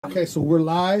Okay, so we're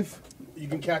live. You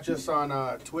can catch us on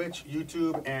Twitch,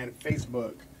 YouTube, and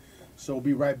Facebook. So we'll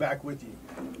be right back with you.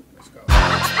 Let's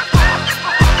go.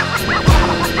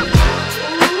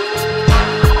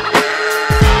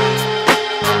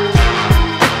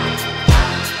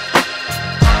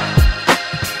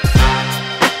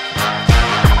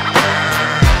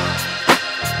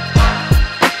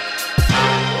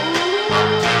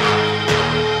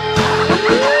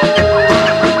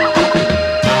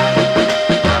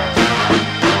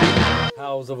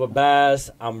 Of a Bass.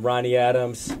 I'm Ronnie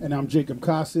Adams. And I'm Jacob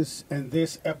Casas. And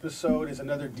this episode is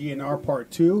another DNR Part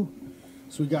 2.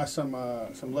 So we got some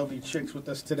lovely chicks with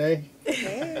us today.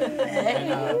 Cheers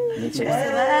to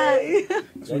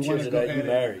that you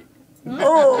married.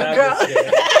 Oh, girl.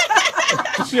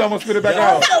 She almost spit it back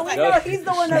out. So we know he's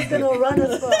the one that's going to run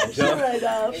us for sure right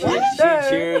now. She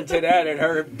cheering to that and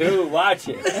her dude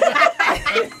watching.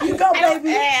 You go,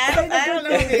 baby. I don't know.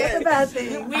 That's the bad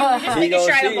thing. We just need to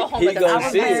try to go home with them. I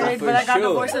was married, but I got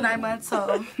divorced in 9 months,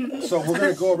 so. So we're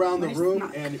going to go around the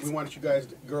room, and we want you guys,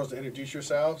 girls, to introduce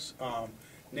yourselves.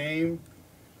 Name,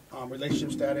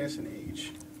 relationship status, and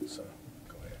age. So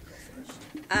go ahead, go first.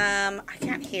 I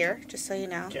can't hear, just so you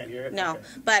know. Can't hear it? No, Okay.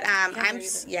 but I'm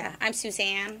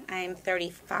Suzanne. I'm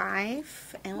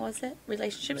 35. And what was it?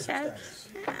 Relationship status?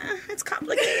 It's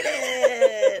complicated.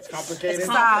 It's complicated.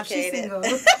 Stop, she's single.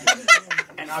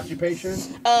 And occupation.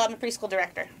 I'm a preschool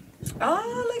director.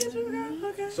 Oh, look at you, girl.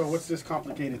 Okay. So what's this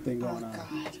complicated thing going on?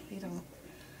 God, we don't.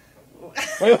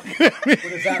 What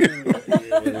does that mean? What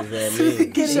does that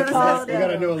mean? Get We got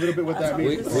to know a little bit what that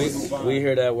means. We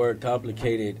hear that word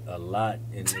complicated a lot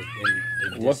in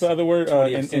What's the other word?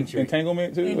 20th century.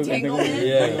 Entanglement too? Entanglement?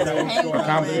 Yeah.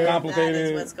 Complicated. That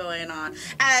is what's going on.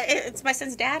 It's my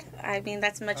son's dad. I mean,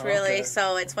 that's much really. okay.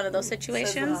 So it's one of those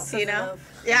situations, Says you know.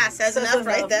 enough. Yeah, says enough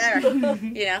right there.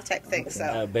 You know, type thing.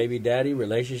 So. Baby daddy,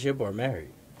 relationship, or married?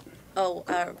 Oh,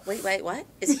 wait, what?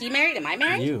 Is he married? Am I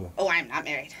married? You. Oh, I'm not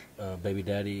married. Baby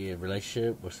daddy,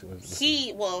 relationship? What's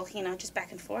Just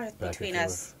back and forth Back between and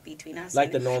us,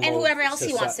 Like the normal and whoever else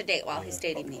he soci- wants to date while he's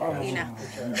dating me, you know.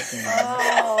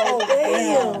 Oh,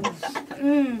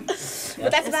 damn.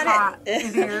 But that's about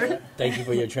it. Thank you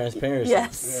for your transparency.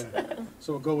 Yes. Yeah.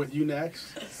 So we'll go with you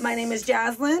next. My name is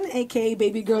Jaslyn, a.k.a.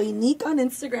 Baby Girl Unique on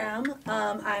Instagram.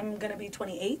 I'm going to be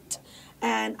 28,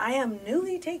 and I am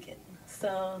newly taken.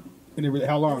 So... And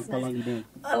how long? How long you been?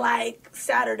 Like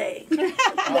Saturday. This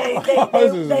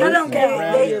is They don't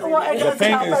care. The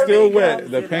paint is still wet.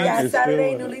 The paint Yeah, is still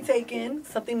Saturday, wet. newly taken.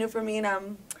 Something new for me, and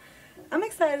I'm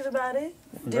excited about it.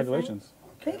 Congratulations.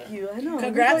 Thank you. I know.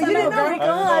 Congrats You on didn't that, know, girl.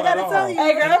 girl. I gotta tell you.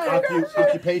 Hey, girl.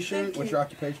 Occupation? What's your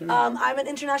occupation? I'm an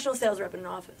international sales rep in an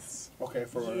office. Okay,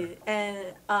 for Yeah.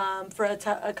 And for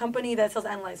a company that sells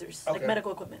analyzers, like Okay.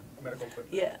 medical equipment. medical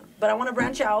equipment. Yeah, but I want to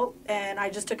branch out, and I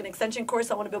just took an extension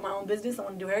course. I want to build my own business. I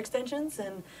want to do hair extensions,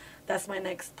 and that's my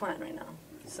next plan right now.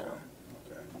 So,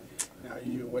 Okay. Now,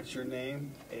 what's your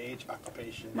name, age,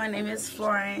 occupation? My name is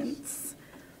Florence.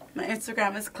 My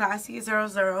Instagram is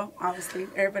classy00. Obviously,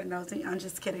 everybody knows me. I'm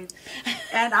just kidding.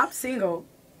 And I'm single.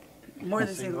 More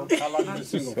than single. How long you been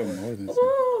single for?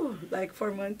 Woo, like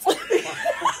 4 months.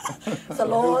 it's a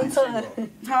long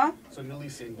time. Huh? So newly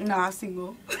single. No, I'm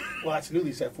single. Well, that's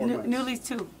newly said 4 months. Newly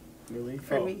too, Newly?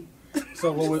 for me.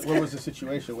 So what was the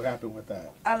situation? What happened with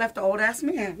that? I left an old-ass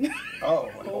man. Oh,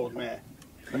 an old man.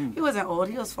 He wasn't old.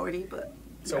 He was 40, but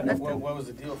So I left what him. was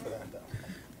the deal for that,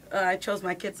 though? I chose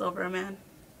my kids over a man.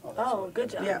 That's Oh, what- good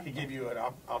job. Yeah. He gave you an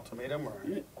ultimatum, or?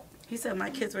 He said my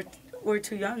kids were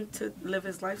too young to live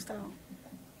his lifestyle.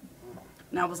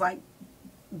 And I was like,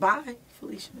 bye,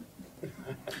 Felicia.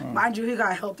 Mind you, he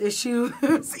got health issues,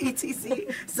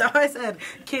 etc. So I said,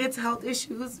 kids, health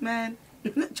issues, man.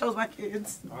 Chose my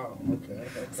kids. Oh, okay.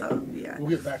 So, yeah. We'll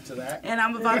get back to that. And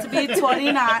I'm about to be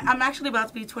 29. I'm actually about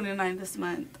to be 29 this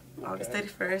month. August Okay.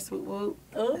 31st. Woo woo.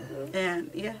 Oh. And,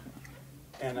 yeah.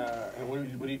 And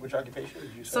which occupation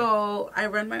did you say? So I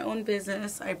run my own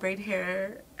business. I braid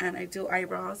hair and I do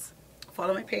eyebrows.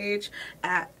 Follow my page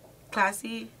at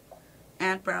Classy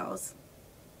and Brows.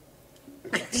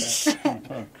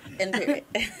 And period.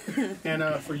 And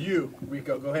for you,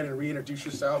 Rico, go ahead and reintroduce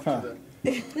yourself to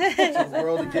the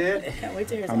world again. Can't wait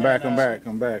to hear I'm back.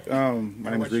 My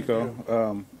name what is you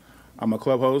Rico. I'm a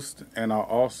club host, and I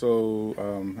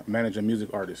also manage a music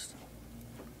artist.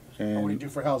 What do you And do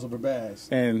for House Over Bass?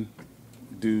 and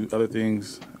do other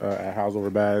things at House Over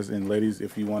Baz. And ladies,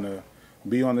 if you want to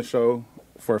be on the show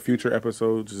for a future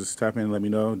episode, just tap in and let me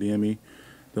know. DM me.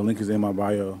 The link is in my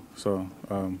bio. So,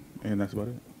 and that's about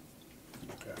it.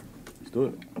 Okay. Let's do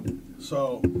it.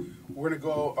 So we're gonna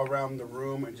go around the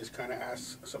room and just kind of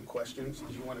ask some questions.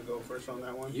 Do you want to go first on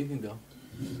that one? You can go.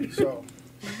 So,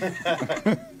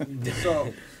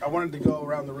 so I wanted to go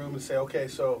around the room and say, okay,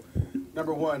 so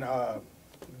number one,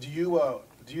 do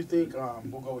you think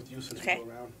we'll go with you since Okay. we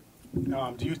go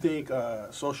around? Do you think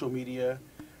social media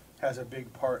has a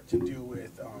big part to do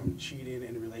with cheating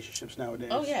in relationships nowadays?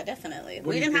 Oh yeah, definitely. What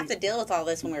We do you didn't have to think- deal with all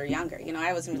this when we were younger. You know,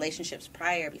 I was in relationships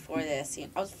prior before this. You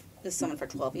know, I was with someone for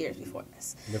 12 years before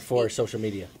this. Before social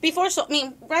media.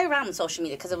 Right around social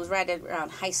media, because it was right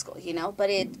around high school, you know. But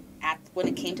when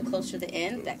it came to closer to the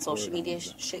end, that social media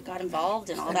shit got involved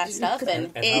and all that stuff.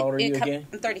 And how old are you again?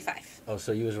 I'm 35. Oh,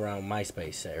 so you was around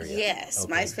MySpace area. Yes,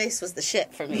 Okay. MySpace was the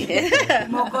shit for me.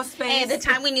 Moco space. And at the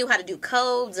time, we knew how to do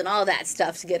codes and all that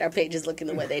stuff to get our pages looking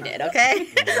the way they did. Okay.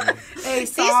 Hey,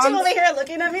 These two songs. over here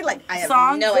looking at me like I have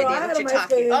Songs. no Girl, idea I what had you're a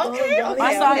talking. MySpace. Okay. Don't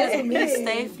My Yeah, song okay. is Me.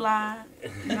 Stay Fly.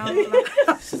 You know,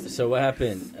 like, So what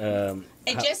happened?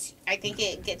 I think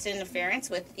it gets interference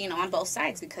with, you know, on both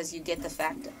sides because you get the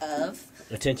fact of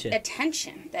Attention.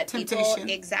 attention that Temptation.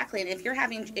 people exactly. And if you're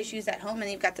having issues at home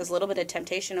and you've got this little bit of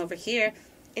temptation over here,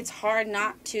 it's hard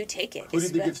not to take it. Who do you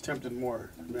think gets tempted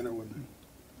more, men or women?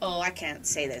 Oh, I can't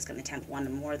say that it's going to tempt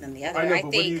one more than the other. I know, but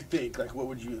think, what do you think? Like, what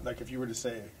would you, like, if you were to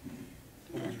say,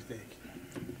 what would you think?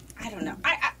 I don't know.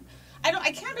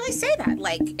 I can't really say that.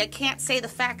 Like, I can't say the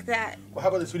fact that Well, how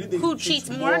about this? Who do you think Who cheats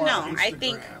more? on No, I Instagram?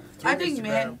 think- Through I think Instagram?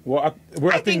 men. Well, I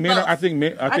think think men. both. I think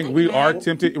men. I think think we men. are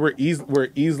tempted. We're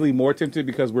easily more tempted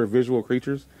because we're visual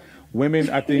creatures. Women,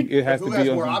 I think it has Who to has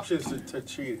be. more options to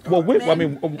cheat? Well, Men. I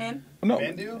mean, Men. no.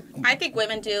 Men do? I think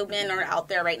women do. Men are out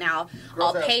there right now.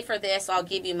 Girls I'll have- pay for this. I'll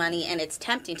give you money, and it's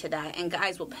tempting to that. And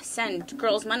guys will send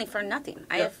girls money for nothing.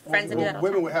 I have friends that do that all the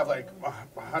Women time. would have like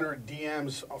 100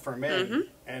 DMs for men,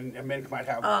 and men might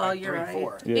have like you're 3, right.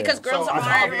 4. Yeah. Because girls So aren't.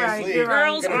 obviously, You're right.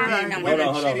 Girls gonna be aren't. women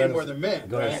Hold on, cheating let us- more than men.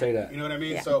 go ahead and right? say that. You know what I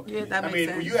mean? Yeah. So Yeah, that I makes mean,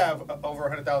 sense. when you have over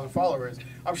 100,000 followers,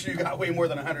 I'm sure you got way more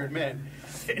than 100 men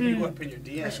hitting you up in your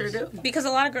DMs. I sure do. Because a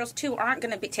lot of girls too aren't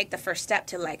going to take the first step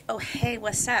to like, oh hey,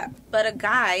 what's up? But a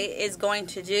guy is going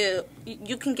to do.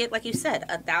 You can get, like you said,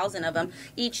 1,000 of them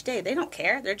each day. They don't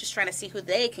care. They're just trying to see who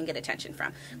they can get attention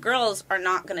from. Girls are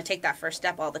not going to take that first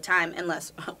step all the time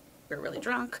unless we're really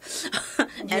drunk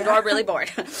and or really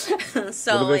bored.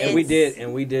 So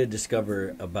And we did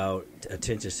discover about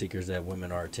attention seekers that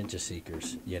women are attention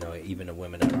seekers. You know, even the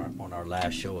women that are on our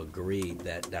last show agreed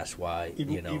that that's why.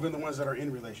 Even the ones that are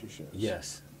in relationships.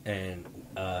 Yes, and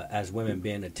as women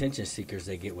being attention seekers,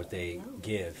 they get what they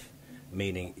give.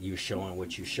 Meaning, you showing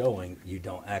what you're showing, you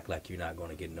don't act like you're not going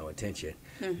to get no attention.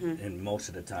 Mm-hmm. And most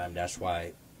of the time, that's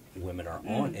why women are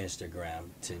on Instagram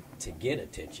to get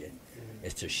attention.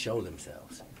 Is to show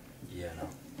themselves. You know.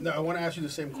 No, I want to ask you the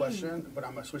same question, but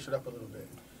I'm going to switch it up a little bit.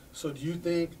 So do you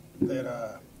think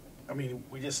that, I mean,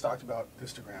 we just talked about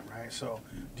Instagram, right? So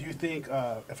do you think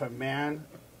if a man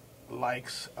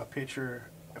likes a picture,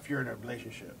 if you're in a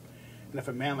relationship, and if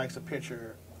a man likes a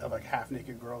picture of like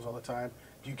half-naked girls all the time,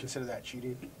 do you consider that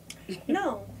cheating?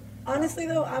 No. Honestly,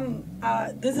 though,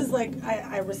 this is like,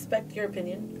 I respect your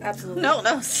opinion. Absolutely. no.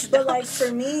 But like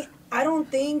for me, I don't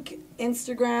think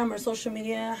Instagram or social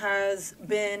media has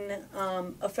been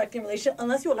affecting relationship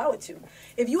unless you allow it to.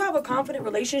 If you have a confident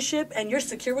relationship and you're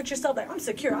secure with yourself, like I'm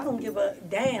secure, I don't give a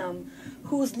damn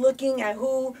who's looking at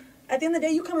who. At the end of the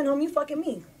day, you coming home, you fucking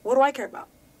me. What do I care about?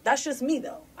 That's just me,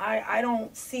 though. I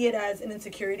don't see it as an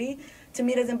insecurity. To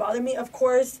me, it doesn't bother me. Of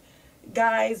course,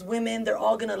 guys, women, they're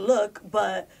all gonna look,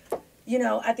 but you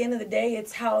know, at the end of the day,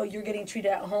 it's how you're getting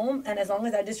treated at home. And as long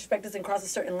as that disrespect doesn't cross a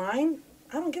certain line,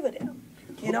 I don't give a damn.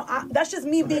 You know, that's just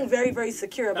me being very, very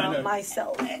secure about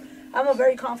myself. I'm a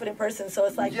very confident person, so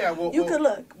it's like, you could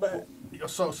look, but...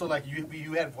 So like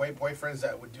you had boyfriends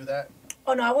that would do that?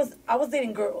 Oh, no, I was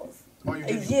dating girls. Oh, you're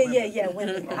dating Yeah,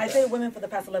 women. I dated women for the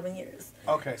past 11 years.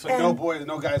 Okay, so And- no boys,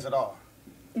 no guys at all?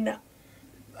 No.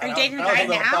 Are you That dating a was guy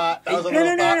little now? thought- That was a No,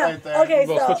 little thought right there. Okay,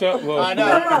 Well, switch up. Well, I know.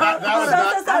 No, That was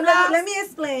not... so let me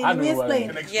explain. I Let me know what it explain.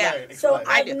 Explain, Yeah. explain. So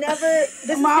I I've do. never. This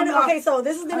is Mom, gonna, okay, so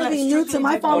this is gonna be new to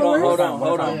my Hold followers. on. Let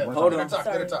her talk,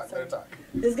 let her talk, Sorry. let her talk.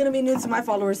 This is gonna be new to my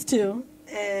followers too,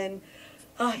 and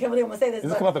I can't believe I'm gonna say this. Is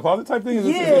this but come out the closet type thing? Is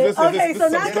Yeah, this okay, so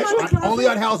now something- come out the closet. Only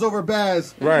on House Over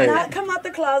Baz. Right. Not come out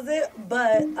the closet,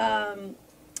 but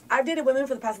I've dated women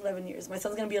for the past 11 years. My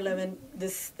son's gonna be 11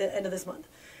 the end of this month,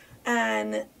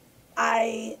 and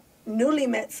I newly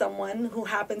met someone who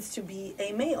happens to be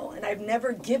a male, and I've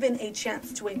never given a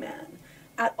chance to a man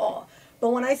at all. But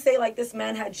when I say like this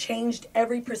man had changed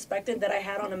every perspective that I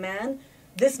had on a man,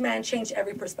 this man changed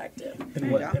every perspective.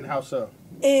 And how so?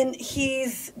 And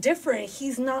he's different.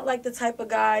 He's not like the type of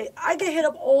guy. I get hit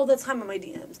up all the time on my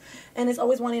DMs, and it's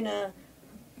always wanting to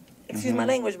excuse my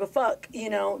language, but fuck, you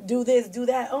know, do this, do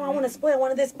that. Oh, I want to split, I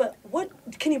wanted this, but what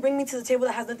can you bring me to the table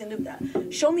that has nothing to do with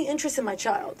that? Show me interest in my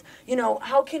child. You know,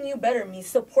 how can you better me,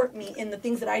 support me in the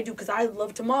things that I do? Because I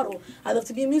love to model, I love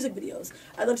to be in music videos,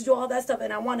 I love to do all that stuff,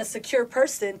 and I want a secure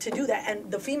person to do that.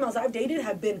 And the females I've dated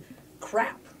have been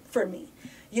crap for me.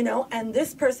 You know, and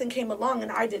this person came along and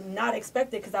I did not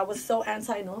expect it because I was so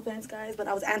anti, no offense guys, but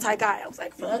I was anti-guy. I was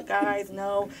like, fuck guys,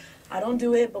 no, I don't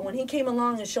do it. But when he came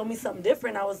along and showed me something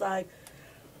different, I was like,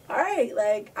 all right,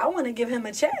 like, I want to give him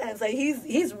a chance. Like,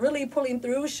 he's really pulling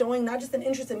through, showing not just an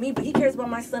interest in me, but he cares about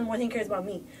my son more than he cares about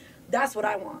me. That's what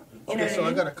I want. You know Okay, what so I I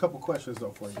mean? got a couple questions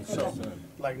though for you. So,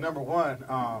 like, number one,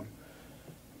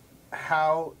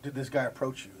 how did this guy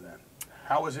approach you then?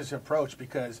 How was his approach?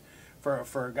 Because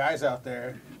for guys out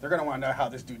there, they're gonna want to know how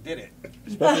this dude did it.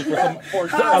 Especially for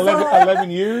some, For 11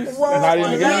 years Well, and not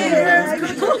even yeah.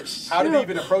 How did he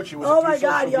even approach you? Was Oh it my through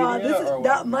God, social y'all! media This or is what?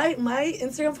 that, my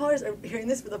Instagram followers are hearing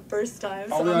this for the first time.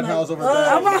 So Only I'm on like, House Over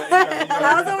I'm Bad. on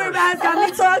House Over Bad got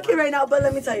me talking right now. But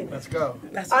let me tell you, Let's go.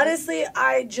 honestly,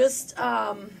 I just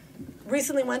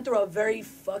recently went through a very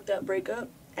fucked up breakup.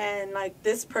 And, like,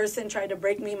 this person tried to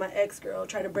break me, my ex-girl,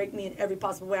 tried to break me in every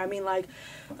possible way. I mean, like,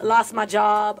 I lost my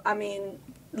job. I mean,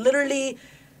 literally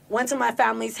went to my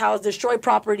family's house, destroyed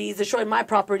properties, destroyed my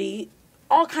property,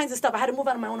 all kinds of stuff. I had to move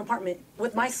out of my own apartment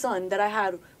with my son that I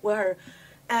had with her.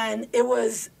 And it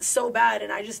was so bad,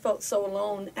 and I just felt so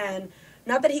alone. And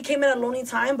not that he came in at a lonely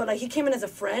time, but, like, he came in as a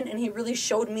friend, and he really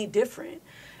showed me different.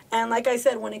 And like I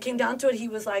said, when it came down to it, he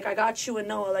was like, I got you and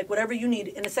Noah, like, whatever you need.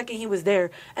 In a second, he was there.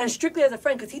 And strictly as a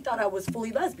friend, because he thought I was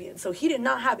fully lesbian. So he did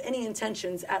not have any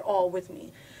intentions at all with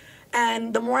me.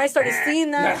 And the more I started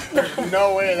seeing that...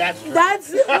 No way, that's true. That's...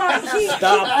 Well, he...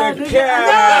 Stop the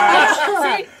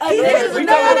cap. He didn't... We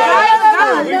No,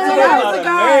 talking about a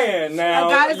man now.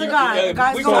 A guy is a guy. A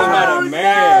guy's We a talking guy. about a my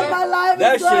man. life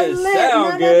That is so shit lit.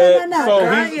 sound No, good. no. So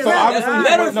Girl, he, you so let- obviously,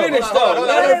 Let her no, finish Hold though. on,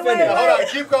 Let her wait, finish. Hold on,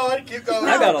 keep going, keep going.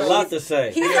 I got a lot to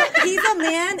say. He's a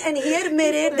man, and he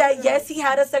admitted that, yes, he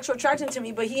had a sexual attraction to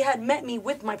me, but he had met me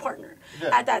with my partner Yeah.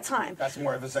 at that time. That's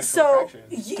more of a sexual So, attraction.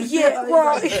 yeah,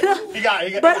 well, you know, He got but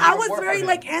he I got was more very from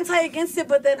like him. anti against it.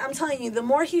 But then I'm telling you, the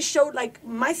more he showed, like,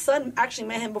 my son actually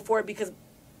met him before, because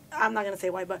I'm not gonna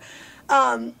say why, but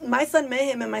my son met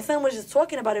him, and my son was just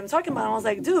talking about him. I was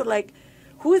like, dude, like,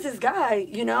 who is this guy,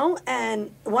 you know?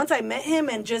 And once I met him,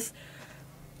 and just,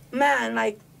 man,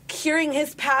 like, hearing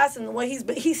his past and what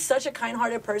he's such a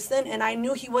kind-hearted person, and I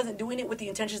knew he wasn't doing it with the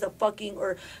intentions of fucking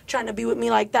or trying to be with me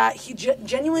like that. He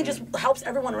genuinely just helps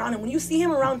everyone around him. When you see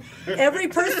him around every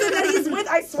person that he's with,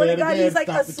 I swear to God, he's like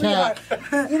a sweetheart.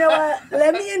 You know what?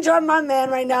 Let me enjoy my man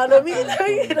right now. Let me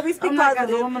speak I'm like, as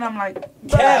a positive. woman, I'm like,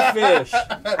 Catfish.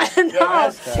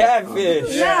 No.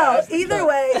 Catfish. No, either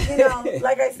way, you know,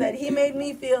 like I said, he made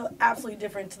me feel absolutely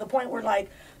different, to the point where, like,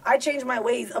 I changed my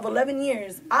ways of 11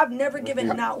 years. I've never given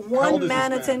not How old one is this man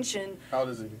man? attention. How old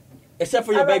is he? Except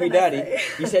for your I'd rather baby not daddy. say.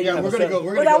 You said you Yeah, have we're a gonna son. go.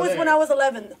 We're But gonna that go was there. when I was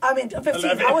 11. I mean, 15.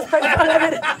 11. I was pregnant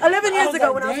 11 years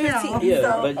ago when I was damn. 15. Yeah,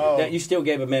 so. but that you still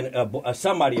gave a man,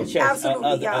 somebody a chance.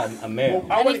 Absolutely, yeah. A man.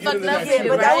 I want to he get into fucked that up too. too,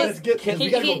 but that right? Let's get. Can- We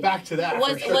gotta go back to that.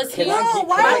 Was- for sure. was he- No,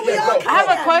 why Can I are we get- all go. I have a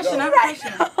coming? question. I have a Right.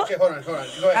 question. Okay, hold on. Go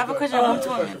ahead. I have a question. Go I'm ahead.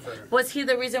 torn. Question for her. Was he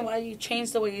the reason why you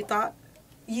changed the way you thought?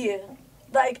 Yeah.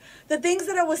 Like, the things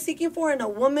that I was seeking for in a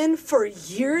woman for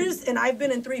years, and I've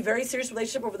been in 3 very serious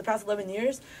relationships over the past 11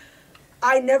 years,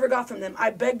 I never got from them. I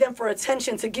begged them for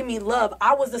attention, to give me love.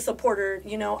 I was the supporter,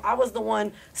 you know. I was the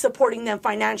one supporting them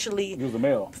financially. he was a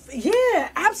male. Yeah,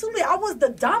 absolutely. I was the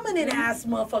dominant ass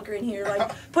motherfucker in here,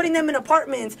 like, putting them in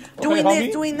apartments, doing homie.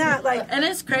 this, doing that, like. And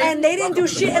it's crazy. And they didn't do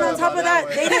Welcome to shit, the and on club top of by that,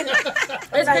 that they way.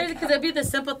 didn't. It's crazy because it'd be the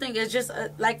simple thing. It's just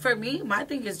like, for me, my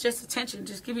thing is just attention.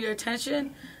 Just give me your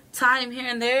attention, time here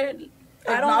and there.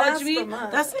 I don't Acknowledge ask me. for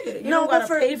much. That's it. You No, don't but gotta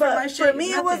for, pay for my but shit. for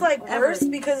me, it was, nothing, like, ever. worse,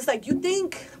 because it's like, you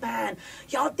think, man,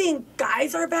 y'all think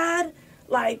guys are bad?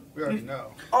 Like, We already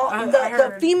know. all, I the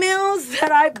heard. females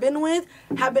that I've been with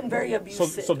have been very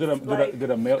abusive. So did a Like,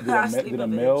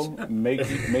 male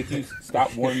make you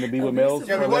stop wanting to be with males?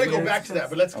 Yeah, for we want to 11 go years? back to that,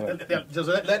 but let's just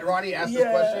let Ronnie ask this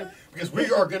Yeah. question, because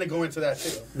we are going to go into that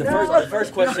too. The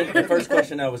first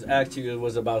question I was asked you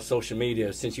was about social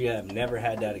media. Since you have never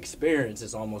had that experience,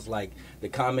 it's almost like the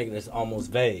comment is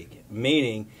almost vague,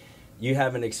 meaning you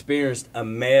haven't experienced a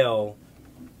male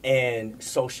and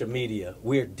social media.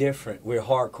 We're different. We're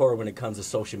hardcore when it comes to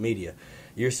social media.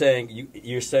 You're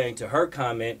saying to her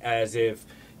comment as if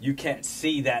you can't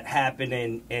see that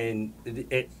happening in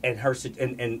her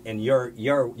in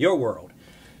your world,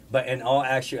 but in all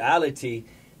actuality,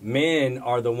 men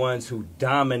are the ones who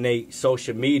dominate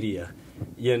social media.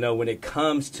 You know, when it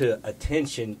comes to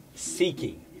attention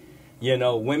seeking, You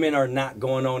know, women are not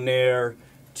going on there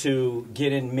to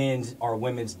get in men's or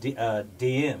women's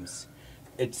DMs.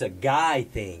 It's a guy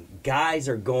thing. Guys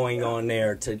are going on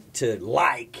there to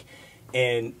like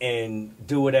and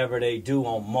do whatever they do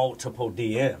on multiple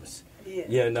DMs. Yeah.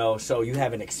 You know, so you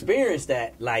haven't experienced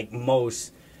that like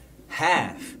most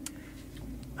have.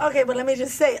 Okay, but let me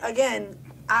just say again,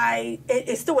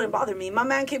 it still wouldn't bother me. My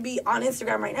man could be on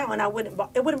Instagram right now, and it wouldn't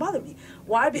bother me.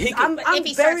 Why? Because He could- I'm if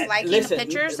he very starts liking Listen,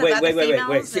 pictures wait, of other wait.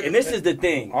 females, See, and this is the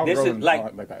thing. All This is girls like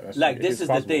aren't like that. That's like true. this It's is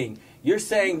possible. the thing. You're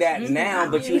saying that now,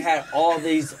 but you had all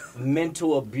these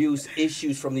mental abuse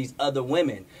issues from these other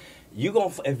women.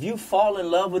 If you fall in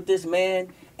love with this man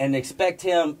and expect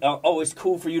him, it's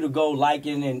cool for you to go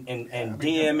liking and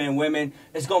DMing women,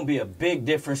 it's gonna be a big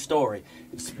different story.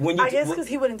 When you I guess because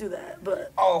he wouldn't do that,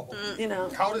 but Oh, you know,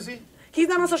 how old is he? he's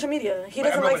not on social media. He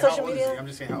doesn't I know, like but how social old is he? media. I'm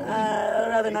just saying how old I'd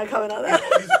rather not comment on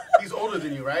that. he's older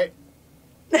than you, right?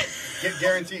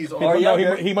 Guarantee he's older. Or No,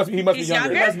 younger. he must be He's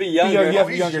younger. younger? He must be He younger. has to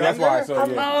be He's younger. That's why. younger? So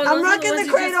yeah. I'm rocking the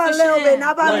cradle a little bit,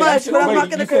 not by Wait, much, but I'm wait,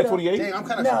 rocking the you said cradle. 28? Dang, I'm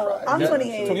kind of No, surprised. I'm Yeah.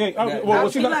 28. 28. Oh, That- well,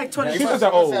 She's she's not. like 20. She's not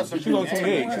that old. She's only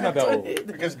 28. She's not that old.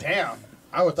 Because damn,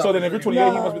 I would thought. So then, if you're 28,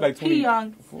 he must be like 20. He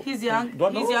young. He's young. Do I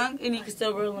know? He's young, and you can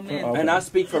still reel him in. Okay. And I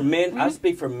speak for men. I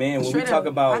speak for men. When we Straight talk up.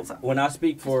 about, That's- when I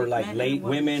speak for speak like men late and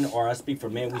women. women, or I speak for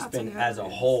men, we I'll spend take it as a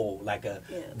out. whole, like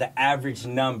the average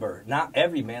number. Not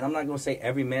every man. I'm not gonna say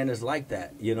every man is like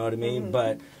that. You know what I mean?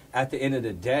 But at the end of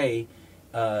the day,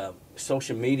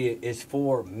 social media is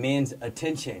for men's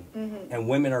attention, and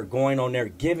women are going on there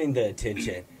giving the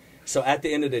attention. So at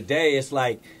the end of the day, it's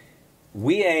like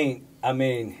we ain't. I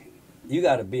mean, you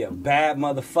got to be a bad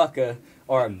motherfucker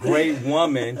or a great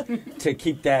woman to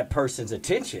keep that person's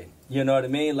attention. You know what I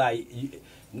mean? Like,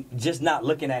 just not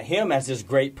looking at him as this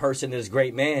great person, this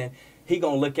great man. He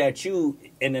gonna look at you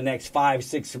in the next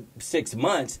 6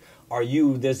 months. Are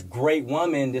you this great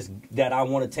woman that I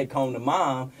want to take home to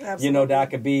mom? Absolutely. You know, that I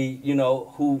could be,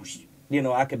 who,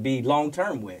 I could be long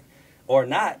term with. Or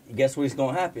not, guess what's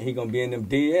gonna happen? He gonna be in them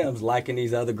DMs liking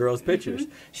these other girls' pictures.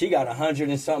 She got 100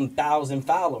 and something thousand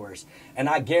followers, and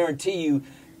I guarantee you,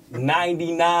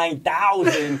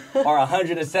 99,000 or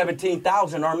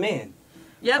 117,000 are men.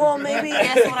 Yep. Well, maybe-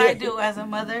 Guess what I do as a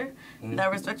mother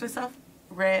that respects myself?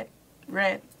 Red.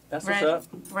 That's red, what's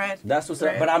up. Red. That's what's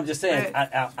red, up. But I'm just saying,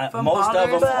 red. From most of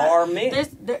them fathers. are men.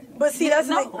 But see, that's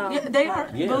no, the thing. yeah, they are.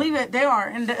 Yeah. Believe it, they are,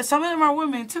 and some of them are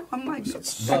women too. I'm like,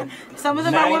 some of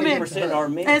them are women, 90% are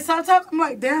men. and sometimes I'm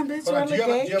like, damn, bitch, Hold on, do you're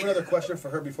you, gay. do you have another question for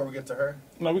her before we get to her?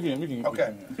 No, we can.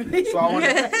 Okay. So I want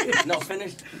to. No,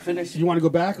 finish. You want to go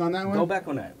back on that one? Go back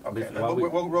on that. Okay. While we-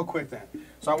 Real quick then.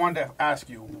 So I wanted to ask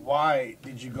you, why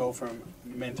did you go from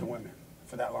men to women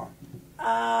for that long?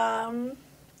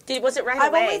 Was it right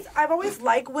away? I've always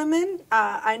liked women.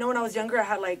 I know when I was younger, I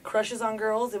had like crushes on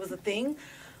girls. It was a thing.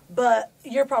 But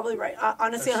you're probably right.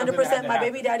 Honestly, There's something that had 100%. to My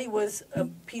happen. baby daddy was a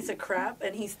piece of crap,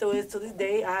 and he still is to this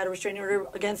day. I had a restraining order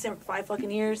against him for 5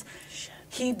 fucking years.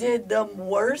 He did the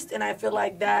worst, and I feel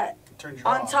like that Turned you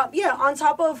on off.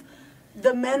 top of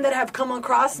the men that have come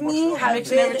across me have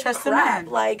Makes you never been trust a crap.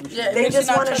 man. Like Yeah, it they makes you just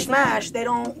not want to trust a man. smash. They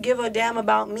don't give a damn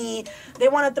about me. They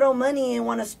want to throw money and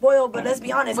want to spoil. But let's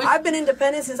be honest, I've been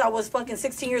independent since I was fucking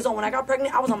 16 years old. When I got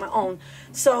pregnant, I was on my own.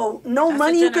 So no That's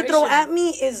money a you could throw generation. at me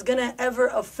is gonna ever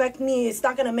affect me. It's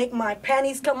not gonna make my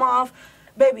panties come off.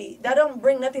 Baby, that don't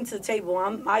bring nothing to the table.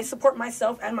 I support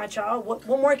myself and my child. What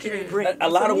more can you bring? A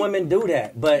lot of You feel me? women do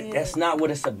that, but Yeah. that's not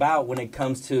what it's about when it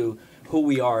comes to who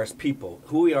we are as people.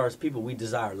 Who we are as people, we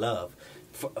desire love.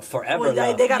 Forever Well,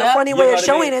 love. they got a Yeah. funny You way know of what I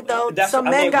showing mean? it though. That's- Some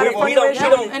I men mean, got we a funny don't- way we of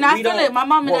don't- showing it. And I we feel don't- it. My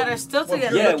mom and Well, dad are still well, if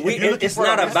together. you're Yeah, looking- we- if you're looking it's for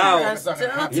not a- about- It's not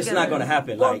gonna happen. It's not going to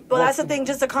happen. Well, Like, but that's the thing.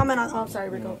 Just to comment on. Oh, I'm sorry,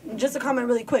 Rico. Just to comment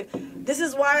really quick. This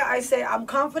is why I say I'm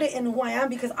confident in who I am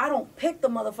because I don't pick the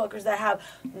motherfuckers that have,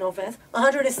 no offense,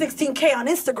 116K on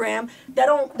Instagram. That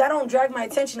don't drag my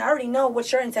attention. I already know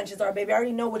what your intentions are, baby. I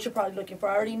already know what you're probably looking for.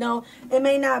 I already know it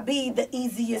may not be the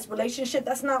easiest relationship.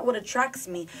 That's not what attracts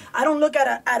me. I don't look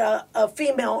at a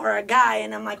female or a guy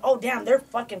and I'm like, oh damn, they're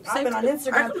fucking popping on I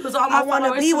Instagram. could lose all my I want to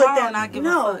followers be with tomorrow them. and not give a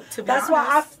No, fuck, to be that's why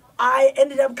honest. I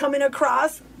ended up coming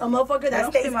across a motherfucker that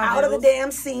don't pay stays my out of the bills.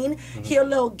 damn scene. He a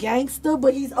little gangster,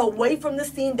 but he's away from the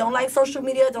scene. Don't like social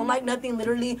media. Don't like nothing.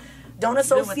 Literally, don't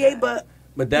associate. that.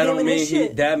 But that him don't and mean his he,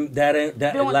 shit.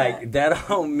 that Doing like that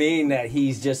don't mean that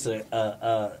he's just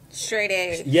a Straight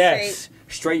A. yes,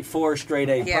 straightforward, straight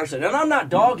A Yeah. person. And I'm not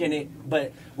dogging it,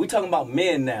 but we talking about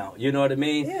men now. You know what I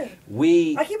mean? Yeah.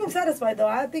 We I keep him satisfied though.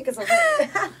 I think it's okay.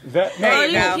 That, There Oh, you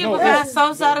you go. can keep No, a that's- man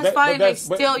so satisfied, but like that's-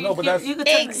 but- still, no, but you that's- could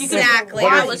tell, you could Exactly.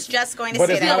 But I it's- was just going to but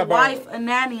say it's not that. a about- wife, a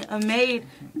nanny, a maid.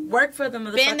 work for them.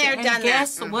 Been there, and done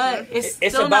guess that. what? It's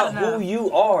It's still about not enough. who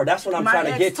you are. That's what I'm My trying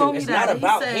to ex get to. told me It's that. not He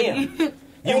about said- him.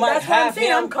 You And might that's why I'm have saying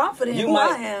him. I'm confident You who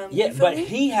might, I am. yeah, You feel but me?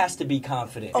 he has to be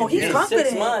confident. Oh, he's In confident.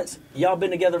 6 months, y'all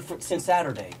been together since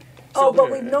Saturday. Oh,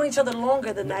 but we've known each other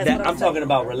longer than that. is what I'm talking saying.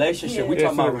 about relationship. Yeah. We're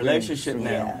talking Yeah, about so relationship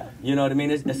now. Yeah. You know what I mean?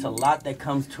 It's a lot that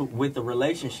comes with the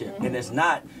relationship, and it's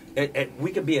not.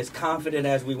 We could be as confident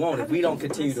as we want if we don't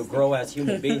continue to grow as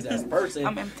human beings, as I'm person.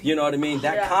 empty. You know what I mean?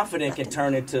 That Yeah. confidence can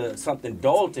turn into something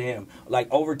dull to him, like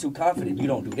over too confident. You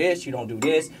don't do this. You don't do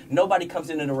this. Nobody comes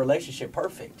into a relationship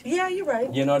perfect. Yeah, you're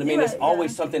right. You know what I mean? You're It's right,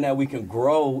 always yeah. something that we can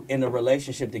grow in a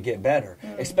relationship to get better,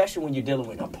 especially when you're dealing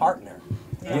with a partner.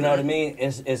 You know what I mean?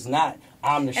 It's not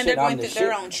I'm the And shit. they're going I'm the through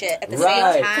their shit. own shit at the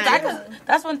Right. same 'Cause time.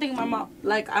 that's one thing my mom,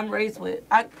 like, I'm raised with.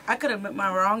 I could admit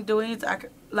my wrongdoings.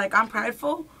 I'm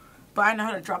prideful, but I know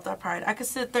how to drop that pride. I could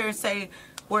sit there and say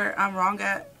where I'm wrong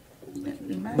at.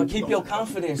 But keep your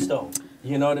confidence though.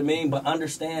 You know what I mean? But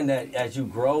understand that as you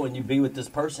grow and you be with this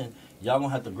person, y'all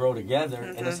gonna have to grow together,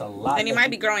 and it's a lot. And you that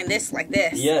might be growing this like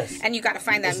this. Yes. And you got to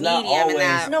find that It's not medium and always-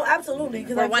 that No, absolutely.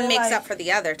 Because where one makes up for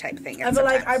the other type thing. I feel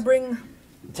like I bring.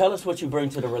 Tell us what you bring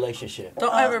to the relationship.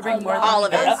 Don't ever bring more than all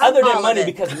of it. Other All than of money, it.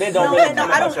 because men don't No, really and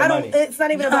care I about your don't. money. It's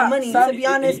not even about money. To be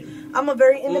honest, I'm a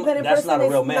very independent That's person. not a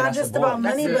real It's man, not that's a just boy. about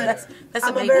money, That's but a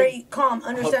I'm a baby. very calm,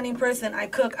 understanding person. I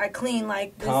cook, I clean,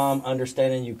 like this. Calm,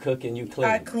 understanding you cook and you clean.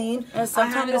 I clean. And I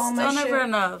sometimes handle it's all still my never shit.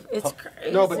 enough. It's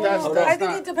crazy. No, but that's I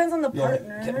think not. it depends on the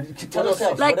partner. Tell us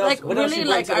else. Like- what else? like, What else really, you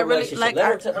bring like, to the I really- relationship? like, Let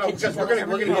her I- tell- No, can because she we're tell gonna us?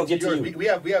 we're We gonna gonna get to yours.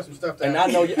 you. We have some stuff that.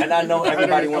 And I know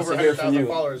everybody wants to hear from you.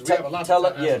 Followers. We have a lot Tell to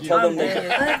them, yeah, ask tell you.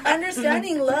 them.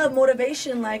 Understanding love,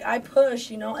 motivation, like I push,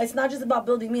 you know, it's not just about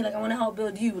building me, like I want to help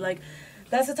build you. Like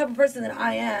that's the type of person that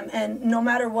I am, and no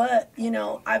matter what, you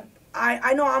know,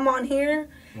 I know I'm on here,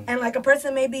 and like a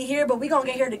person may be here, but we gonna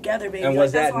get here together, baby. And Like,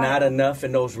 was that's that why- not enough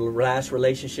in those last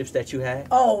relationships that you had?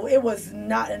 Oh, it was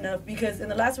not enough because in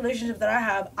the last relationship that I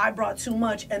have, I brought too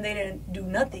much and they didn't do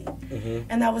nothing,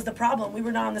 and that was the problem. We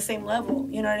were not on the same level.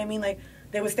 You know what I mean? Like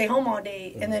they would stay home all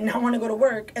day and then not want to go to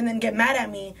work and then get mad at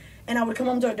me. And I would come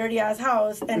home to a dirty ass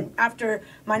house, and after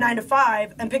my 9 to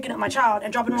 5, and picking up my child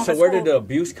and dropping him off So at where school. did the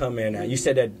abuse come in at? You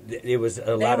said that it was a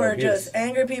They lot were of abuse. just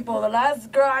angry people. The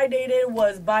last girl I dated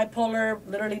was bipolar,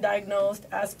 literally diagnosed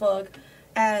as fuck.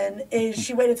 And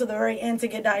she waited till the very end to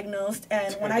get diagnosed.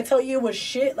 And when I tell you it was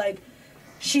shit, like,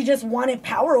 she just wanted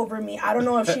power over me. I don't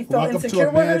know if she felt Welcome to insecure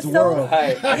a with man's herself. world.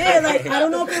 Right. Yeah, like, I don't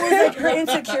know if it was like her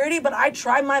insecurity, but I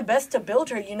tried my best to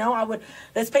build her, you know? I would,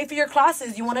 let's pay for your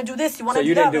classes. You want to do this? You want So to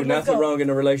you do that? didn't do Like, let's nothing go. wrong in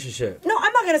the relationship. No,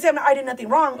 I'm not going to say I did nothing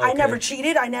wrong. I Okay. never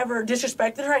cheated. I never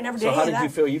disrespected her. I never did So any how of did that. you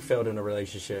feel you felt in a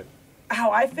relationship? How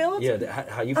I felt? Yeah,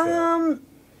 how you felt?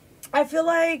 I feel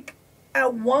like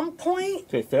at one point,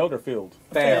 Okay, failed or failed?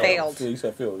 Failed. Yeah, you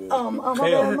said failed. Yeah. my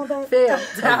Failed. bad. Failed.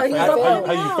 How you How failed?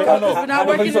 you failed? No, We're not how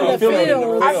working you feel in you the feeling in the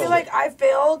field. I field? feel like I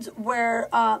failed where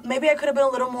maybe I could have been a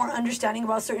little more understanding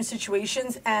about certain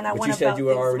situations, and I But went you said about you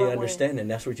were things the already right way. understanding.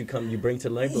 That's what you bring to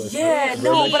the label. Yeah,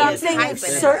 no, but I'm saying in Hype it.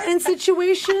 certain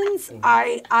situations,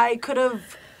 I could have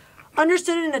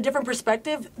understood it in a different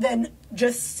perspective than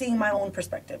just seeing my own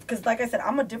perspective. Because, like I said,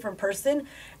 I'm a different person,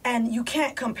 and you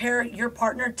can't compare your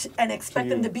partner and expect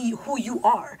them to be who you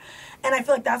are. And I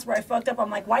feel like that's where I fucked up. I'm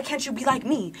like, why can't you be like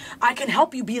me? I can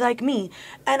help you be like me.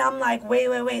 And I'm like, wait.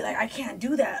 Like, I can't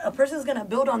do that. A person's going to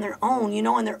build on their own, you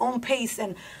know, in their own pace.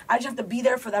 And I just have to be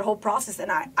there for that whole process. And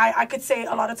I could say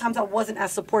a lot of times I wasn't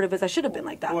as supportive as I should have been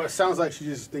like that. Well, it sounds like she's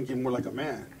just thinking more like a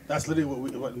man. That's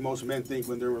literally what most men think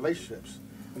when they're in relationships.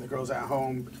 And the girl's at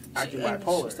home acting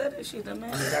bipolar. She said it. She's the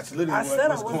man. That's literally I said I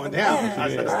what's was going the down. man.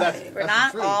 That's We're the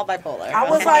not truth. all bipolar. I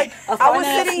was okay? like, I was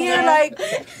fine-ass sitting here man. like,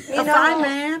 you know, Fine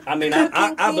man. I mean, Cooking,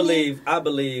 I cleaning.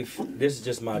 believe this is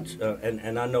just my,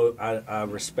 and I know I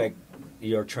respect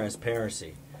your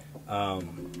transparency.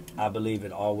 I believe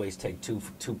it always takes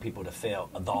two people to fail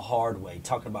the hard way.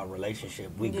 Talking about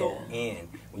relationship, we go Yeah. in.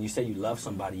 When you say you love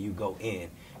somebody, you go in,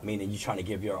 meaning you're trying to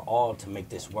give your all to make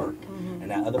this work,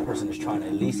 and that other person is trying to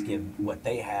at least give what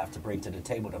they have to bring to the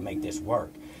table to make this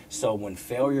work. So when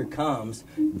failure comes,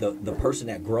 the person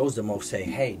that grows the most say,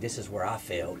 "Hey, this is where I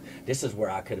failed. This is where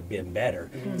I could have been better,"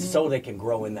 so they can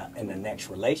grow in the next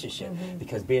relationship.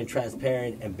 Because being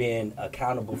transparent and being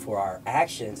accountable for our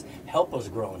actions help us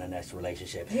grow in the next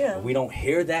relationship. Yeah. If we don't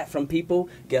hear that from people,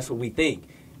 guess what we think?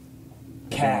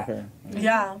 Cap. Okay.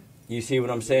 yeah. You see what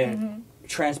I'm saying?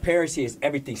 Transparency is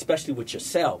everything, especially with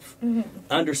yourself.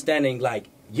 Understanding, like,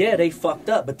 yeah, they fucked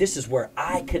up, but this is where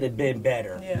I could have been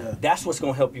better. Yeah. That's what's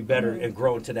going to help you better and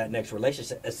grow into that next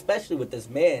relationship, especially with this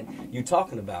man you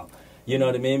talking about. You know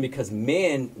what I mean? Because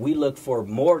men, we look for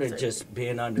more than just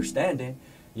being understanding.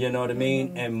 You know what I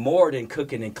mean? And more than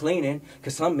cooking and cleaning,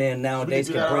 because some men nowadays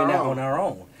do can that bring on that our on our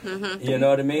own. You know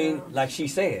what I mean? Like she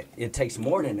said, it takes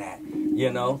more than that.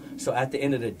 You know? So at the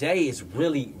end of the day, it's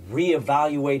really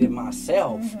reevaluating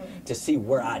myself to see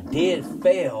where I did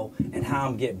fail and how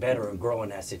I'm getting better and grow in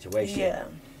that situation. Yeah.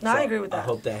 No, I agree with that. I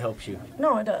hope that helps you.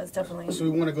 No, it does, definitely. So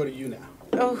we want to go to you now.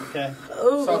 Oh. Okay.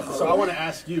 So I want to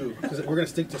ask you, because we're going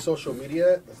to stick to social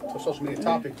media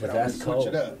topic, but I want to That's switch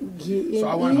it up. So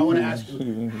I want to ask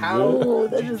you, how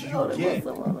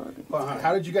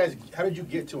did you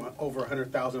get to over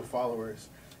 100,000 followers,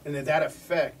 and did that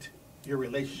affect your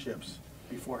relationships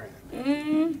beforehand?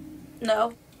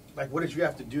 No. Like, what did you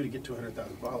have to do to get to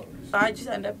 100,000 followers? I just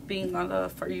ended up being on the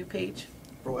For You page.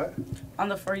 For what? On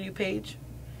the For You page.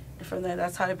 And from there,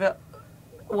 that's how I built.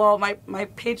 Well, my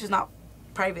page is not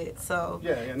private, so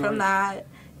from that,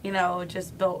 you know,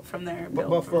 just built from there.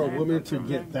 But for a woman to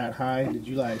get that high, did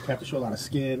you like have to show a lot of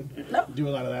skin? No. Do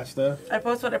a lot of that stuff? I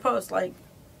post what I post. Like,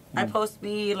 I post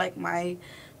me, like my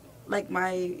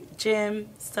gym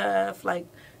stuff, like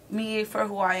me for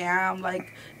who I am,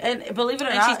 like, and believe it or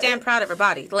And not, she's damn proud of her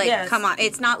body. Like, Yes. come on.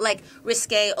 It's not like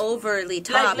risque, overly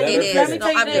top. Like, It is. let me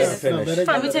tell you this. obvious.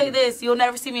 Let me tell you this. You'll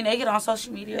never see me naked on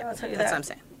social media. I'll tell you That's that. what I'm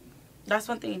saying. That's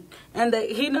one thing, and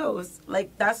he knows.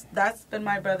 Like that's been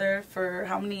my brother for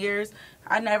how many years?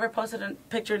 I never posted a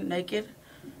picture naked,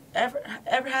 ever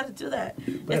had to do that.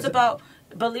 It's about,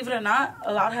 believe it or not,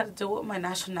 a lot had to do with my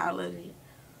nationality,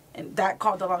 and that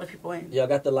called a lot of people in. Y'all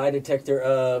got the lie detector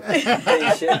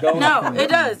shit going? No, it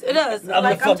does.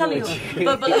 Like I'm telling fucking you,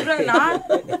 but believe it or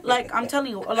not, like I'm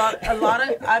telling you, a lot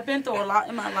of I've been through a lot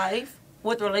in my life.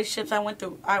 With relationships I went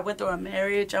through a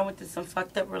marriage. I went through some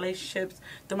fucked up relationships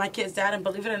through my kid's dad. And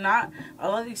believe it or not, a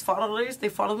lot of these followers, they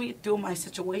follow me through my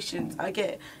situations. I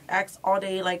get asked all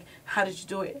day, like, how did you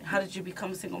do it? How did you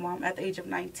become a single mom at the age of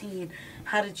 19?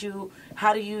 How did you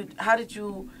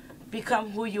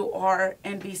become who you are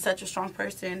and be such a strong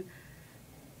person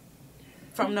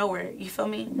from nowhere? You feel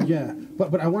me? Yeah,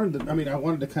 but I wanted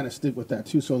to kind of stick with that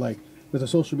too. So like, with the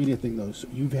social media thing though, so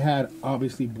you've had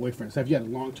obviously boyfriends. Have you had a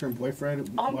long-term boyfriend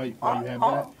while you have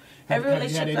that? Every Have you had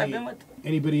relationship I've been with.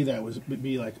 anybody that would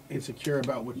be like insecure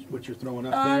about what you're throwing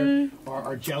up there,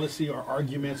 or jealousy, or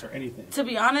arguments, or anything? To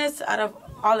be honest, out of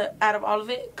all of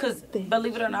it, because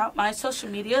believe it or not, my social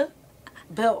media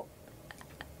built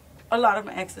a lot of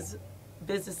my ex's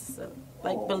businesses up.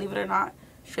 Like, believe it or not,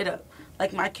 straight up.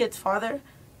 Like, my kid's father,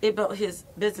 it built his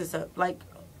business up. Like,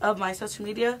 of my social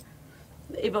media,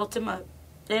 it built him up.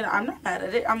 And I'm not mad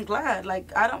at it. I'm glad.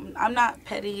 Like, I'm not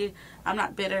petty. I'm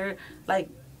not bitter. Like,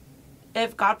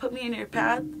 if God put me in your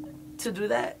path to do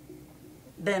that,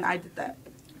 then I did that.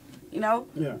 You know?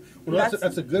 Yeah. Well,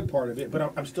 that's a good part of it,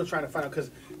 but I'm still trying to find out, because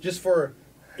just for,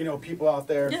 people out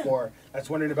there that's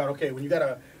wondering about, okay, when you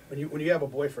have a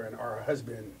boyfriend or a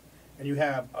husband, and you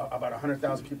have about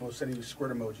 100,000 people sending you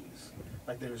squirt emojis,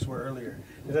 like they were earlier,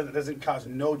 it doesn't cause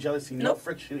no jealousy, no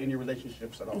friction in your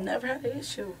relationships at all. Never had an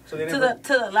issue. So they to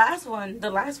the last one,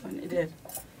 it did.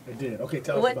 It did. Okay,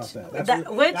 tell us about that. That's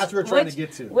what we're trying to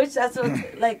get to. Which that's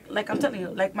what, like I'm telling you,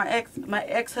 like my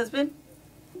ex-husband.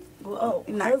 Well,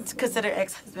 not consider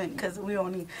ex-husband, because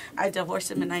I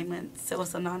divorced him in 9 months. It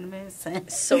was anonymous.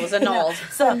 So it was annulled.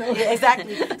 So yeah,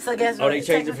 exactly. So guess what? Oh, they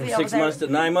changed it from 6 months to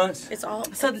 9 months? It's all.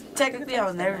 So technically, I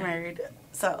was never married.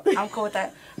 So I'm cool with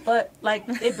that. But like,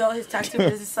 it built his tattoo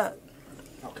business up.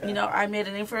 Okay. I made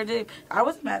a name for it. I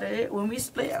wasn't mad at it when we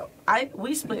split.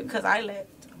 We split because I left.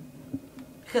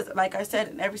 Because like I said,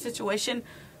 in every situation,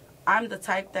 I'm the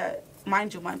type that,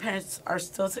 mind you, my parents are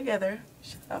still together.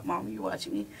 Shut up, Mom, you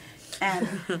watching me. And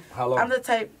How long? I'm the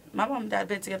type, my mom and dad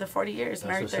been together 40 years,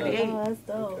 married 38. Oh, that's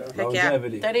dope. Okay.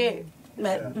 Heck yeah. 38.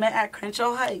 Met at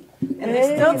Crenshaw Heights. And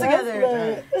they're still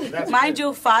together. That's Mind good.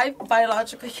 you, 5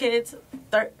 biological kids,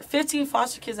 15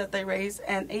 foster kids that they raised,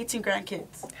 and 18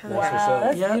 grandkids. That's Wow, what's up.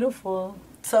 that's Yeah. beautiful.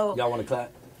 So, Y'all want to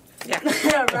clap? yeah,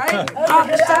 right?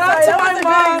 Shout Shout out to my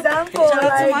mom. Example. Shout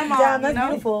out to Like, my mom, damn, that's you know?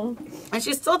 beautiful. And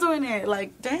she's still doing it.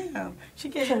 Like, damn. She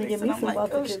get Trying to hits, get me and I'm some like,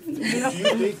 other oh, kids. shit.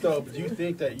 Do you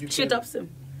think that you She can... adopts him.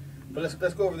 But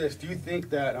let's go over this. Do you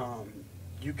think that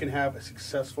you can have a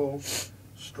successful,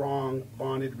 strong,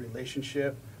 bonded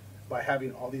relationship by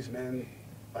having all these men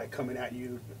like coming at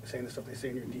you, saying the stuff they say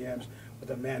in your DMs,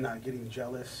 with a man not getting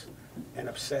jealous and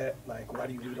upset? Like, why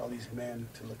do you need all these men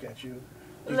to look at you?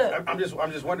 Look. I'm just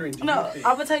wondering. Do No, you think,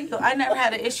 I'm gonna tell you, I never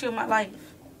had an issue in my life.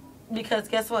 Because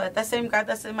guess what? That same guy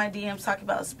that's in my DMs talking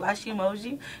about a splashy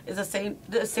emoji is the same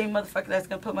motherfucker that's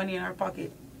gonna put money in our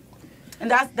pocket.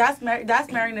 And that's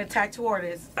marrying an tattoo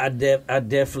artist. I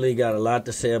definitely got a lot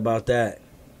to say about that.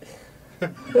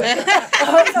 Hold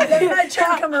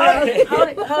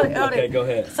it. Okay, go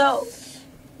ahead. So,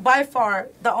 by far,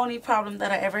 the only problem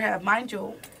that I ever have, mind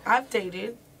you, I've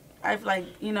dated. I've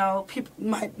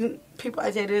people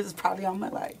I dated is probably all my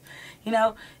life, and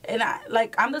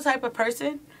I'm the type of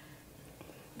person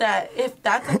that if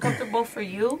that's uncomfortable for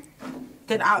you,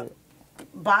 then I'll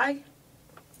buy.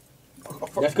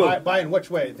 That's cool. Buy in which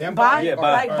way? Them Buy, Yeah,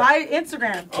 buy. buy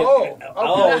Instagram.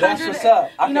 Oh, that's what's up.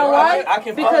 You know why? I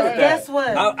can Because follow that. guess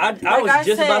what? I was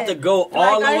just about to go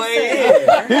all the way in.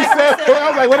 He said, I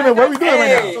was like, wait a minute, what are we doing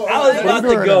right Hey, now? I was about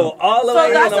to go all the So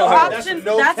way that's in an on her. option.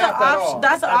 no That's an cap at all. option.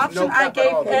 That's an That's no option I cap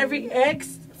at all. gave every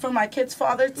ex for my kid's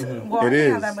father. Well, I It didn't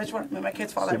is. have that much with my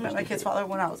kid's father. I met my kid's father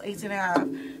when I was 18 and a half,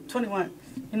 21.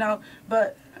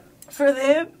 But for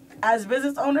them, as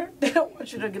business owner, they don't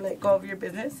want you to let go of your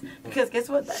business because guess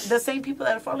what? The same people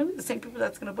that are following me, the same people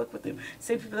that's gonna book with them, the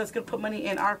same people that's gonna put money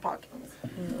in our pockets.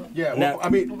 Yeah, Now- well, I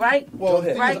mean, Right? well,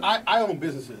 the thing Right. is, I own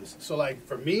businesses, so like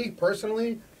for me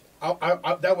personally,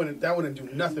 that wouldn't do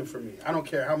nothing for me. I don't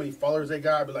care how many followers they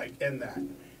got, I'd be like, end that.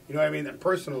 You know what I mean? And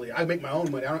personally, I make my own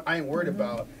money. I ain't worried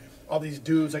about all these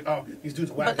dudes like, oh, these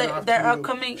dudes whacking off they're to you,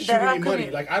 upcoming- shooting they're me money.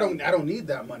 upcoming. Like I don't need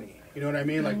that money. You know what I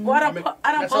mean? Like Well, I don't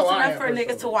that's how post I enough am for niggas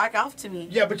to personally. whack off to me.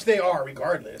 Yeah, but they are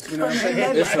regardless. You know what I'm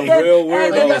saying? There's some Like, real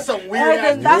Hey, they got weirdos. some weird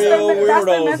ass That's Real their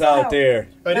weirdos mental out health. there.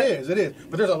 It is.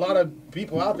 But there's a lot of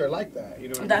people out there like that. You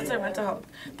know what That's I their mean? mental health.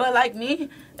 But like me,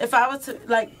 if I was to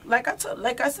like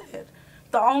I said,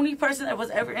 the only person that was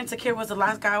ever insecure was the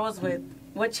last guy I was with,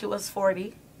 which he was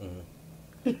 40.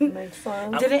 Makes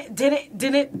fun.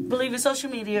 Didn't believe in social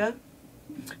media,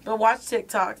 but watched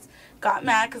TikToks. Got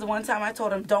mad because one time I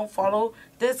told him don't follow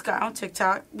this guy on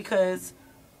TikTok because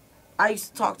I used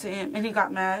to talk to him and he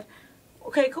got mad.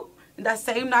 Okay, cool. And that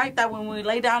same night that when we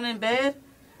lay down in bed,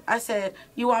 I said,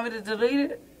 "You want me to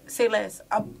delete it? Say less.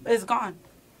 It's gone."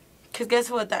 Cause guess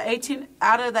what? That 18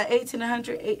 out of that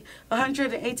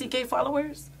 118K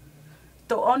followers,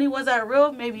 the only ones that are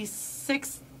real maybe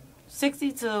 60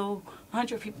 to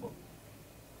 100 people.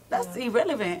 That's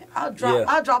irrelevant. I'll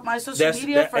drop my social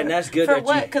media for, and that's good for that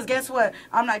what? you- Because guess what?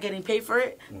 I'm not getting paid for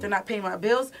it. They're not paying my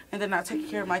bills, and they're not taking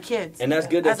care of my kids. And that's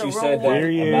good that As a you role said that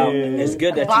model. about. It's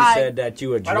good that you Bye. said that you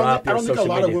would I drop don't your think a social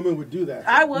lot of media. women would do that.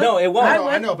 I would. No, it won't.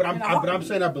 I know, but I'm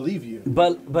saying I believe you.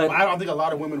 But I don't think a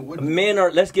lot of women would. men are.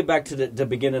 Let's get back to the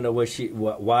beginning of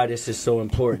why this is so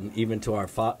important, even to our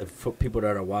for people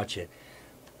that are watching.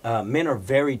 Men are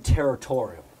very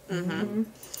territorial. Mm-hmm.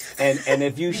 And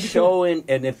if you showing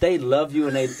and if they love you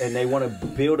and they want to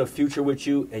build a future with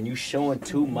you and you showing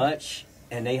too much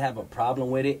and they have a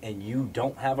problem with it and you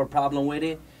don't have a problem with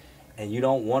it and you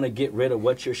don't want to get rid of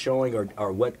what you're showing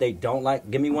or what they don't like,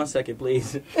 give me 1 second,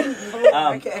 please.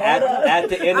 At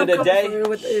the end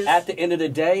of the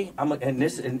day, and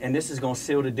this is gonna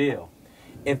seal the deal.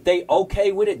 If they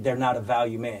okay with it, they're not a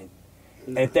value man.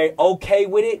 If they okay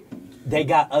with it, they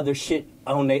got other shit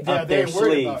on up they their ain't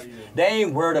worried sleeve. about you. They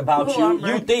ain't worried about Ooh, you. I'm You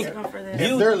ready think to go for this.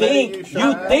 If they're letting you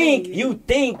shine- you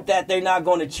think that they're not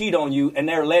going to cheat on you, and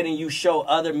they're letting you show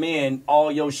other men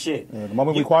all your shit. Yeah, the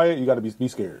moment we quiet, you got to be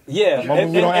scared. Yeah, The moment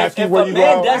if, we don't ask you if where a you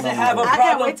man go, doesn't no, have a no. I can't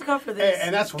problem, wait to come for this.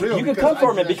 And that's real. you can because come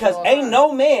for I him just because saw ain't that.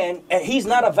 no man, and he's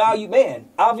not a value man.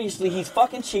 Obviously, he's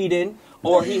fucking cheating,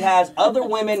 or he has other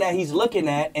women that he's looking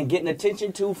at and getting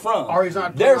attention to from. Or he's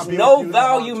not There's being no with you in the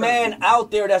value long man term. out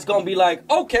there that's gonna be like,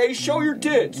 okay, show your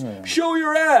tits, show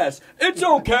your ass. It's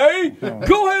okay.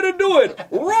 Go ahead and do it.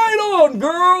 Right on,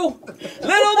 girl.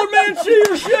 Let other men see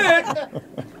your shit.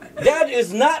 That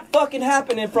is not fucking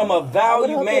happening from a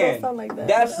value hope they don't man. sound like that.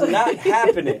 That's not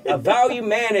happening. A value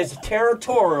man is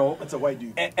territorial, That's a white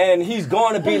dude. and he's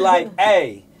going to be like,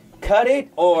 hey, cut it,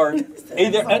 or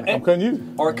either I'm cutting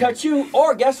you. or cut you,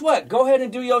 or guess what? Go ahead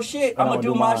and do your shit. I'm gonna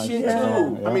do my mine. shit Yeah.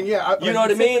 too. I mean, yeah. You know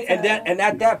what I mean? And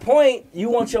at that point, you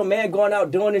want your man going out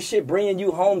doing this shit, bringing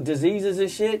you home diseases and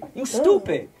shit. You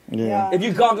stupid. Yeah. If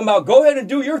you talking about go ahead and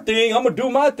do your thing, I'm gonna do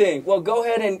my thing. Well, go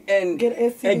ahead and Get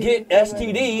STD. and get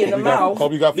STD in the You got- mouth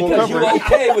hope you got full because you coverage.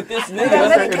 okay with this It's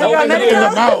nigga. only in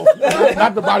the mouth,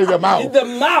 not the body, the mouth. The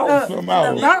mouth. The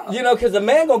mouth. You know, because the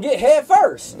man gonna get head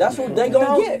first. That's what they gonna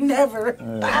No, get. never.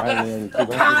 Bye.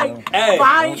 Hey,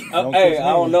 Bye. hey, I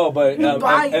don't know, but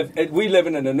Bye. if we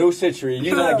living in a new century,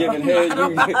 you're not giving head. You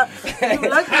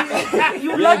lucky. You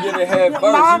You're lucky. giving head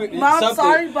first. Mom,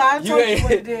 sorry, but I told you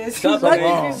what it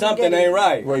is. Something ain't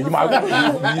right. Well, you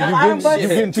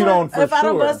getting cheated on for If I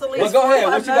don't bust sure. at least Well, go ahead. 4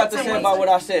 or What you 5 got to nuts say in about me. what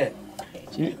I said?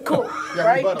 Cool, Yeah,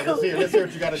 right? rebuttal. Cool. Let's hear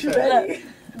what you got to say.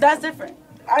 That's different.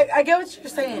 I get what you're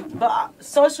saying, but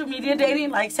social media dating,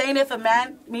 like saying if a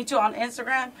man meets you on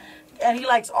Instagram and he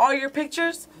likes all your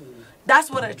pictures, that's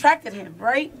what attracted him,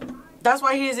 right? That's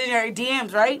why he is in your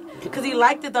DMs, right? Because he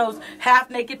liked those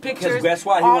half-naked pictures. Because that's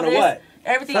why he all want to this, what?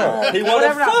 Everything. He want to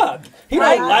Whatever. fuck. He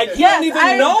Right. don't like. He Yes, don't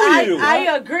even know you. I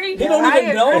agree. He don't I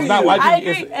even know agree. you. It's not liking I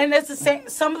you, agree. And it's the same.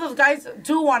 Some of those guys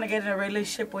do want to get in a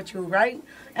relationship with you, right?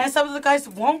 And some of the guys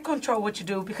won't control what you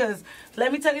do because,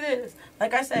 let me tell you this.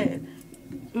 Like I said,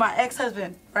 my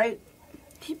ex-husband, right?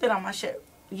 He been on my shit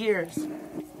years.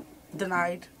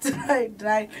 Denied.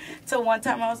 Till one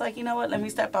time I was like, you know what? Let me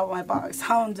step out my box. I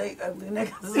don't date ugly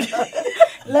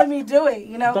niggas. Let me do it,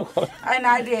 you know? And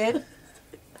I did.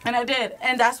 And I did.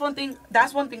 And that's one thing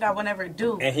I would never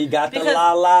do. And he got the Because-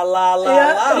 la la la la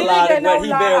Yeah, la he la, didn't get no but he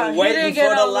la. been He waiting didn't for get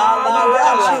the no la la la.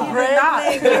 la He la. did not.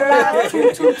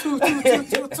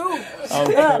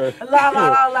 La la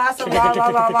la la, so la la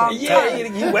la la. Yeah,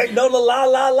 you waiting on the la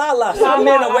la la la. Some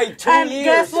men will wait 2 And years,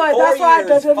 guess what? 4 That's why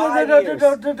years, 5 years.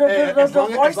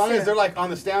 Hey, as long as they're like on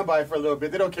the standby for a little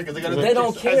bit, they don't care because they got. They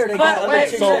don't care. They got But other wait,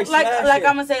 chicks so, that like smash it.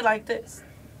 I'm gonna say like this,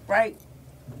 right?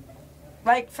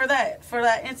 Like for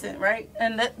that incident, right?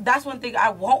 And that's one thing I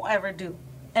won't ever do,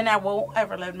 and I won't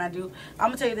ever let my do. I'm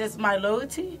gonna tell you this: my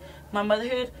loyalty, my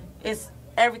motherhood is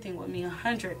everything with me.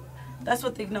 100. That's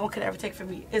what no one could ever take from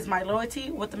me. Is my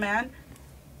loyalty with the man.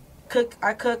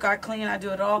 I cook, I clean, I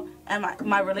do it all, and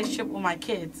my relationship with my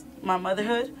kids, my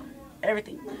motherhood,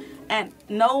 everything. And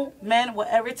no man will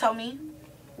ever tell me.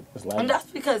 And that's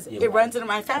because it runs into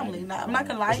my family. Now, I'm not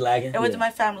gonna lie, It's lagging? it runs into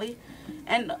my family.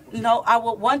 And no,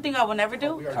 one thing I will never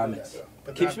do. Comments.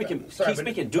 But Keep not speaking. that. Sorry, Keep but-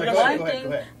 speaking. Do go your ahead, One go ahead, thing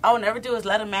go ahead. I will never do is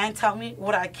let a man tell me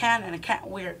what I can and I can't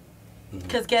wear.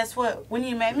 Because guess what? When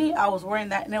you met me, I was wearing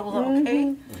that and it was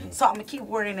okay. So I'm gonna keep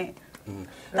wearing it.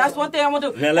 That's one thing I'm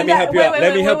gonna do. Now let And me help you out.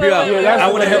 Let me help you out.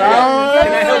 I want to help you out.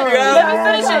 Can I help you out? Let me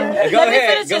finish it. Go Let me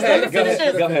ahead. finish Go this. ahead. Let me Go finish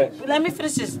ahead. this. Go ahead. Let me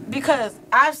finish this because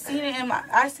I've seen it in my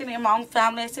own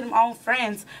family. I've seen it in my own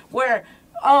friends where,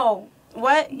 oh,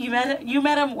 what you met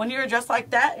him when you were dressed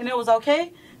like that and it was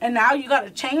okay, and now you got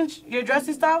to change your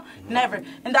dressing style. Never.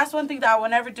 And that's one thing that I will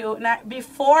never do. And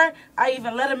before I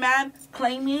even let a man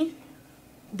claim me,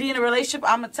 be in a relationship,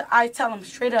 I tell him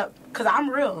straight up because I'm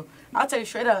real. I'll tell you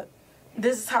straight up.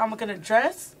 This is how I'm gonna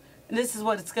dress, and this is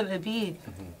what it's gonna be.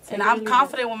 And I'm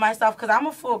confident with myself because I'm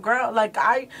a full girl. Like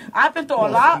I've been through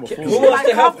a lot. Who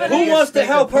wants to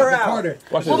help her out?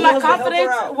 Watch With this.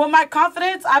 my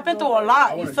confidence, I've been through a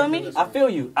lot. You feel me? I feel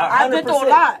you. I've been through a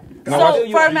lot. No, So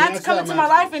watch- for a man to come into my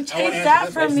life and change that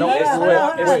for me,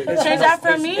 change that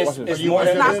for me, It's more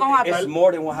than not gonna happen. It's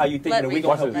more than how you think, and we're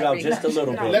gonna help you out just a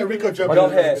little Let bit. Rico jump Go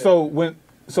in. ahead.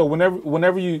 So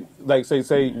whenever you like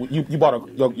say you bought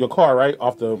your car right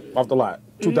off the lot,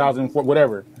 2004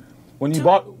 whatever. When you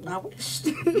bought I wish.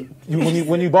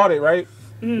 when you bought it right,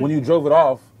 when you drove it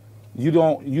off, you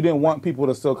didn't want people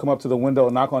to still come up to the window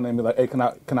and knock on it and be like, hey,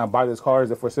 can I buy this car?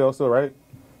 Is it for sale still, right?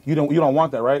 You don't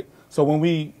want that, right? So when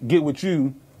we get with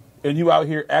you and you out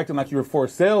here acting like you're for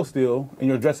sale still and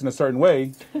you're dressed in a certain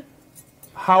way,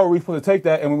 how are we supposed to take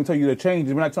that? And when we tell you to change,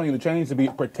 we're not telling you to change to be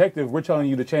protective. We're telling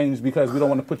you to change because we don't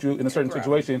want to put you in a certain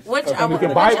situation. Which And I we would- can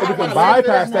which buy, I we can would-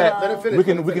 bypass Let that. it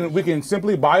finish. We can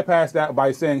simply bypass that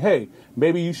by saying, hey,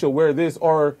 maybe you should wear this,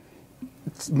 or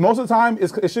most of the time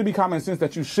it should be common sense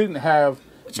that you shouldn't have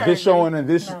I this agree. showing and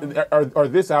this or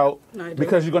this out No, I do.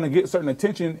 because you're going to get certain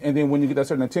attention, and then when you get that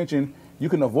certain attention, you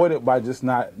can avoid it by just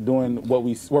not doing what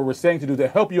we're saying to do to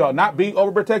help you out, not being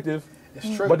overprotective.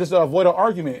 It's true. But just to avoid an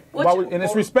argument. Which- And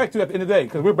it's respect too at the end of the day,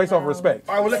 because we're based off of respect.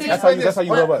 All right, well, let's That's explain how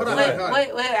you this. love us. Hold on, Wait, hold on.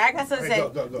 wait, I got something to say.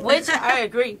 Go. Which I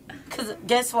agree. Because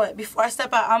guess what? Before I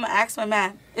step out, I'm going to ask my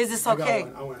man, is this I got okay?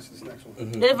 one. I want to answer this next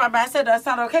one. If my man said that's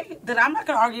not okay, then I'm not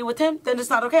going to argue with him. Then it's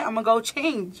not okay. I'm going to go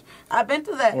change. I've been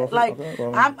through that. Well, Like, okay,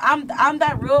 well. I'm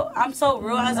that real. I'm so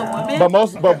real as a woman.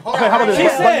 But okay, how about She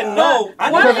this? said no. I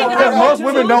One know thing Because I most won't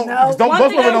women do- don't. One Most thing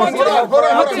women I don't. won't do- Hold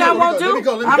on. one thing I won't do, Let me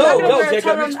go. I'm not going to Go, wear a Jacob.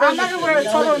 turtleneck. I'm not going to wear a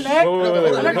turtleneck.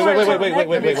 Let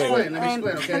me Wait. explain,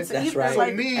 okay? That's right.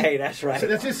 So me, Hey, that's right. So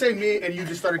let's just say me and you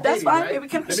just started That's dating, fine, right? baby.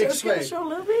 Can I Let me explain. show a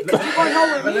little bit? 'Cause you want to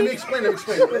know with But let me me. explain.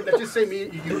 Let's just say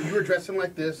you were dressing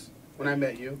like this when I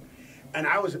met you, and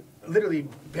I was literally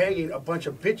banging a bunch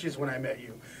of bitches when I met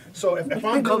you. So if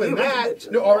I'm doing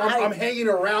that, or I'm hanging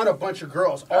around a bunch of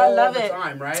girls I all love the it.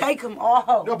 time, right? Take them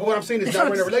all. No, but what I'm saying is now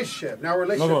we're in a relationship. Now we're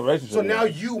in a No, relationship. relationship, So now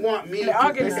yeah. you want me, Yeah,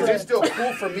 I'll get is it. it still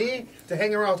cool for me to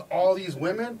hang around with all these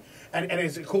women? And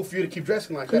is it cool for you to keep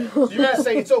dressing like that? So you're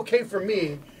saying it's okay for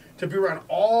me to be around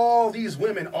all these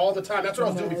women all the time. That's what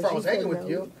I was doing before I was hanging with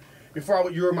you.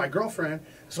 Before you were my girlfriend.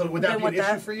 So would that Then be an with issue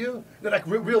that- for you? No, like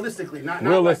realistically, not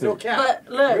Realistic. like no cap.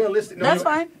 But look, realistic. No, that's no,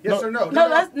 fine. Yes or no?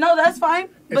 That's fine.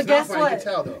 But It's not guess fine, you what? can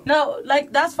tell, though. No,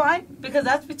 like that's fine because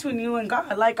that's between you and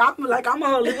God. Like I'm a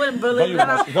holy woman, Don't believe use it or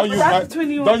my, not. don't use That's my, between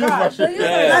you don't and use God. my shit.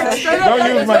 Like, straight up,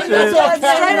 Don't use my shit. Straight up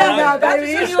now, Stop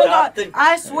baby. Between you and God. the-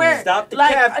 I swear. Stop the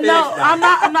like, catfish. No, I'm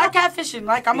not catfishing.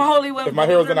 Like I'm a holy woman. If my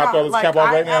hero's believe it or gonna throw not. this Like, cap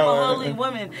off right now, I'm a holy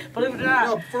woman. Believe it or not.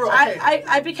 No, for real, okay.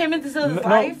 I became into this No,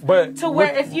 life but to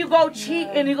where with- if you go cheat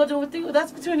and you go do it with you,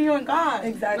 that's between you and God.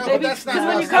 Exactly. No, but that's not Because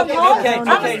when how you it's come okay, home, okay, I'm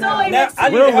okay. still like Now, next to I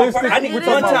you. need to help her. Realistic- I need we're one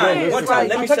talking about time. realistic. One time.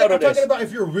 Let I'm me talking, settle I'm talking this. about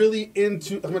if you're really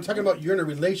into. I'm talking about you're in a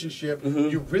relationship. Mm-hmm.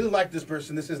 You really like this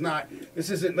person. This is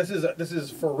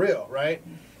for real, right?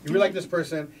 You really like this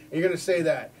person, and you're gonna say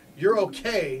that you're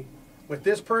okay with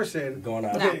this person Going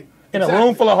out. Okay, In a exactly.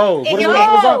 room full of hoes. What is No,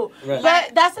 what's up? Right.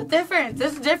 but that's the difference.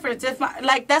 There's a difference. If my,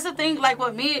 like that's the thing. Like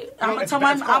with me, I'm gonna it's- tell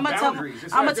my it's called I'm gonna tell boundaries.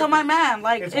 It's I'm not gonna tell my different. man.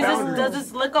 Like, It's is boundaries. does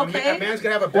this look A okay? man's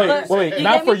gonna have a Wait, boundary. wait, Hey,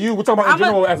 not get for me? you. We're talking about in I'm a-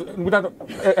 general as we're not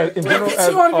in general as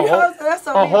You wanna be honest? That's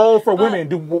so a weird. whole for But- women.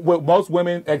 Do most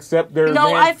women accept their No,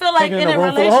 man I feel like taking in a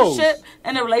room full of hoes?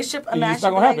 relationship, a man It's should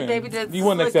not be gonna like, happen. baby, this You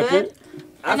wouldn't look accept good. it.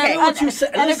 I And feel a- what you and- said.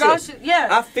 and a girl Listen, should- yeah.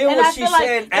 I feel And what I she's feel like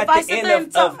saying if at I the sit end there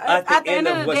and talk- at the end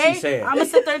of what the she day, said. I'm gonna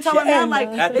sit there and tell my man like,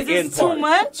 At the is this end too part.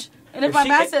 much? And if If my she-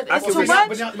 man said I it's can too respect-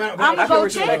 much, but now- I'm I gonna can go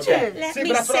respect change that. it. Let See, me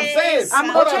but that's what I'm say saying. I'm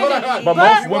gonna Hold go on, change hold on, hold on. it. But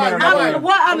most women are not Wait, like-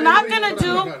 What I'm not wait, gonna hold on,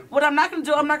 hold do, on. what I'm not gonna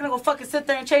do, I'm not gonna go fucking sit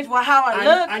there and change how I I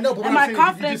look. know, but what Am I'm I saying,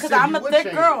 confident? you just Because said I'm you a would thick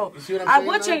change girl. it. You see what I'm I saying,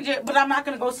 would though? change it, but I'm not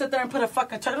gonna go sit there and put a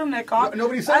fucking turtleneck on.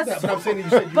 Nobody said that, but I'm saying that you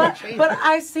said you would But change but it.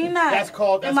 I seen that That's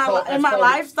called- in that's my called- in that's my called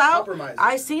lifestyle. compromising.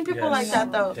 I seen people Yes. like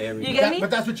that though. There we You go. get me? But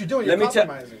that's what you're doing. You're Let me tell.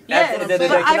 compromising. Yes, At the end of the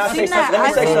but day, can I've I say seen something? that. Let me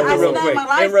I've say seen- something I've real seen that in quick. my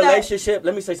life In that relationship,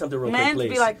 let me say something real quick, Men please.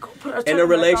 be like, put a In a turtleneck on, they do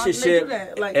relationship,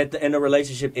 that. Like, in a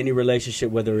relationship, any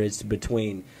relationship, whether it's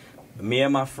between me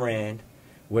and my friend,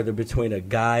 whether between a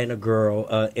guy and a girl,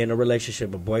 in a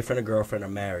relationship, a boyfriend, a girlfriend, a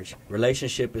marriage.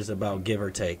 Relationship is about give or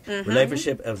take.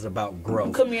 Relationship is about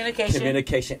growth.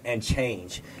 Communication and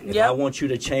change. If Yep. I want you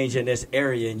to change in this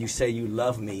area and you say you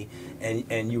love me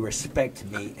and you respect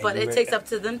me. And but you it takes up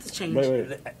to them to change.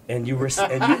 Wait. and you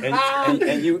respect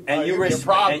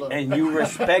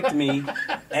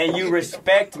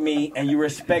me and you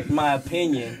respect my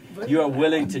opinion, you are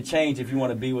willing to change if you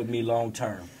want to be with me long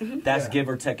term. That's give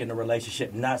or take in the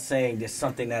relationship. Not saying there's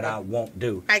something that I won't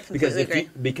do. I completely agree.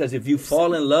 Because if you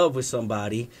fall in love with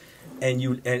somebody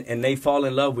and they fall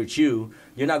in love with you,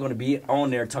 you're not going to be on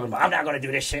there talking about, I'm not going to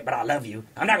do this shit, but I love you.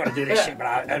 I'm not going to do this shit, but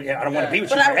I don't want to be with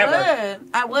But you forever.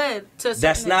 I would. To a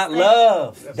That's certain not extent.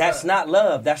 love. That's not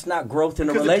love. That's not growth in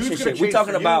a Because the dude's gonna relationship. We're change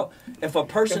talking for you. about if a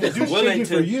person If the is dude's willing changing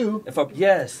to for you. if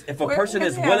a person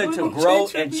is yeah, willing we're to gonna grow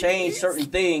change for and you. change certain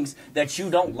things that you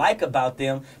don't like about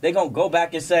them, they're gonna go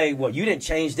back and say, well, you didn't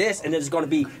change this, and it's gonna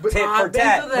be tit for I've been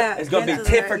tat. through that. It's gonna be Been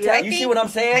through tit that. for Yeah. tat. You see what I'm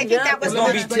saying? I think that was It's one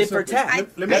gonna of be the- tit for tat.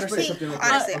 Let me I explain think, something real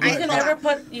quick. honestly, You I can think never that,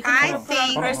 put. You can I never put on a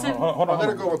think- person. Hold on. Let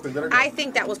her go real quick. Let her go. I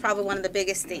think that was probably one of the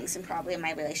biggest things and probably in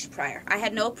my relationship prior. I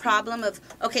had no problem of,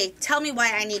 okay, tell me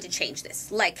why I need to change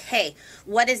this. Like, hey,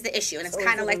 what is the issue? And it's always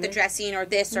kind of the like the women. dressing or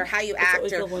this or how you act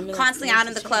always or the women that constantly need out to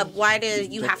in the club. change. Why do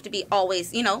you have to be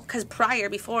always, because prior,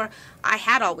 before, I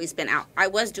had always been out. I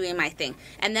was doing my thing.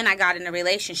 And then I got in a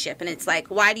relationship and it's like,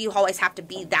 why do you always have to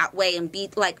be that way and be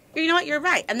like, you know what, you're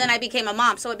right. And then I became a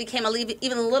mom, so it became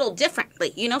even a little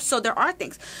differently, so there are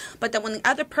things. But then when the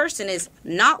other person is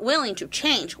not willing to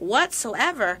change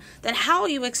whatsoever, then how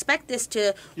you expect this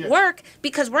to work?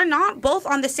 Because we're not both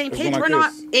on the same It's page. going We're like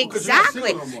not this. Because you're not exactly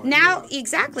single no more. now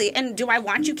exactly. And do I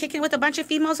want you kicking with a bunch of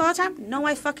females all the time? No,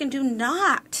 I fucking do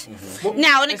not.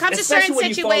 Now, when it comes to certain Especially when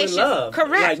you fall in situations, love.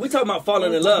 correct? Like we talking about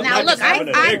falling in love. Now, not look, just having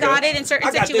a I nigga. got it in certain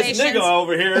I got situations. this nigga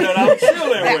over here that I'm chilling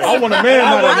with. I want a man,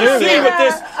 I not want a to see nigga. what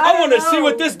this. I want to see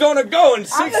what this gonna go in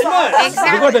 6 months.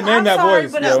 Exactly. We're going to name I'm that sorry,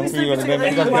 voice, but yo. it's We're going to name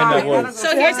specifically that why. voice.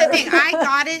 So here's the thing. I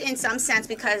got it in some sense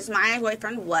because my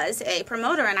boyfriend was a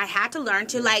promoter, and I had to learn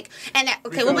to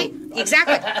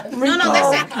exactly. No,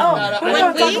 listen.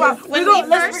 Let's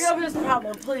bring up this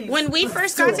problem, please. When we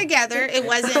first got together, it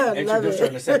wasn't. Introduce her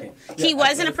in a second. He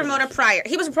wasn't a promoter prior.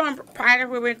 He was a promoter prior.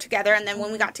 We were together, and then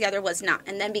when we got together, was not,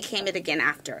 and then became it again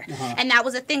after. And that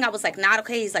was a thing. I was like, not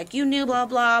okay. He's like, you knew, blah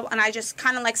blah, and I just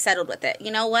kind of like settled with it.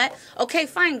 You know what? Okay,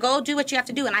 fine. Go do what you have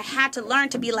to do. And I had to learn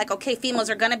to be like, okay, females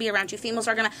are gonna be around you. Females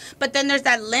are gonna. But then there's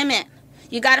that limit.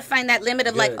 You got to find that limit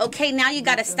of like, okay, now you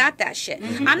got to stop that shit.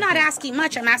 I'm not asking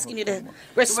much. I'm asking you to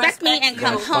respect me and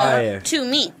come Fire. home to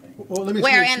me. Well, let me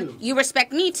explain Wherein too. you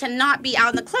respect me to not be out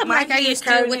in the club Mind like I you, used to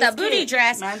carrying with a his booty kid.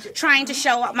 dress, Mind you. trying to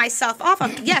show up myself off.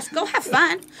 Yes, go have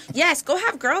fun. Yes, go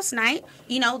have girls' night.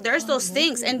 There's those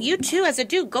things. And you too, as a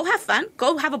dude, go have fun.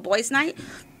 Go have a boys' night.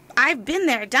 I've been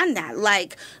there, done that.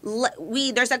 Like,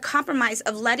 there's a compromise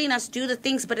of letting us do the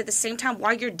things, but at the same time,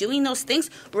 while you're doing those things,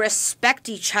 respect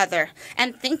each other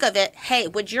and think of it. Hey,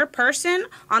 would your person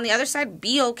on the other side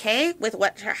be okay with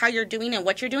how you're doing and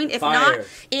what you're doing? If not,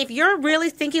 if you're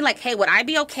really thinking like, hey, would I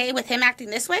be okay with him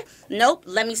acting this way? Nope.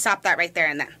 Let me stop that right there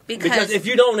and then. Because if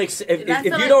you don't if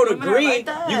you don't agree,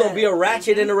 you're gonna be a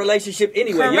ratchet in a relationship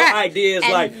anyway. Correct. Your idea is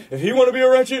like, if he want to be a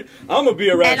ratchet, I'm gonna be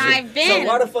a ratchet. And I've been. So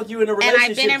why the fuck you in a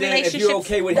relationship then if you're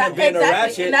okay with him being a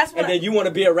ratchet and then you want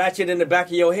to be a ratchet in the back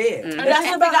of your head?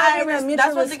 Mm-hmm.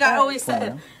 That's one thing I always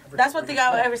said. That's one thing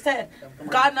I ever said.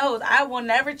 God knows I will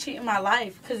never cheat in my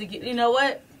life because you know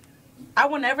what? I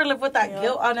will never live with that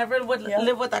guilt. I'll never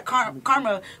live with that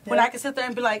karma. When I can sit there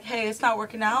and be like, hey, it's not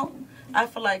working out. I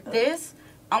feel like this.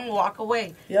 I'm going to walk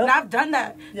away. And I've done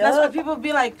that. That's why people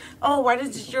be like, oh, why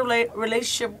does your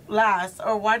relationship last?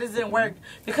 Or why does it work?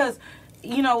 Because,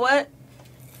 you know what?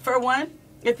 For one,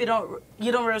 if you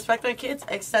don't respect my kids,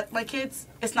 accept my kids,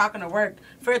 it's not gonna work.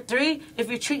 For three, if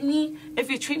you treat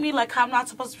me like I'm not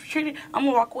supposed to be treated, I'm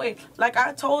gonna walk away. Like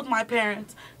I told my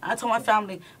parents, I told my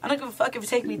family, I don't give a fuck if it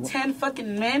takes me 10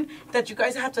 fucking men that you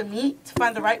guys have to meet to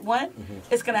find the right one.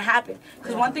 It's gonna happen.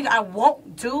 Because one thing I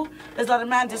won't do is let a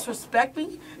man disrespect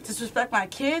me, disrespect my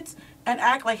kids, and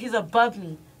act like he's above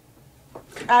me.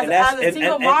 As a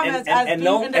single mom, as being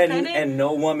independent. And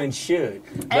no woman should.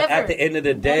 But at the end of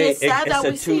the day, it's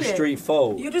a two-street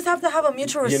fold. You just have to have a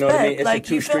mutual respect. You know what I mean? It's like, a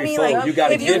two-street fold. Like, you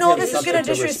gotta if you know give that you're going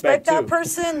to disrespect that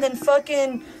person, then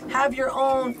fucking have your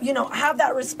own, have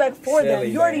that respect for them.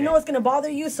 You already know it's going to bother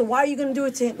you, so why are you going to do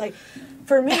it to him? Like,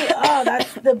 for me,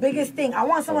 that's the biggest thing. I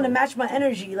want someone to match my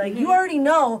energy. Like, you already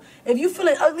know, if you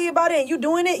feeling ugly about it and you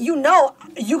doing it, you know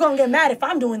you going to get mad if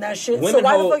I'm doing that shit.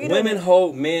 Women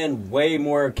hold men way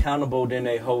more accountable than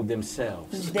they hold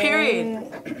themselves.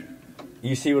 Period.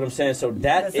 You see what I'm saying? So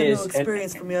that's a new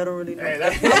experience for me. I don't really know.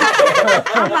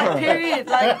 I'm like, period.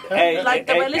 Like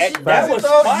the relationship. That was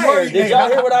fire. Did y'all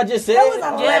hear what I just said?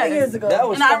 That was 11 years ago. That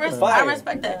was fire. I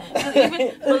respect that.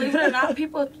 Even, believe it or not,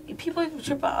 people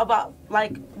trip out about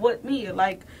like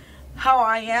like how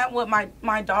I am with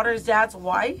my daughter's dad's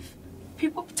wife.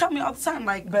 People tell me all the time,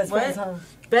 like, best friends, huh?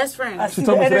 Best friends. She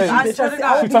told me today. I swear to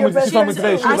God. She told me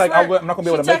today. She was like, I'm not gonna be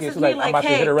able to make it. She's like, I'm about to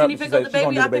hit her up. Can you pick up the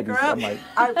baby? I pick her up.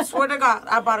 I swear to God,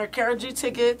 I bought her Karol G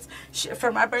tickets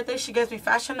for my birthday. She gives me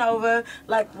Fashion Nova.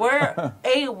 Like, we're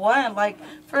A1. Like,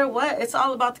 for what? It's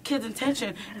all about the kid's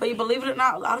intention. But you believe it or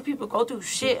not, a lot of people go through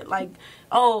shit. Like,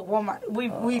 oh, well,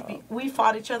 we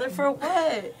fought each other for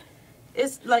what?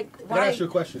 It's like, why? Can I ask you a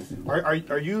question? Are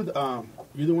you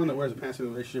you the one that wears the pants in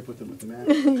the relationship with the man?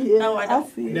 No, I don't.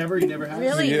 You never have?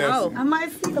 Really? No. I might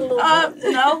see a little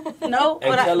no.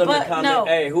 Hey, tell them to comment. No.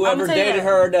 Hey, whoever dated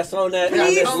her that's on that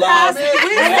Please live. she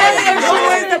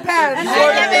wears the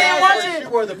pants. She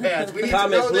wore the pants. We need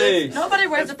Comment, to know please. this. Nobody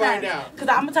wears the pants. Because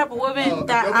I'm the type of woman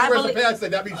that nobody I wears believe. the pants,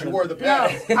 then that means you wore the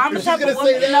pants. No, I'm the type of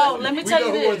woman. No, let me tell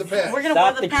you this. We're gonna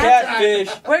wear the pants. Catfish.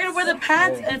 We're gonna wear the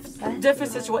pants in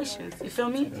different situations. You feel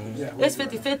me? It's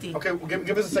 50-50. Okay, well,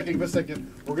 give us a second. Give us a second.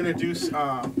 We're gonna do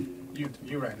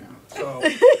you right now. So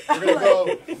we're gonna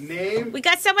go name. We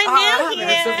got someone new here.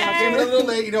 I came in a little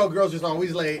late. You know, girls just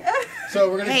always late.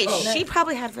 So we're gonna. Hey, she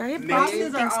probably had very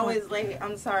Bosses are always late.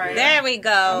 I'm sorry. There we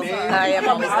go. I am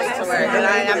always late to work, and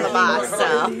I am the boss.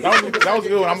 So that was a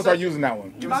good one. I'm gonna start using that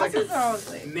one. Give us a Bosses second. are always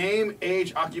late. Name,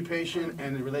 age, occupation,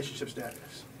 and the relationship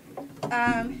status.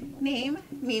 Name,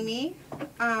 Mimi.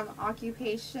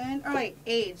 Occupation. Oh wait,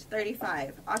 age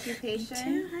 35.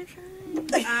 Occupation.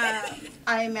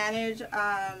 I manage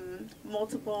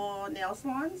multiple nail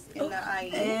salons in the IE.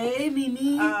 Hey,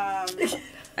 Mimi. I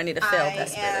need to fail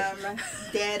this. I am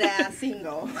dead ass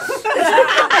single.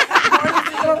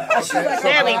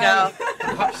 There we go.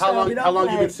 How long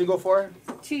you been single for?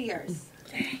 2 years.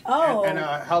 Oh. And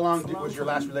how long was your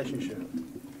last relationship?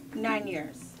 9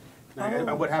 years.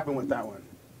 And what happened with that one?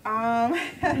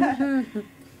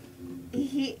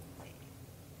 He.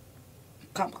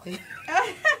 Complicated.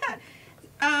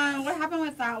 What happened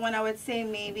with that one? I would say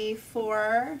maybe 4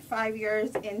 or 5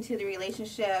 years into the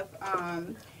relationship,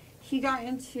 he got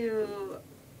into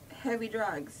heavy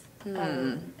drugs,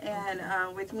 and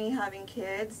with me having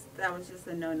kids, that was just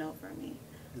a no-no for me.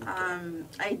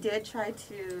 I did try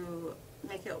to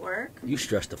make it work. You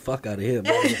stressed the fuck out of him.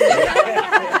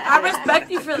 I respect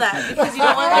you for that because you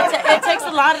know what? It takes a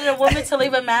lot of a woman to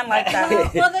leave a man like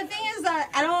that. Well, the thing is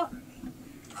that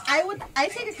I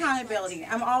take accountability.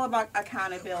 I'm all about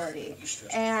accountability.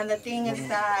 And the thing is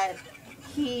that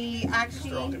he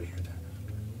actually You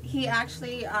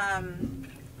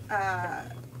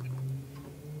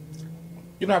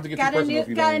don't have to get too personal if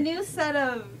you got a don't. new set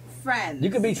of friends. You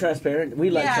can be transparent. We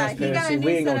like transparency.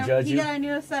 We ain't gonna judge He you. got a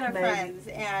new set of friends,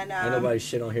 and Ain't nobody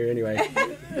shit on here anyway.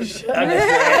 You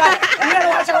gotta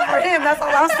watch out for him. That's all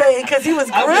I'm saying. Because he was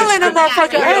grilling a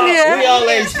motherfucker We earlier. all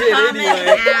ain't shit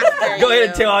anyway. Go ahead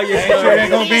and tell all your Sure stories.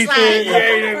 ain't gonna He's beat like-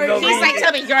 you. He's like,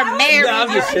 tell me you're married. No, I'm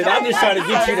just shit. I'm just trying to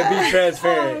get you to be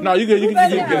transparent. No, you good. You can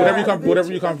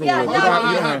whatever you comfortable Yeah, with. no, You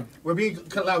don't have- We're being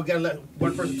cut loud. We gotta let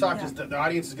one person talk because the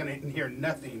audience is gonna hear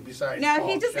nothing besides. No, Paul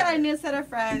he just got a shouting. new set of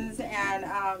friends, and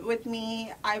with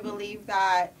me, I believe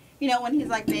that, you know, when he's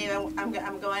like, babe, I'm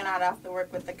going out after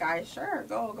work with the guys, sure,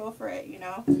 go for it, you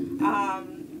know.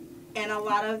 And a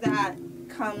lot of that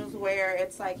comes where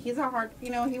it's like he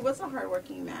was a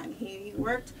hardworking man. He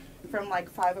worked from like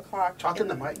 5 o'clock. Talk in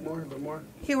the mic more, a little more.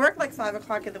 He worked like 5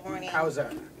 o'clock in the morning. How is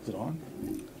that? Is it on?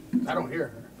 I don't hear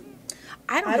her.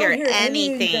 I don't hear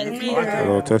anything.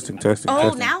 Hello, testing.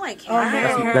 Oh, now I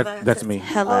can. That's me.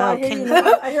 Hello.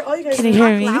 I hear all you guys. Can you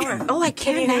hear me? Louder. Oh, I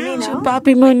can now.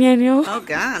 Papi Muñeño. Oh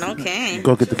God. Okay.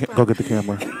 Go get the camera. Go get the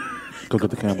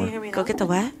camera. Go get the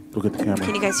what? Go get the camera.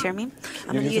 Can you guys hear me?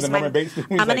 I'm gonna using use the my Norman Bates? He's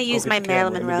I'm gonna like, use go my get the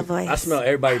camera. Marilyn Monroe voice. I smell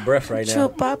everybody's breath right now.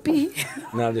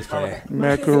 Papi. No, I'm just playing.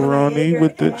 Macaroni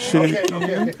with the chicken.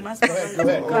 Okay. Go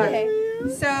ahead. Okay.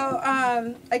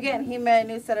 So, again, he met a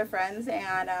new set of friends,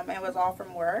 and it was all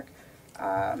from work.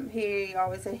 He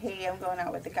always said, hey, I'm going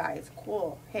out with the guys.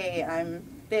 Cool. Hey, I'm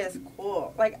this.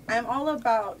 Cool. Like, I'm all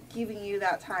about giving you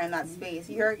that time, that space.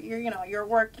 You're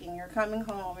working, you're coming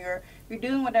home, you're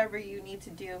doing whatever you need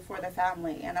to do for the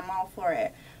family, and I'm all for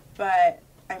it. But,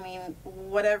 I mean,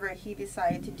 whatever he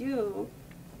decided to do,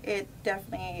 it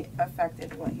definitely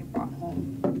affected what he brought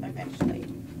home eventually.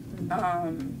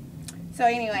 So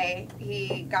anyway,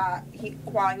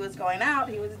 while he was going out,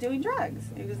 he was doing drugs.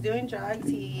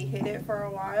 He hid it for a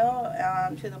while,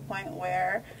 to the point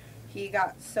where he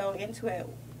got so into it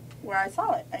where I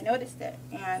saw it. I noticed it.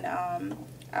 And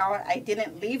I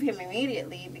didn't leave him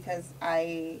immediately because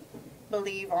I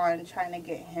believe on trying to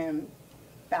get him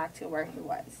back to where he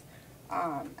was.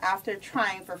 After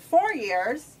trying for 4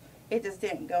 years, it just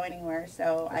didn't go anywhere,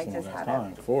 so I just had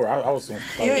to. 4. I was saying.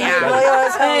 Hey,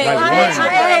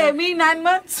 me 9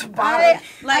 months. I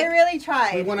really We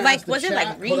tried. want to Like, ask the was it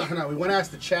chat. like Hold on. We want to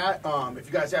ask the chat. If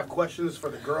you guys have questions for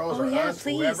the girls Oh or yeah, us,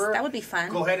 please. whoever, That would be fun.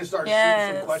 go ahead and start shooting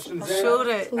Yes. some questions in. Shoot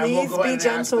it. And we'll Please go be ahead and ask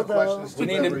the gentle, though. questions We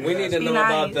need whoever to you know ask.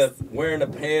 about nice. the wearing the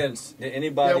pants. Did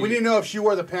anybody? Yeah, we need to know if she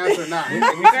wore the pants or not. Girl,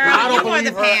 I don't you wore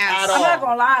the believe her pants. at I'm all. not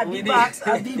gonna lie, We D-box,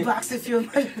 D-box if you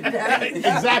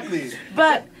Exactly.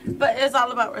 But it's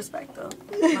all about respect, though.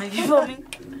 Like, you feel me?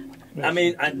 I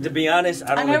mean, to be honest,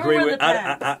 I don't never agree wear with.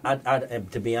 the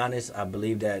pants. To be honest, I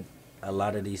believe that a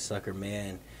lot of these sucker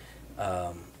men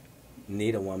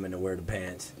need a woman to wear the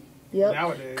pants. Yep.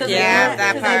 Nowadays. Yeah,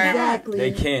 that part. Exactly.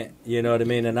 They can't, you know what I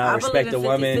mean? And I I respect a believe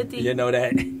in woman, 50-50. you know,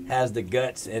 that has the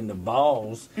guts and the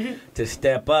balls to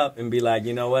step up and be like,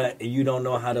 you know what, you don't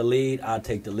know how to lead, I'll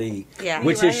take the lead. Yeah.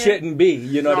 Which it shouldn't be,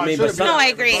 you know what I No, mean? it shouldn't be. No, I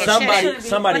agree. It shouldn't.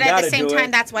 Somebody But at got the to same do time,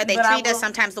 it. that's why they But I treat us will-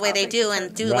 sometimes the way they do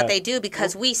and do Right. what they do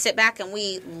because we sit back and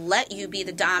we let you be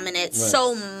the dominant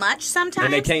so much sometimes.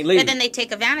 And they can't lead. And then they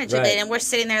take advantage of Right. it and we're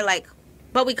sitting there like,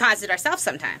 but we caused it ourselves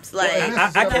sometimes. Like,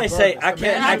 I can't say I can't.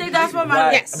 And I think that's what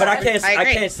my Yes. But I can't. I I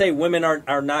agree. can't say women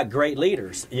are not great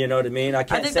leaders. You know what I mean? I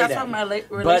can't think say that's that. why my but it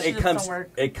relationships comes. don't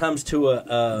work. It comes to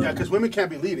a. Yeah, because women can't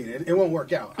be leading. It won't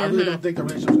work out. I really don't think the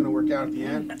relationship's going to work out at the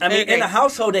end. I mean, agree. in a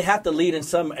household, they have to lead in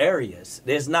some areas.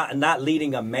 There's not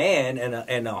leading a man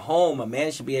in a home. A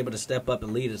man should be able to step up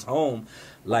and lead his home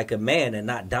like a man and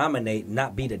not dominate,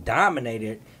 not be the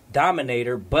dominator,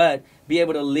 but be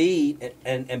able to lead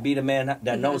and be the man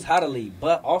that knows how to lead.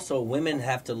 But also, women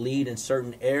have to lead in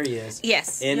certain areas.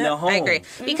 yes. In the home, I agree.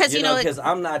 Because, you know, because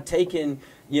I'm not taking.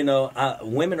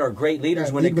 Women are great leaders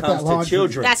Yeah, when lead it with comes that to logic.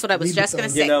 children. that's what I was Lead just with going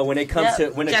to the- say. You know, when it comes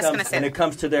Yep. to when it Just comes gonna say. when it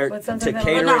comes to their But to sometimes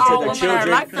cater But not to all the women children. are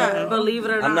like that, believe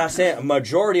it or not. I'm not saying a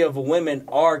majority of women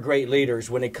are great leaders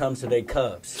when it comes to their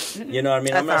cubs. You know what I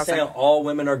mean? I'm not That's saying awesome. all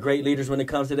women are great leaders when it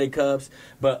comes to their cubs,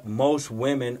 but most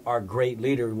women are great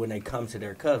leaders when it comes to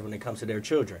their cubs, when it comes to their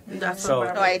children. That's So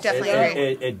what Oh, I definitely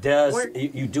agree. it does.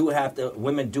 You do have to.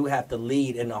 Women do have to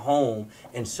lead in the home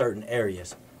in certain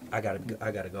areas. I gotta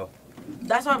go.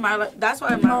 That's why my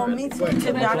Oh, me too.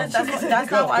 to be honest, that's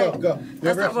Go, not why. go, go.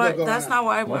 That's Whoever not has why. to go, That's go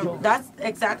not why. That's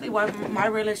exactly why my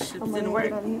relationships didn't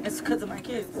work. It's because of my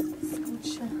kids.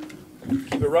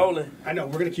 Keep it rolling. I know,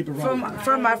 we're going to keep it rolling.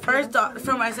 From my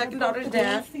from my second daughter's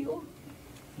dad.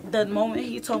 The moment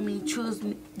he told me choose,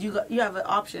 you have an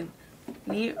option,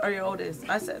 me or your oldest.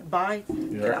 I said bye.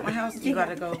 Get out my house. You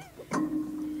gotta go.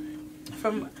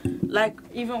 From like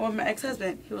even with my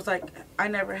ex-husband, he was like, I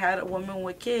never had a woman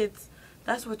with kids.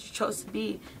 That's what you chose to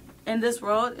be. in this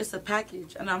world, it's a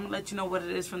package, and I'm gonna let you know what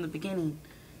it is from the beginning.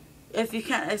 If you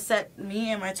can't accept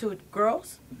me and my 2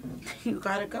 girls, you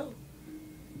gotta go.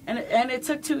 And it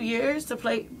took 2 years to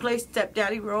play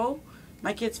stepdaddy role.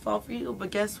 My kids fall for you,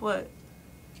 but guess what?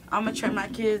 I'm gonna train my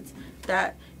kids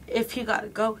that if he gotta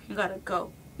go, he gotta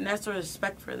go, and that's the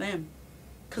respect for them.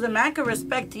 Cause a man can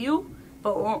respect you,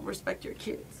 but won't respect your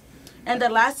kids. And the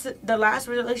last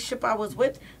relationship I was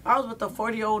with a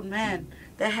 40-year-old man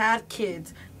that had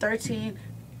kids, 13,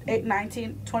 8,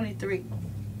 19, 23.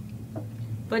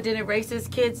 But didn't raise his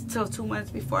kids till 2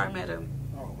 months before I met him.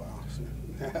 Oh wow,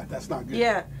 that's not good.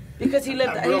 Yeah, because he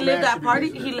lived A real man that should be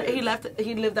party. raised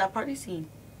He lived that party scene.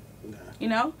 Yeah. You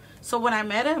know. So when I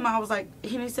met him, I was like,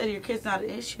 he said your kid's not an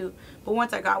issue. But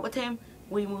once I got with him,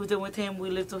 we moved in with him. We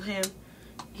lived with him.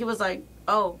 He was like,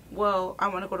 oh well, I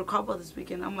want to go to Cabo this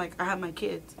weekend. I'm like, I have my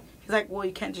kids. He's like, well,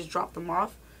 you can't just drop them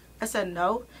off. I said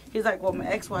no. He's like, well, my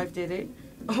ex-wife did it.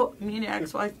 Oh, me and your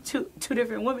ex-wife, two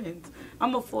different women.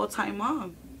 I'm a full-time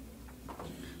mom.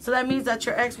 So that means that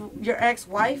your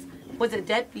ex-wife was a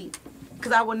deadbeat.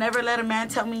 Because I would never let a man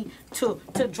tell me to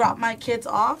drop my kids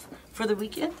off for the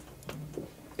weekend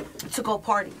to go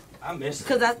party. I miss it.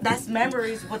 Because that's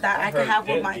memories that I could have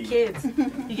with my kids.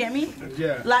 You get me?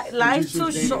 Yeah. Life's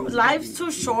too short. Life's too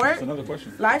short. That's another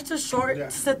question. Life's too short Yeah.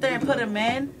 to sit there and put a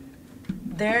man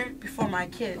there before my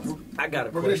kids. I got a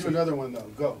We're gonna do question. another one though.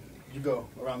 Go. You go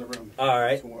around the room. All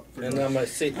right, For and I'm gonna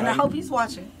sit. And I hope he's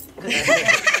watching.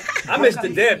 I missed the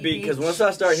deadbeat because once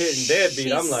I start hitting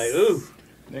deadbeat, I'm like, ooh.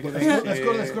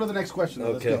 Let's go to the next question. Though.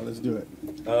 Okay. Let's do it.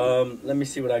 Let me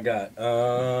see what I got.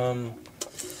 I'm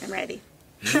ready.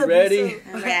 You ready?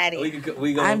 I'm ready.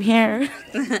 We gonna, I'm here.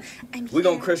 we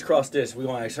gonna crisscross this. We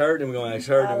gonna ask her, then we gonna ask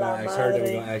her, then we gonna ask her, then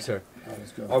we gonna ask her. All right,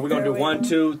 let's go. Are we gonna do 1,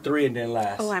 2, 3, and then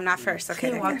last? Oh, I'm not first. Okay.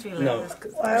 Can't watch me No. last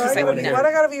 'cause- Why She said I no.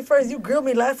 gotta be first? You grilled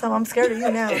me last time. I'm scared of you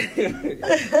now.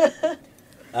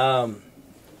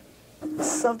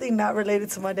 Something not related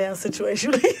to my damn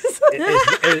situation, please. It's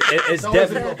So is it go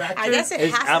definitely. back I to? guess it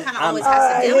It's- has to I'm- kind of I'm- always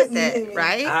has to do with hit it, me.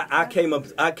 right?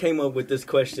 I came up with this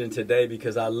question today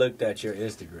because I looked at your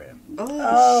Instagram.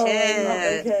 Oh,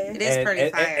 shit. okay. It is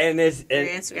pretty fire. And it's Your and,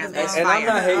 Instagram and, is and I'm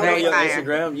not fire. hating on Very your fire.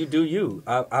 Instagram. You do you.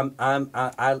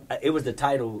 It was the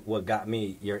title what got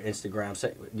me your Instagram.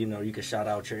 So, you know, you can shout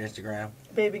out your Instagram.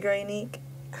 Baby girl unique.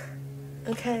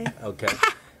 Okay. Okay.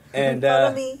 And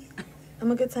Follow me. I'm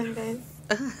a good time, guys.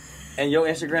 and your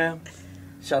Instagram.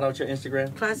 Shout out your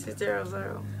Instagram. Classic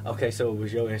 00. Okay, so it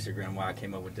was your Instagram why I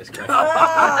came up with this question.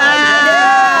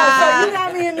 Yeah, so you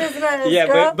got me in this mess, Yeah,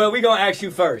 girl. but we gonna ask you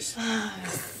first.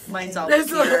 Mine's all That's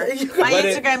pure. what- My What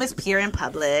it- Instagram is pure and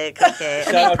public. Okay.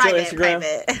 Shout out your private, Instagram.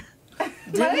 private.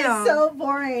 Mine is so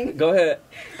boring. Go ahead.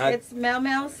 It's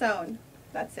Mel Sewn.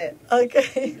 That's it.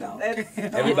 Okay.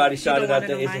 Everybody shout You it don't out wanna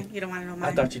there. know mine? You don't want to know I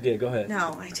mine? thought you did. Go ahead.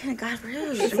 No, I didn't. God,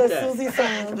 rude. It's a Susie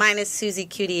song. Mine is Susie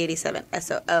Cutie 87.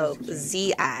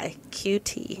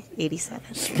 SOOZIQT87.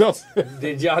 Spells.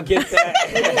 Did y'all get that?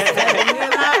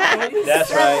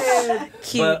 That's right.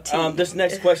 Cute. But this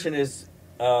next question is,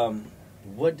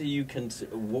 what do you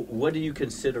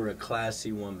consider a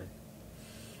classy woman?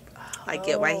 I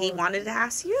get why he wanted to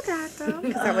ask you that, though.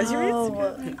 Because that was your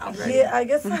Instagram. Oh, yeah, I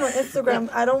guess on my Instagram,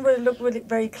 I don't really look really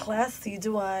very classy,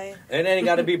 do I? It ain't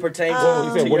got to be pertaining Well, to,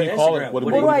 you said, to what do your you call it? Instagram. What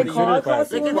What do I consider call a classy?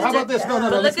 classy Look at woman? Well, how about this? No.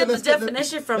 But Let's look at the get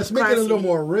definition from Let's make it a little classy.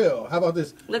 more real. How about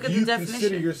this? Look at Do the you definition.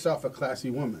 consider yourself a classy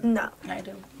woman? No, I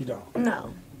do. You don't.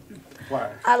 no.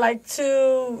 Why? I like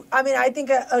to, I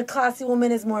think a classy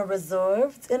woman is more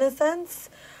reserved in a sense.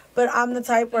 But I'm the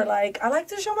type where, like, I like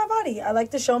to show my body. I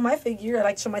like to show my figure. I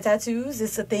like to show my tattoos.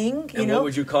 It's a thing, you And know? what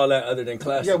would you call that other than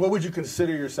classy? Yeah. What would you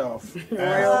consider yourself?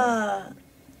 As?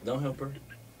 Don't help her.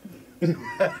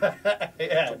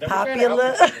 Yeah.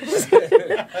 Popular.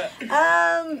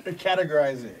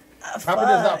 Categorize it.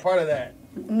 Popular is not part of that.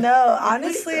 No,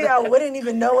 honestly, I wouldn't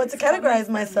even know what to categorize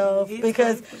myself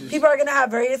because people are gonna have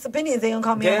various opinions. They gonna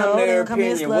call me a Damn hoe. They their gonna call me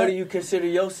a opinion. What do slut. you consider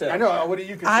yourself? I know. What do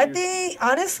you consider? I think,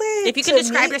 honestly, If you could to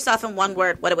describe me- yourself in one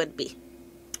word, what it would be.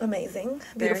 amazing,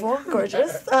 Very beautiful,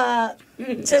 gorgeous.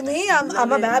 To me,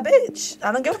 I'm a bad bitch.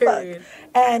 I don't give a fuck,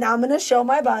 and I'm gonna show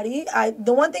my body.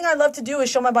 The one thing I love to do is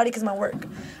show my body because my work.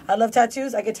 I love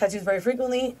tattoos. I get tattoos very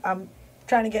frequently. I'm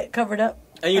trying to get covered up.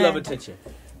 And you love attention.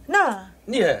 Nah,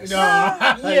 Yes.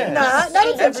 Yes. Nah, not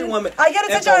attention. Every woman. I get if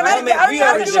attention a automatically. woman- I we already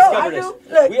already have the show. discovered I this.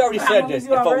 do. Look, We already said this. If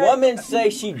a already- woman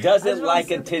says she doesn't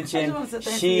like I attention, just wanna sit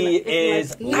there and she see, like,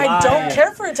 is if you I lying. don't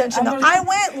care for attention. Though. I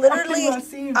went literally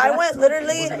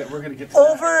We're gonna get to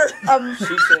over.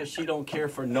 She says she don't care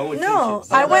for no attention. No,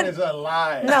 that. I went. That is a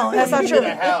lie. No, that's not You true. need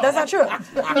a hell. That's not true.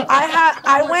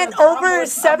 I went over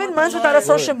 7 months without a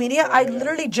social media. I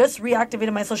literally just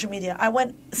reactivated my social media. I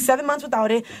went 7 months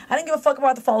without it. I didn't give a fuck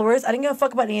about the followers. I didn't give a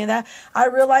fuck about any of that. I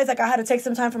realized like I had to take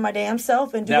some time for my damn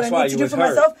self and do That's what I why need to you do was for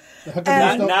hurt. myself.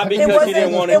 And Not it because you wasn't.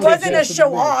 didn't want It wasn't a attention.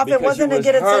 show off. Because It wasn't you to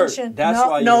get was hurt. attention. That's no,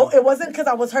 why you- no, it wasn't because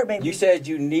I was hurt, baby. You said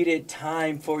you needed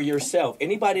time for yourself.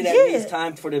 Anybody that Yeah. needs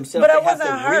time for themselves, But I they have to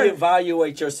wasn't hurt.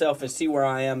 reevaluate yourself and see where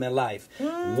I am in life.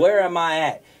 Where am I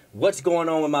at? What's going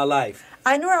on with my life?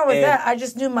 I knew where I was And- at. I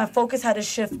just knew my focus had to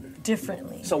shift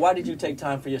differently. So why did you take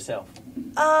time for yourself?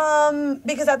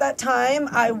 Because at that time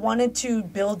I wanted to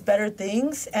build better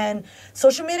things, and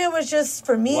social media was just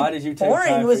for me Why did you take boring.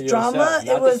 time It was for drama. yourself?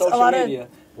 Not It was the a social lot media.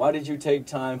 Why did you take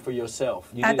time for yourself?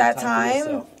 You at needed that for time.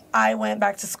 yourself. I went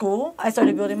back to school. I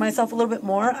started building myself a little bit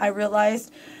more. I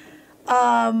realized.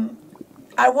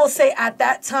 I will say at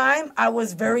that time I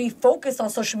was very focused on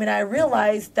social media. I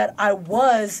realized that I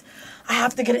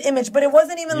have to get an image, but it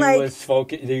wasn't even You like. was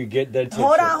focused. You get the attention.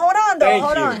 Hold on, though. Thank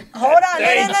Hold you. on. No. Thank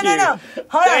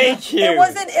Hold on. Thank you.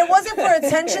 It wasn't for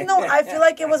attention though. I feel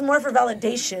like it was more for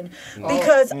validation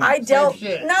because I dealt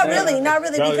shit. not really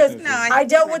because No, I I think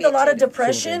dealt it's with a lot of maybe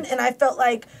depression, and I felt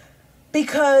like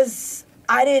because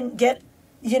I didn't get,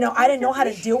 I didn't know how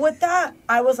to deal with that.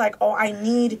 I was like, oh, I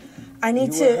need You were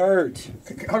to. hurt,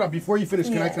 Hold on, before you finish,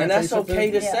 can I Yeah. tell and you that's something?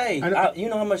 okay to Yeah. say. I know. You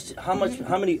know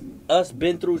how many us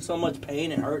been through so much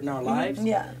pain and hurt in our lives.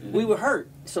 Yeah. We were hurt.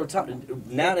 So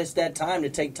now it's that time to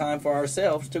take time for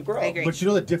ourselves to grow. I agree. But you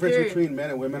know the difference Period. between men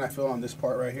and women, I feel, on this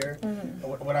part right here?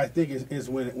 What I think is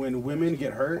when women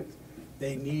get hurt,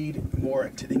 they need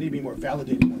more. They need to be more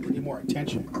validated. They need more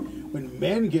attention. When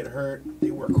men get hurt,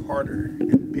 they work harder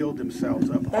and build themselves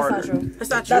up That's harder. not true. That's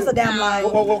not true. That's a damn lie.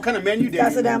 What kind of men you dating?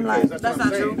 That's a damn lie. Because That's what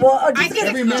I'm not saying. true. Well, I just think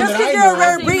every because man that I you're a know-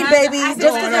 rare I've breed, seen baby. that.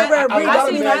 Just because you're a rare A breed lot doesn't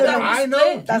of mean men they're that gonna I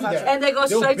know That's do not that. true. And they go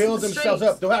They'll straight to build the themselves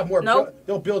streets. up. They'll have more. Nope.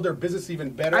 They'll build their business even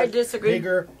better. I disagree.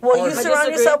 Bigger. Well, you harder. surround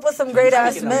disagree. yourself with some great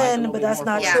ass Speaking of Mike, a men, little but bit that's more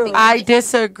not Yeah, true. because- I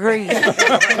disagree.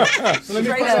 So let me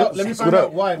find out. Let me find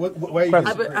out why. Why you Press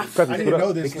disagree. it. I Press it. didn't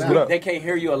know this. Because now. they can't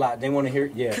hear you a lot. They want to hear.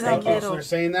 Yeah. I thank you. get Oh, so it. they're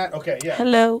saying that? Okay, yeah.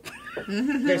 Hello.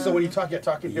 Okay, so when you talk, you're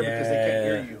talking here because they can't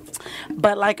hear you.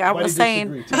 But like I Why was do you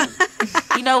saying, disagree? Tell me.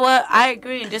 you know what? I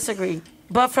agree and disagree.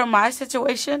 But from my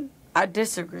situation, I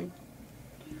disagree.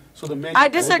 So the men. I We're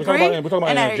disagree. talking about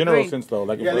and in I a general agree. sense, though.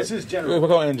 Like, Yeah, this is general. We're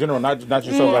talking in general, not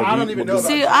yourself. Like, I don't even know about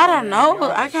See, I don't know.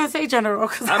 I can't say general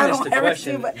because I I missed don't the ever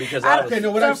question see. But because I I don't- was- Okay,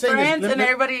 no, what from I'm saying is, friends let and me-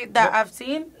 everybody that I've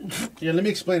seen. Yeah, let me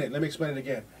explain it. Let me explain it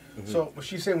again. So what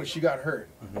she's saying when she got hurt,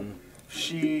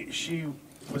 she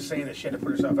was saying that she had to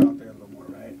put herself out there a little more,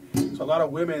 right? So a lot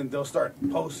of women, they'll start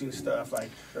posting stuff like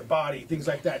their body, things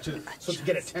like that, so to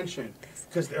get attention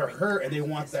because they're hurt and they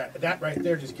want that. That right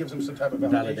there just gives them some type of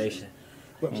validation.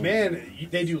 But men,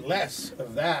 they do less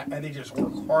of that and they just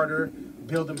work harder,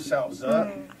 build themselves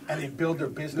up, and they build their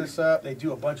business up. They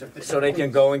do a bunch of things. So they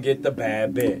can go and get the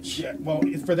bad bitch. Yeah, well,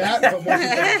 it's for that, but more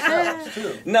for themselves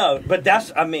too. No, but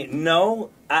that's. I mean,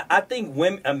 no. I think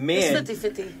women, men. It's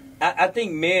 50-50. I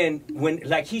think men, when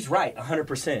like he's right,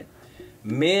 100%.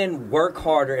 Men work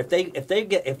harder if they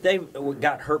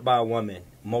got hurt by a woman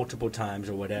multiple times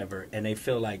or whatever, and they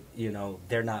feel like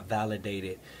they're not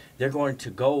validated. They're going to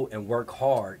go and work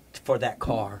hard for that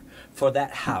car, for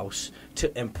that house,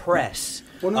 to impress.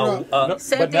 Well, no.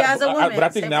 Safety as a woman. But I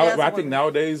think Safety as a woman.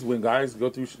 nowadays when guys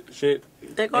go through shit,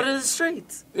 They go to the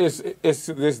streets.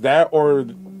 it's that, or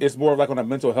it's more of like on a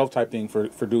mental health type thing for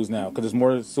dudes now, because there's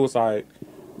more suicide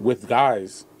with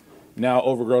guys now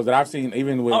over girls that I've seen,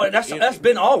 even with. Oh, that's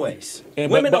been always.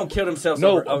 Women but- don't kill themselves.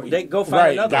 No, over, they go find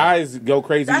right. another. Guys go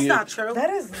crazy. That's not true. That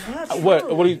is not true. What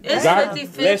do you? It's guys,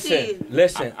 50-50.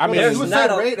 Listen. I mean, there's Suicide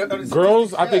not a, rate,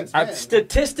 girls, I think-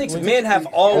 statistics. Men have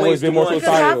always Always been more won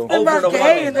suicidal. Half of them over are the gay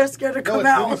women. and they're scared to come No,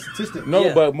 out. it's statistic. no,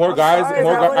 Yeah. but more guys, Sorry,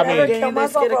 more. I would I never mean, kill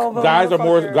myself over a guys are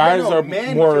more motherfucker. guys No, are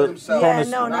men more kill themselves. prone Yeah,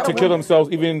 no, not to a kill woman. themselves,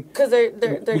 even Because they're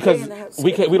because gay in the house.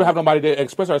 we don't have nobody to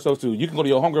express ourselves to. You can go to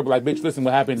your homegirl and be like, bitch, listen,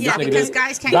 what happened? Yeah, This nigga because did-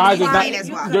 guys can't guys is communicate not-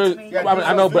 as well. they're-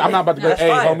 I know, but I'm not about to be like, That's hey,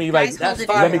 fine. homie, like, Guys That's hold it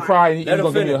fine. let me down. cry and you Let gonna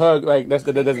him give me a finish. hug. Like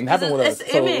that doesn't happen with us.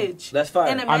 It's So- image. That's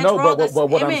fine. In a I man's know, world, but it's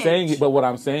what I'm image.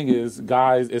 saying, is,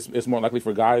 guys, it's more likely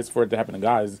for guys for it to happen to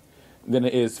guys than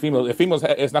it is females. If females,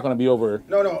 it's not going to be over.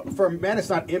 No. For a man, it's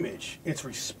not image; it's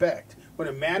respect. When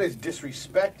a man is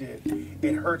disrespected,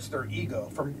 it hurts their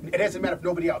ego. It doesn't matter if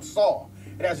nobody else saw.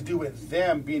 It has to do with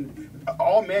them being.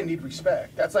 All men need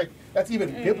respect. That's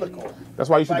even biblical. That's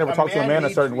why you should Like, never talk to a man a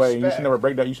needs certain way. You respect. should never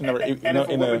break that. You should never. And if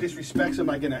a woman disrespects him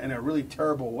like in a really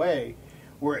terrible way,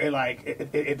 where it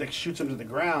like shoots him to the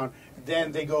ground,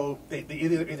 then they go. They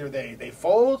either they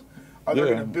fold, or they're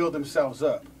Yeah. gonna build themselves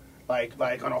up, like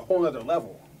on a whole other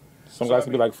level. Some So, guys I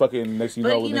can be mean- like fucking next thing you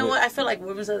But know. you know what? I feel like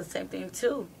women's are the same thing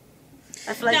too.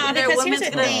 I feel like No, either because women's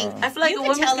here's the gonna- thing. I feel like You a can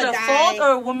woman's tell a gonna guy- fold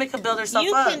or a woman can build herself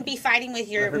You up. can be fighting with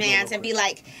your mans and be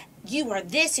like, you are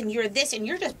this and you're this, and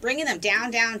you're just bringing them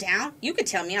down, down, down. You could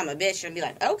tell me I'm a bitch and be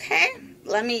like, okay,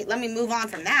 let me move on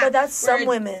from that. But that's some Where-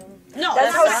 women. No,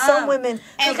 That's how not. some women.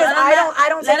 And Because let I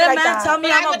don't Let take it a like man that. tell me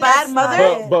But I I'm a would bad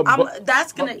not- mother. But-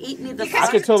 That's gonna eat me the Because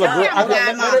I could tell a tell me girl- I'm a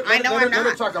bad mom. Let her- I know let I'm her- let her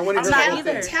not. talk. I wanna I'm hear not her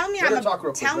either. thing. Tell me Let her I'm talk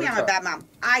real quick. tell me Let I'm her a bad mom.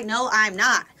 I know I'm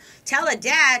not. Tell a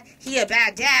dad he a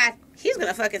bad dad. He's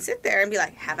gonna fucking sit there and be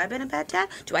like, "Have I been a bad dad?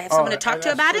 Do I have someone to talk to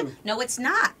that's about true. it?" No, it's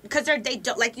not, because they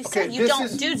don't. Like you Okay, said, you this don't.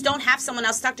 is- Dudes don't have someone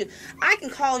else to talk to. I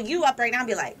can call you up right now and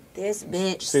be like, "This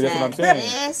bitch See, that's what I'm said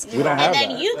saying. this," We don't and have then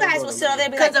that. you guys will sit over there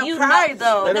and be Because like, of "You pride,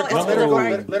 though. Let No, her, it's let her go.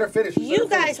 Right. Let her finish. Let you her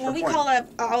finish guys, her when we point. call up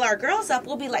all our girls up,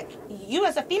 we'll be like, you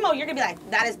as a female, you're gonna be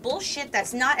like, that is bullshit,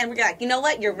 that's not, and we're like, you know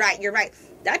what, you're right.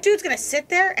 That dude's gonna sit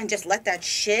there and just let that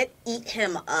shit eat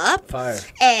him up. Fire.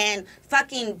 And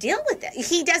fucking deal with it.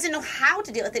 He doesn't know how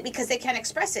to deal with it because they can't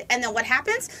express it. And then what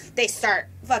happens? They start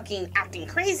fucking acting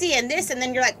crazy and this, and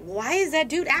then you're like, why is that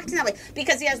dude acting that way?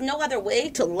 Because he has no other way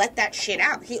to let that shit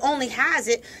out. He only has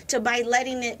it by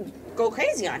letting it go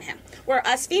crazy on him. Where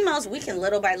us females, we can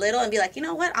little by little and be like, you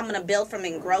know what? I'm gonna build from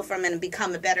and grow from and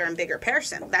become a better and bigger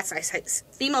person. That's I say.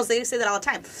 Females, they say that all the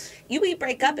time. We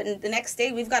break up and the next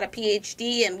day we've got a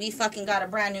PhD and we fucking got a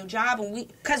brand new job and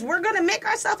because we're gonna make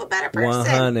ourselves a better person.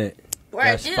 100. Where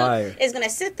That's a dude fire. is gonna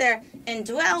sit there and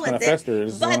dwell gonna with fester. it,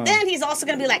 It's but gonna- then he's also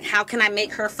gonna be like, "How can I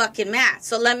make her fucking mad?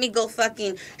 So let me go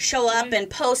fucking show up and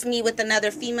post me with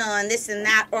another female and this and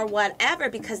that or whatever,"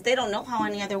 because they don't know how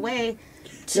any other way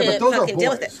to Yeah, but those are fucking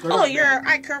deal with boys. it. Those Oh, are-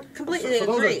 I completely So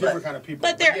those are agree. different kind of people.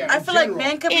 But they're- yeah, I in feel like general.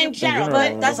 men can In be general,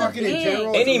 but that's the Talking in thing.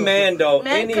 general, Any man, though,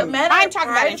 Men, any men I'm are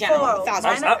talking about in general, prideful.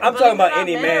 1,000%. Men are- I'm talking about believe it or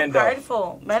any not, man, men are though.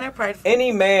 prideful. Men are prideful.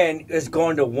 any man is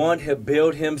going to want to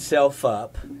build himself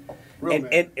up, Real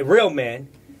and real men,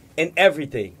 in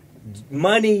everything,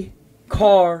 money,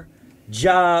 car,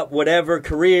 job, whatever,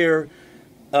 career,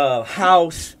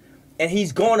 house, and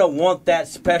he's going to want that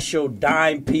special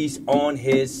dime piece on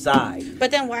his side.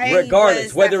 But then why? Regardless,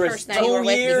 was whether that it's person that you were 2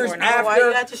 with years before not? Why you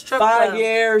after, got the strip 5 club?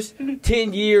 years,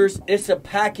 10 years, it's a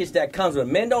package that comes with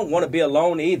it. Men don't want to be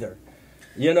alone either.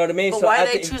 You know what I mean? But So why I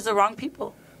they think- choose the wrong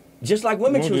people? just like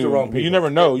women choose the wrong people. You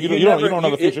never know. You don't know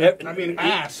the future. I mean,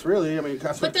 ass, really. I mean,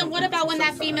 that's But then what about when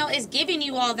that female is giving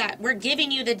you all that? We're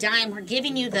giving you the dime, we're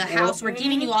giving you the house, we're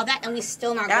giving you all that, and we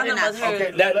still not Yeah, good no, enough. but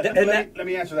Okay, That- let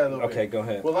me answer that a little bit. Okay, go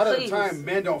ahead. Well, a lot of Please. the time,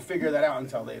 men don't figure that out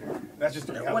until later. That's just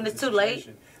the reality. When of it's the too late?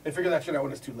 situation. They figure that shit out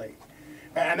when it's too late.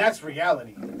 And that's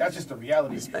reality. That's just the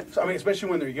reality. So, I mean, especially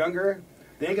when they're younger,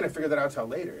 they ain't going to figure that out until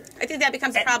later. I think that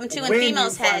becomes a problem too in When you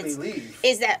females' finally heads. leave,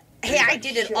 Is that, hey, it's I like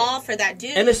did it shit. all for that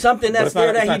dude. And it's something that's it's not-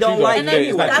 there that it's he not don't you, though. like And then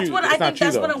It's not that's you. what It's I not think. you,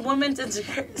 That's though. when a woman's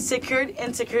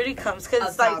insecurity comes because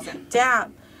it's 1,000. like,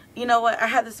 damn, you know what? I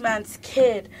had this man's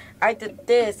kid. I did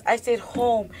this. I stayed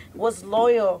home, was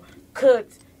loyal,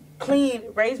 cooked, cleaned,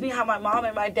 raised me how my mom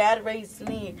and my dad raised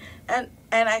me, and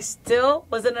I still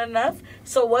wasn't enough.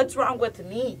 So what's wrong with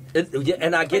me? Yeah,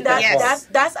 and I get And that part.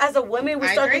 that's as a woman we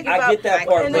I start agree. thinking I about. get that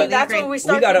part, and then but that's when we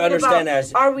start we gotta thinking understand about,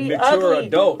 as are we mature ugly?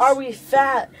 adults. Are we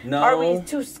fat? No. Are we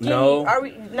too skinny? No. Are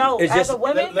we no? It's As just- a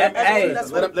woman, let- hey,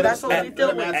 that's let what, him- that's let what him- we deal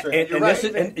let him with. answer. And, You're and, right. this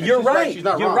is, and And you're she's right. right. She's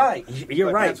not You're wrong. right. You're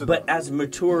But right. answer But though. as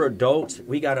mature adults,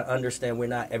 we got to understand we're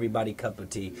not everybody cup of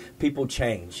tea. People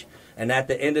change. And at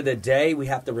the end of the day, we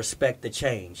have to respect the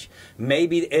change.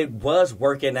 Maybe it was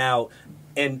working out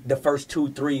in the first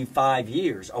 2, 3, 5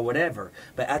 years or whatever.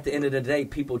 But at the end of the day,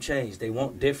 people change. They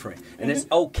want different. And it's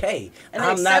okay. And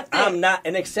I'm not accept it.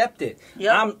 and accept it.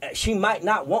 Yep. She might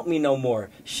not want me no more.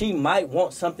 She might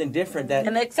want something different that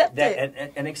And accept that,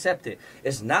 it. and accept it.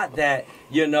 It's not that,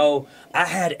 I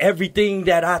had everything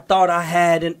that I thought I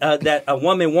had in, that a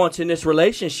woman wants in this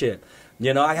relationship.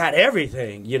 I had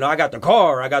everything. I got the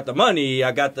car, I got the money,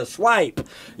 I got the swipe.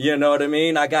 You know what I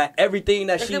mean? I got everything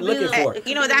that she could be looking like-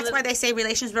 for. That's why they say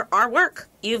relationships are work.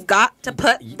 You've got to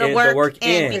put the And work,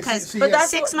 in in. because See, But that's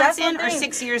 6 what- months that's in the or thing.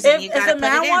 6 years in, you got to put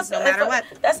it in no matter what.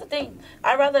 That's the thing.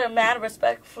 I'd rather a man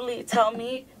respectfully tell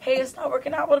me, "Hey, it's not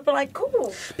working out." Would have been like,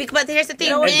 "Cool." But here's the thing,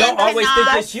 You know, men And don't always think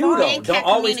cannot- it's you, though. men Don't can't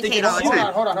always think communicate it's all the you.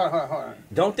 time. Hold on.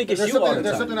 Don't think it's There's you all the something,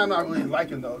 there's time. something I'm not really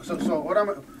liking though. So what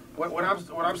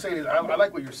I'm saying is I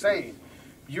like what you're saying.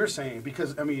 you're saying,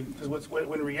 because I mean, because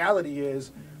when reality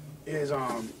is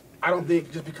I don't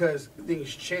think just because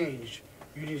things change,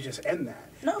 you need to just end that.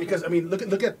 No. Because I mean, look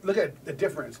at the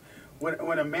difference.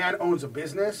 When a man owns a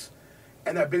business,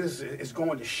 and that business is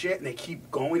going to shit, and they keep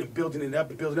going and building it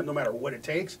up no matter what it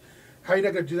takes. How are you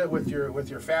not going to do that with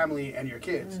your family and your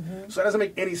kids? So that doesn't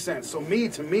make any sense. So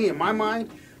to me, in my mind,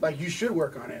 like you should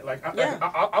work on it. Like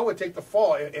I would take the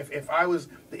fall if I was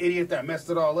the idiot that messed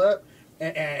it all up,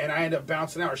 and I end up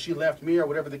bouncing out, or she left me, or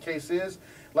whatever the case is.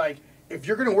 Like if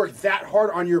you're going to work that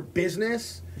hard on your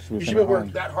business, you should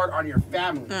work that hard on your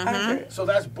family. So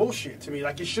that's bullshit to me.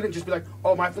 Like it shouldn't just be like,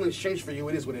 oh, my feelings changed for you.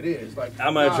 It is what it is. Like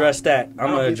I'm gonna address that. I'm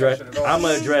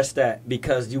gonna address that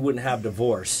because you wouldn't have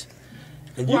divorce.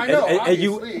 And Well, I know,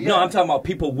 obviously, No, yeah. I'm talking about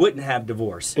people wouldn't have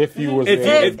divorce. If you was If you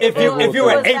were Was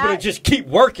able to that- just keep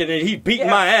working and he beating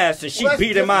my ass and she Well, that's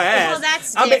beating my ass. Well,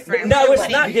 that's I mean, different. no, it's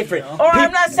not different. Or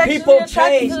I'm not sexually People attracted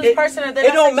change. to this person, and they're It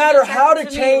not don't matter sexually how to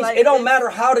attracted to me, change. like It don't this. matter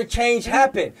how to change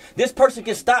happen. This person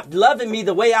can stop loving me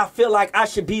the way I feel like I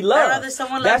should be loved. I'd rather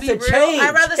someone That's love a me real. change.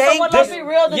 I'd rather someone love me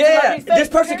real than to love me fake. This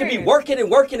person can be period. working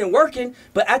and working and working,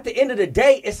 but at the end of the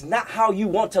day, it's not how you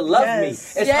want to love me.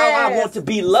 Yes. It's how I want to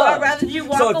be loved. So I'd rather you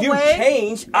walk So if you away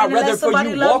change, I'd and let rather for somebody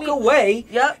you love walk me. away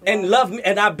Yep. and love me,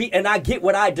 and I get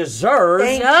what I deserve,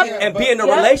 Thank Yep. you. and be in a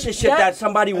Yep. relationship Yep. that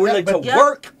somebody willing to but-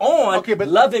 work on Okay, but-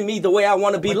 loving me the way I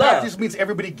want to be But that loved. just means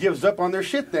everybody gives up on their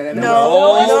shit then. And No.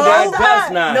 Oh, No, that it's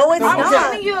does not. No, it's I'm not.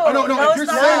 telling you. Oh, no, No, if you're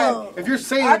it's saying, not. if you're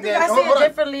saying I think that, I see it hold on,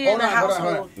 differently in hold the on, hold on, hold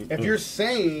on. household. If you're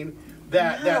saying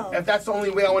that if that's the only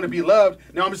way I want to be loved,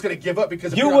 now I'm just gonna give up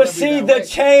because if You you're not will loving me see that the way,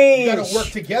 change. You gotta work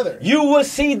together. You will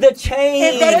see the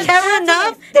change. If they care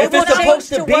enough, they If will it's supposed change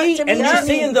to to work be to and meet you're your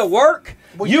seeing needs. the work,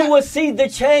 Well, you yeah. will see the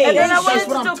change. And then I That's wanted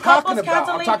what to I'm do talking couples about. I'm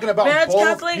counseling, talking about marriage both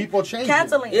counseling, people changing.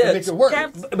 counseling. Yeah. To make it work. Can-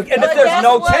 And But if there's guess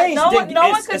no what? change, no one, then no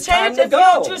one it's can time change to if you go.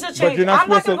 don't choose to change. you're not I'm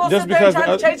not supposed gonna to- go just sit there and because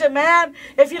try to change a man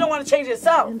if you don't want to change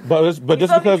yourself. But just You because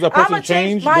feel me? a person I'ma change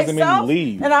changed doesn't mean you myself,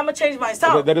 leave. and I'm gonna change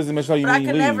myself. That doesn't necessarily But I mean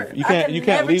can leave. never- You I can't can you can't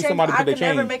never leave change- somebody I because they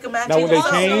can never change. make a man Now when change they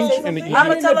himself. change and I'ma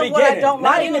Not in tell the them what I beginning. don't Not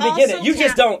like. in the You beginning. also You just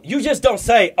can't- don't. You just don't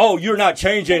say, "Oh, you're not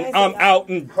changing. I'm out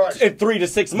in 3 to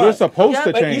 6 you're months." supposed Yeah, to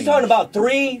but But you're change. talking about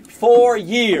 3-4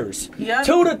 years. Yeah.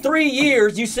 2 to 3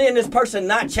 years, you seeing this person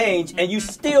not change, and you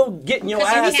still getting your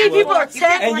Because you ass You see can't whooped. people are You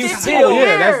can't 10 And you work still- Oh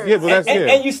yeah, that's yeah, but that's and, it.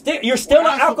 and you're still an Well,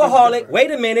 that's something alcoholic. different.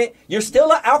 Wait a minute, you're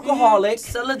still an alcoholic.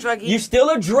 Still a druggie. You still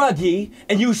a druggie,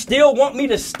 and you still want me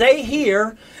to stay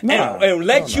here No. and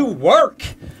let you work.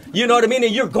 You know what I mean?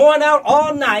 And you're going out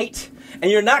all night, and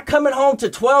you're not coming home to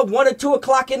 12, 1 or 2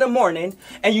 o'clock in the morning,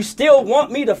 and you still want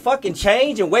me to fucking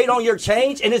change and wait on your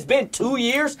change, and it's been 2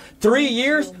 years, 3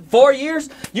 years, 4 years.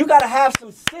 You gotta have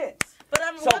some sense. But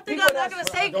So one thing people I'm not that's-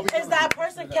 gonna say Don't be is that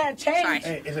person can't change. Sorry.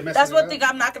 Hey, is it messing That's it one up? thing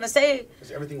I'm not gonna say.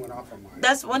 'Cause everything went off on mine.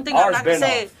 That's one thing Ours I'm not gonna been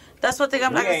say. off. That's one thing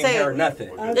I'm We not gonna ain't heard say.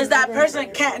 nothing. Is that person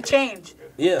can't change.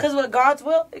 Yeah. Because with God's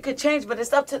will, it could change, but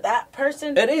it's up to that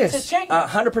person It is. to change.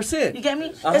 100%. You get me?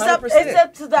 It's 100%.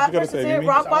 up to that You gotta person say, to hit Mimi?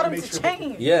 rock I wanna bottom make to sure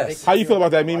change. Yes. How you feel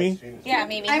about that, Mimi? Yeah,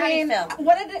 Mimi, I how do you mean, feel?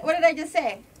 what did I just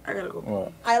say? I gotta go.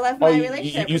 What? I left Oh, my you-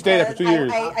 relationship. you stayed there for 2 because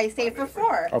years. I stayed for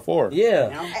 4. Or 4? Yeah.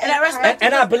 And I respect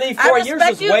And you. I believe I 4 years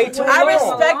respect is you. way too long. I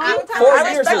respect you. 4 I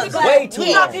years respect is you, but way too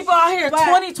we got long. people out here But-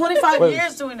 20, 25 But-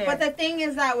 years doing it. But the thing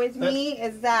is that with me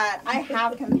is that I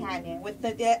have companion.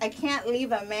 I can't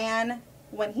leave a man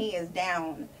when he is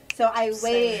down. So I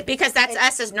waited. Because that's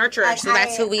us as nurturers, so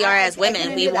that's who we are as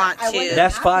women. We want to.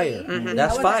 That's fire.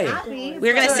 That's fire.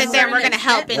 We're gonna sit there and we're gonna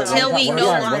help until we no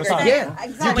longer. Yeah.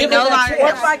 Exactly. We no longer.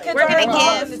 What if my kids We're are gonna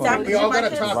involved? give. Is that We all my gotta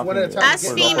kids? talk one at a time.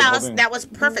 Us females, that was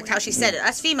perfect how she said it.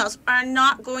 Us females are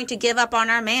not going to give up on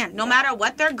our man. No matter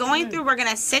what they're going through, we're going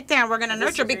to sit there and we're going to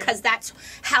nurture because that's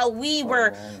how we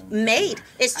were made,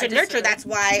 is to nurture. That's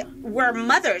why we're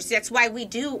mothers. That's why we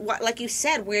do, what, like you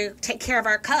said, we take care of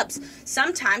our cubs.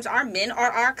 Sometimes our men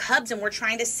are our cubs and we're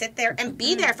trying to sit there and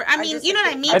be there for, I mean, you know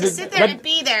what I mean? To sit there and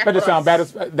be there. That just sound bad.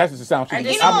 That just sound cheap.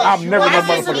 You know, I'm never what no I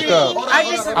motherfucker disagree- cub.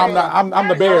 I disagree. I'm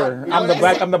the bear. I'm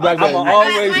the black I'm man.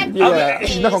 always. Yeah,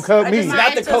 you're not gonna cub me.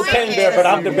 Not the cocaine bear, but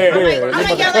I'm the bear. Bear. I'm You're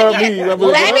gonna yell gonna cub again. me.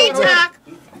 Let me talk.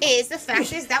 Is the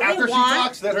fact is that After we she want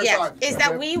talks, let her talk. is that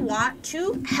Okay. we want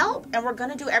to help and we're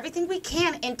going to do everything we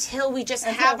can until we just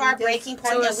have our breaking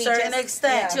point to a and we certain just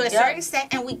extent. to a Yep. certain extent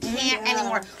and we can't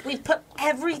anymore. We've put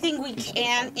everything we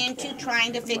can into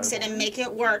trying to fix it and make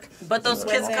it work. But those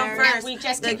kids come And first. we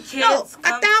just The keep, no, kids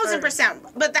come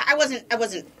 1,000%. But that, I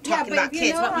wasn't talking about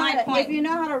kids. But my point. If you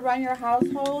know how to run your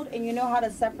household and you know how to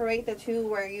separate the two,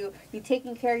 where you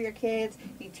taking care of your kids,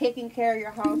 you taking care of your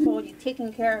household, you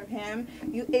taking care of him,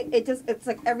 you it's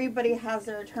like everybody has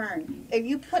their turn. If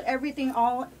you put everything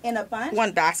all in a bunch,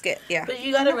 One basket, yeah. But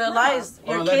you gotta realize Hold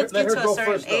your on, kids let get her to go a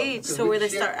certain first, though, age, 'cause so where they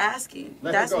she- start asking.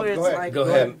 Let her That's go. where it's Go ahead. like, Go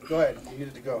ahead. Go ahead. You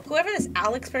needed to go. Whoever this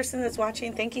Alex person that's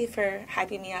watching, thank you for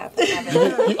hyping me up.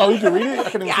 Oh, you can read it? I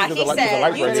couldn't even Yeah, see he the said,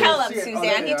 lights you right tell here. him, See it. Oh, Suzanne.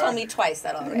 there He they told are. me twice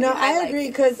that already. No, I like agree it.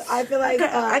 because I feel like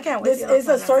I can't wait this to get is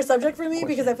a off on sore that. subject for me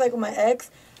because I feel like with my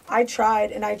ex, I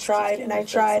tried and I tried and I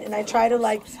tried and I tried to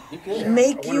like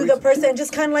make you the person,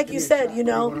 just kind of like you said, you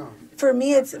know. For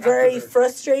me, it's very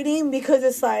frustrating because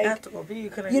it's like, after Bobby, you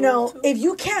couldn't you go know, too. if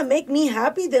you can't make me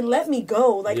happy, then let me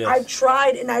go. Like Yes. I've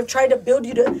tried and I've tried to build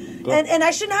you to, and I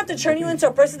shouldn't have to turn you into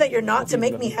a person that you're not to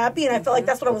make me happy. And I felt like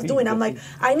that's what I was doing. I'm like,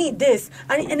 I need this,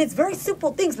 and it's very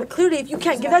simple things. But clearly, if you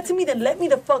can't give that to me, then let me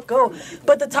the fuck go.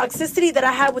 But the toxicity that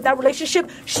I had with that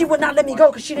relationship, she would not let me go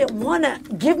because she didn't want to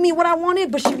give me what I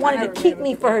wanted, but she wanted to keep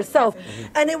me for herself.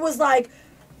 And it was like,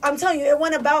 I'm telling you, it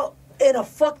went about in a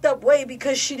fucked up way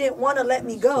because she didn't want to let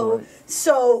me go.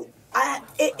 So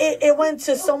it went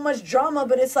to so much drama,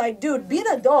 but it's like, dude, be an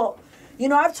adult. You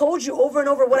know, I've told you over and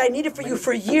over what I needed for you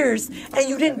for years, and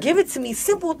you didn't give it to me.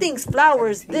 Simple things,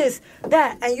 flowers, this,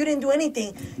 that, and you didn't do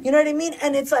anything. You know what I mean?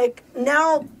 And it's like,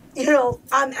 now, you know,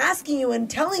 I'm asking you and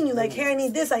telling you, like, hey, I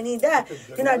need this, I need that.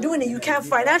 You're not doing it. You can't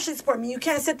financially support me. You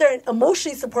can't sit there and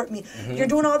emotionally support me. You're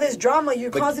doing all this drama.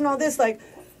 You're causing all this, like,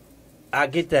 I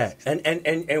get that,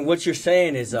 and what you're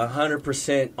saying is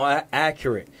 100%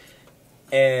 accurate.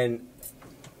 And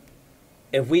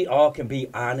if we all can be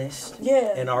honest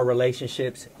in our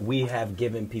relationships, we have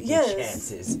given people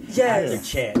chances after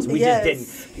chance. We just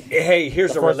didn't. Hey,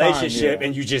 here's a relationship,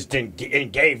 and you just didn't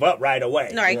and gave up right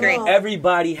away. No, I agree.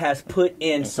 Everybody has put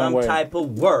in some type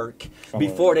of work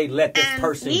before they let this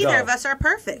person go. Neither of us are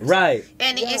perfect. Right.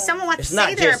 And if someone wants to not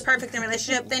say they're just- perfect in a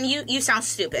relationship, then you sound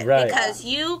stupid. Right. Because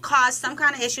you caused some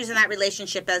kind of issues in that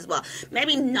relationship as well.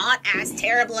 Maybe not as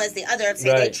terrible as the other,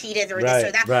 say they cheated or this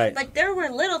or that. Right. But there were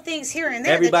little things here and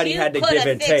there Everybody that you had to could give have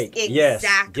and fixed. take. Yes,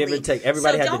 Exactly. give and take.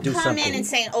 Everybody had to do So don't come something. in and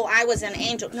say, oh, I was an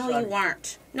angel. No, you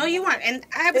weren't. No, you weren't. And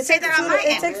I would say that takes on two my to-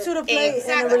 it end. takes two to play in a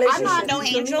Exactly. I'm not relationship. no You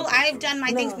feel me? angel. I've done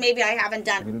my things maybe I haven't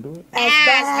done As as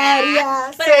bad,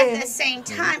 bad. But yeah, at the same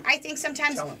time, I think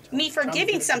sometimes me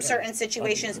forgiving some certain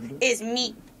situations is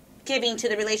me giving to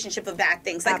the relationship of bad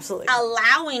things. Like Absolutely.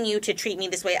 allowing you to treat me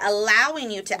this way, allowing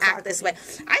you to act this way.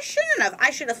 I shouldn't have. I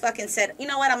should have fucking said, you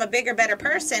know what, I'm a bigger, better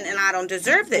person and I don't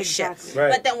deserve this shit.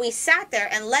 Right. But then we sat there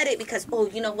and let it because, oh,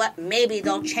 you know what, maybe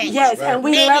they'll change. Yes, and we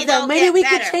Maybe love them. they'll Maybe get we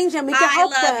can better. change them. We can I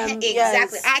help love them. him. Yes.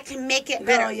 Exactly. I can make it Girl,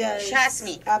 better. yes. Trust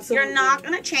me. Absolutely. You're not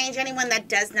going to change anyone that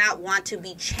does not want to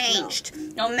be changed.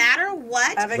 No matter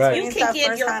what, I've you experienced can that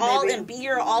give your firsthand, all baby. and be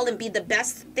your all and be the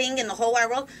best thing in the whole wide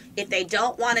world. If they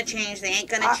don't want to change, they ain't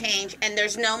going to change. And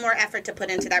there's no more effort to put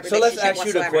into that So relationship let's ask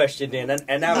you the whatsoever. question then,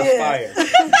 and that was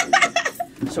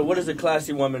fire. So what is a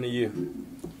classy woman to you?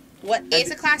 What is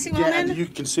a classy Yeah, woman? do you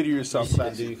consider yourself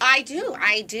classy? I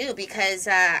do because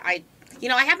I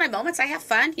have my moments. I have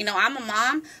fun. You know, I'm a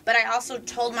mom, but I also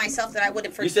told myself that I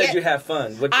wouldn't You forget. said you have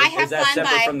fun. What, I is have that fun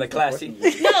separate by- from the classy?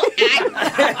 No,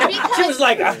 because She was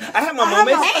like, I have my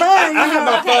moments. my fun, I have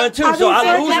my fun too. I So mean,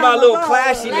 I lose yeah, my little my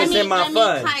fun. classiness in my let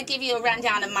fun. me kind of give you a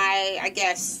rundown of my, I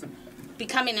guess,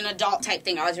 becoming an adult type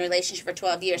thing. I was in a relationship for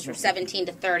 12 years, from 17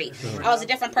 to 30. I was a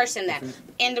different person then.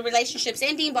 In the relationships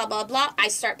ending, blah, blah, blah, I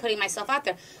start putting myself out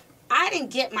there. I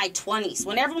didn't get my 20s.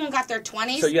 When everyone got their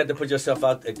 20s. So you have to put yourself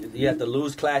out. You have to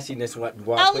lose classiness while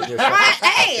putting yourself.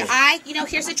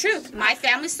 Here's the truth. My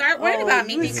family started worrying about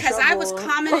me because I was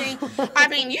commenting. I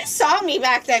mean, you saw me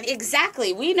back then.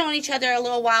 Exactly. We known each other a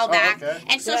little while back. okay.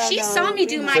 And so she saw me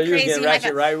do my So you was crazy. getting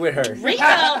ratchet right with her. Rico,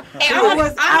 and I'm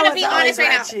going to be honest right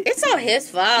now. It's all his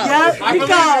fault. Yeah,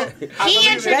 Rico. He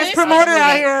introduced Best promoter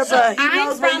out here, but he I'm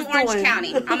knows what from he's Orange doing.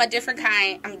 County. I'm a different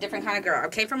kind of girl. I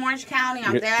came from Orange County.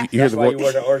 I'm that. You hear That's the why you wore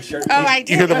voice. the orange shirt. Oh, I did.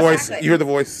 You hear the voice. Exactly. You hear the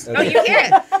voice. Oh, you hear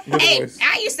it? the Hey, voice.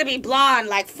 I used to be blonde,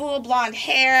 like full blonde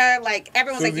hair. Like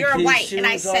everyone's like, "You're white," and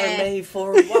I said,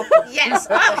 for a walk. "Yes."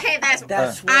 Okay,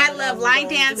 that's. I love line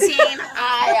dancing.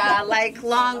 I like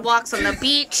long walks on the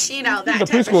beach. You know that. She's a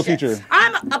type of preschool shit. teacher.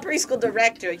 I'm a preschool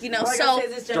director. You know, so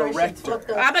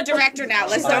Director. I'm a director now.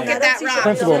 Let's don't get that wrong.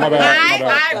 Principal, my bad.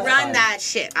 I run that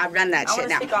shit. I run that I shit wanna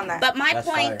now. speak on that. But my That's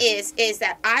point fire. is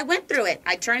that I went through it.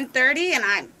 I turned 30 and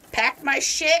I packed my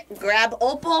shit, grabbed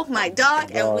Opal, my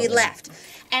dog, and we left.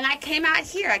 And I came out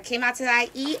here. I came out to the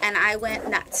IE and I went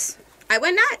nuts. I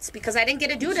went nuts because I didn't get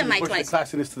to do it in my Push the 20s.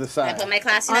 classiness to the I side. put my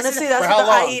classiness. Honestly, to that's For how what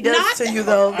long? the IE does Not- to you,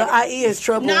 though. The IE is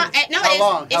trouble. no, How it is.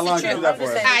 long? It's How long the did you do truth.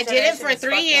 that for? I did it for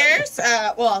 3 years.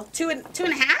 Well, two and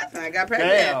a half. I got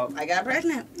pregnant. Damn. I got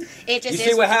pregnant. It just You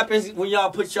is. see what happens when y'all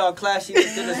put y'all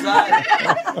classiness to the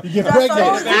side? You get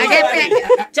pregnant. I get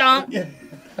pregnant. Don't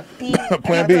be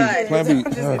Plan B. good. Plan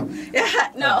B. Yeah,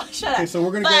 no, shut up. Okay, so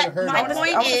we're gonna go to But her. my now.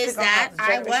 point is that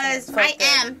I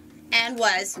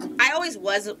always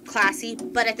was classy,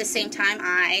 but at the same time,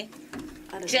 I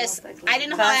didn't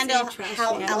know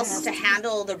how else to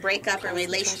handle the breakup and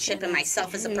relationship and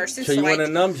myself as a person. So you want to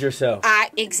numb yourself.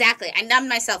 Exactly. I numbed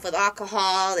myself with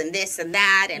alcohol and this and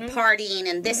that and partying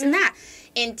and this and that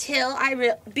until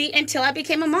I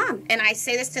became a mom. And I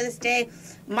say this to this day.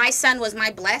 My son was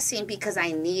my blessing because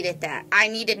I needed that. I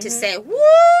needed to say, "Woo!"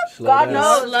 God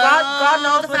knows. Slow God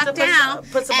knows the when fuck to down.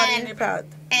 put somebody And- in your path.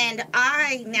 And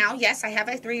I now, yes, I have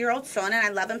a 3-year-old son, and I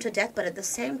love him to death. But at the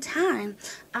same time,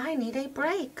 I need a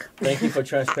break. Thank you for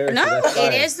transparency. No, That's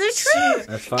fine. it is the truth.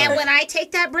 That's fine. And when I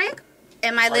take that break,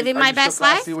 am I living are my you still best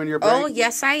life? classy when you're Oh, break?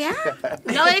 yes, I am.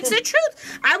 No, it's the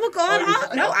truth. I will go on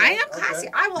all. No, I am classy.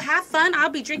 I will have fun. I'll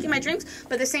be drinking my drinks,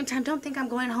 but at the same time, don't think I'm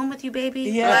going home with you, baby.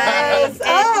 Yes. Like,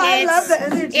 I love the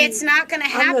energy. It's not gonna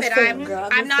I'm the happen. same, girl.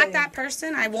 I'm I'm the not same. that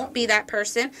person. I won't be that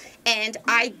person. And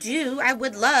I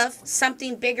would love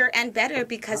something bigger and better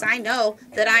because I know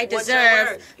that I What's your deserve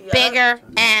word? Yeah. bigger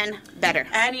and better.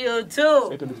 And you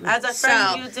too. As a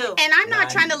friend, you too. And I'm not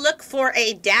trying to look for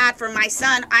a dad for my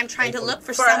son. I'm trying to look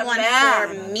for For a someone man.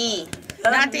 for me.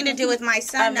 Nothing to do with my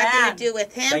son. A Nothing man. to do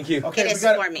with him. Thank you. Okay, It we is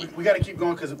gotta, for me. We got to keep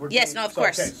going because we're. Yes, no, of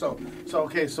course.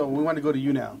 Okay, so we want to go to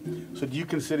you now. So, do you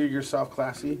consider yourself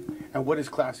classy? And what is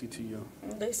classy to you?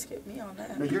 They skipped me on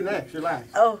that. No, you're next. You're last.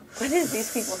 Oh, What is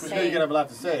these people We know you're gonna have a lot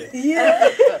to say. Yeah.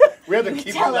 We have to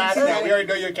keep you last now. We already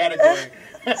know your category.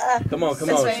 Come on.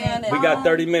 fan We got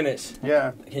 30 minutes.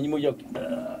 Yeah, Can you move your...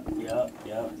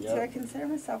 So I consider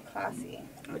myself classy.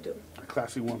 I do. a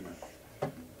classy woman.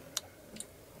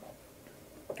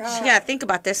 You gotta think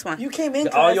about this one. You came in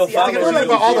All your classy. I I followers feel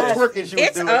think about all the yes. twerking she was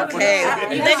It's doing.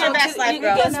 okay. You live your best life,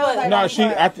 girl. Guess what? No, she.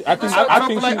 I think I she.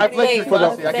 feel like you're for the-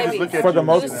 classy. I can just look at For the you.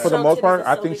 most, Yeah. for the So most part,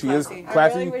 I typically think she is classy. I'm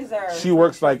classy. really reserved. She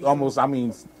works like almost. I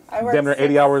mean, I work damn near 80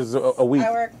 six- hours a week.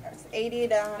 I work 80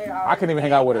 to 100 hours. I can't even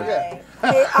hang out with her.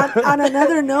 Hey, on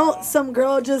another note, some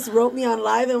girl just wrote me on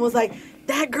live and was like,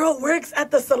 "That girl works at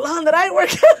the salon that I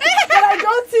work at, that I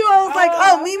go to." I was like,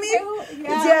 "Oh, Mimi."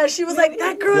 Yeah, she was like,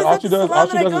 "That girl Yeah, is all at she the does, salon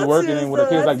that I is go work to." and then with her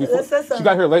kids. Like before, that says she something.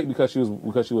 got here late because she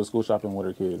was school shopping with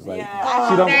her kids. Like Yeah.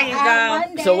 she don't. There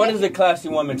you go. So what is a classy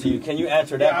woman to you? Can you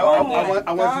answer that Yeah, part?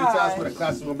 I want you to tell us what a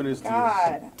classy woman is to you.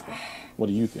 God. What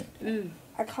do you think?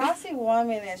 A classy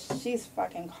woman she's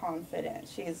fucking confident.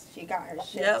 She got her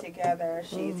shit Yep. together.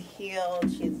 She's healed.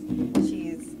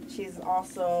 She's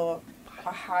also a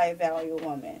high value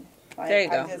woman. Like, There you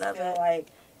go. I just Love feel it. like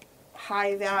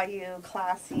high value,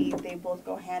 classy, they both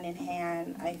go hand in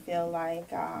hand. I feel like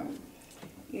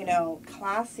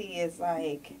classy is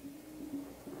like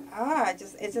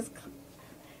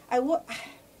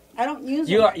I don't use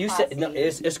the word You said no.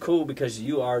 classy. It's cool because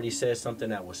you already said something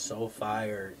that was so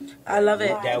fire. I love it.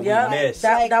 That we Yeah, missed.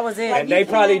 that was it. Like, And they you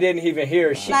probably can't- didn't even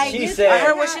hear. She Like, you I said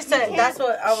heard what she You said. can't- That's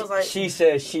what I was like. she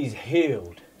said she's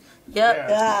healed. Yep.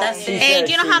 Yeah. That's She it. And said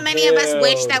do you know how she's many of us healed.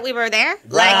 wish that we were there?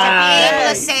 Like to be able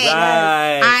to say,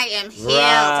 Right. I am healed.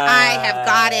 I have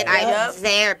got it. I'm Yep.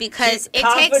 there because it takes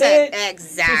Confident.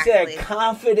 exactly. She said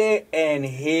confident and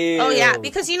healed. Oh yeah,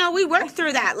 because we worked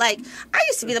through that. Like I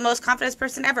used to be the most confident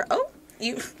person ever. Oh,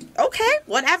 you okay?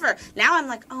 Whatever. Now I'm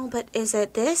like, oh, but is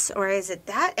it this or is it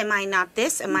that? Am I not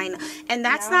this? Am I? Not? And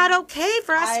that's No. not okay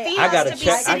for us I females I gotta to be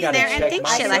check. I sitting gotta there and check think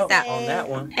shit myself like that. on that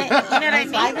one. And, you know what I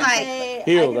mean? I can Like. say-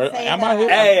 Healed. I can say Am I that.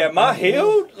 healed? Hey, am I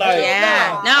healed? Like,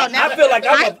 Yeah. No, I never. feel like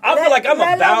I'm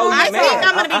a valued I man. think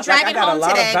I'm gonna be I driving got a home lot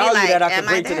today of and be value like, that I can am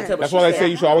I bring to the there? table. That's why I She say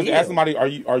you should always said, ask somebody, "Are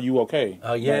you okay?"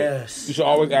 Oh yes. You should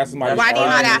always ask somebody. Why do you "Are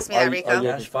not ask me that, are Rico?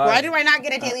 That's fine. Why do I not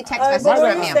get a daily text But message what from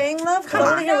were you you? saying, love? I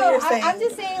want to hear what you're saying. I'm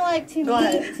just saying, like, to Go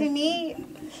ahead. me,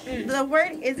 the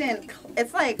word isn't.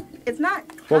 It's like it's not.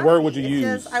 What word would you classy.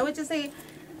 use? I would just say,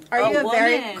 are A you a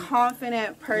very woman.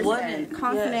 confident person? Woman,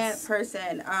 Confident yes.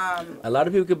 person. A lot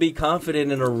of people could be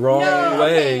confident in the wrong No,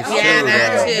 ways. okay, Yeah, too,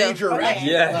 that though. too. Major Okay. red.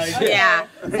 Yes. Like, Yeah.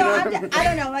 So I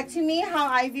don't know. Like to me, how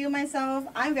I view myself,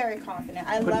 I'm very confident.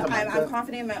 I'm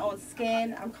confident in my own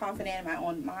skin. I'm confident in my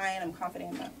own mind. I'm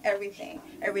confident in everything.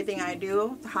 Everything I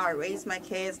do, how I raise my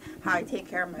kids, how I take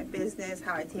care of my business,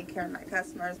 how I take care of my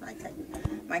customers,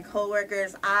 my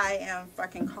coworkers. I am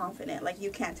fucking confident. Like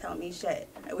you can't tell me shit.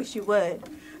 I wish you would.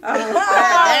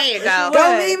 There you go.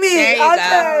 Don't meet me.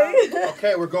 There you go.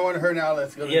 Okay, we're going to her now.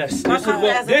 Let's go. Yes, mom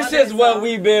this is what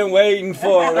we've been waiting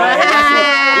for, right?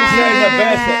 We saying the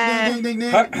best. Ding, ding,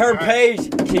 ding, ding. Her page.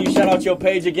 Can you shout out your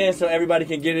page again so everybody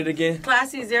can get it again?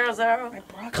 Classy 00.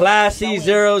 Classy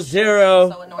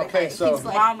 00. Okay, so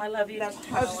Mom, I love you. My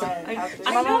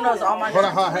mom knows all my. hold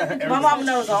on, hold on. My mom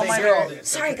knows all my. Hear all this.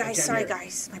 Sorry, Okay, guys. can't Sorry, hear.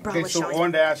 guys. My bra Okay, was so I showing.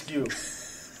 wanted to ask you.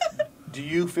 Do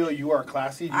you feel you are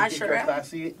classy? Do you I think sure you're am.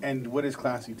 classy? And what is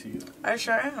classy to you? I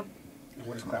sure am.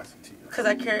 What is classy to you? Because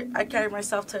I carry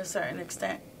myself to a certain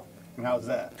extent. And how's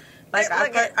that? Like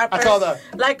I saw the.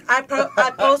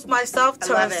 I post myself I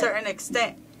to a love it. certain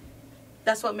extent.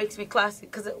 That's what makes me classy.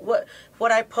 Because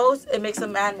what I post, it makes a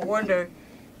man wonder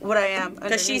what I am.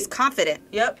 Because she's underneath. confident.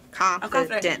 Yep. I'm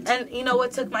Confident. And you know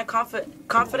what took my confidence?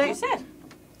 You said.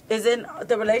 Is in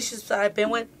the relationships that I've been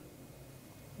with.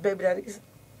 Baby daddies.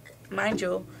 Mind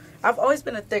you, I've always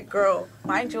been a thick girl.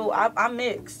 Mind you, I'm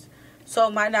mixed. So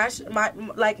my believe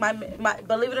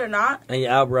it or not, And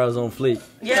your eyebrows on fleek.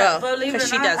 yeah, Oh, believe it or 'cause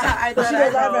she not, does that. I thought She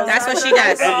does I eyebrows. That's what she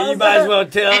does. Hey, you might as well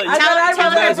tell. And I tell thought her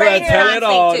might as well braids tell are it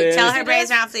on all, fleek too. then. Tell her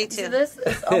braids are on fleek See too. this?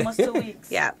 It's almost 2 weeks.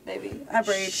 Yeah. Baby, I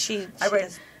braid. She I braid.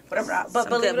 does Whatever. But some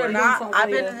believe good it or work. not, I've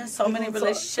been later. in so many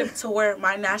relationships to where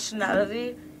my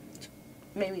nationality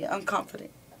made me unconfident.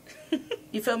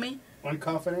 You feel me?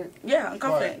 Unconfident? Yeah, I'm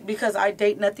confident because I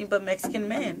date nothing but Mexican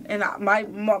men, and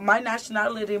my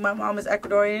nationality. My mom is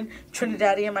Ecuadorian,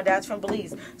 Trinidadian. My dad's from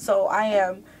Belize, so I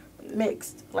am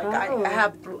mixed. Like Oh. I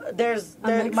have there's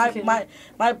I'm Mexican.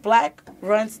 my black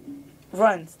runs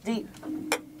deep.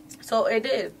 So it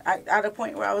did. At a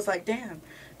point where I was like, damn.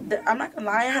 I'm not gonna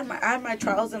lie. I had my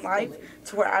trials in life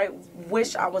to where I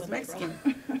wish I was Mexican.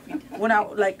 When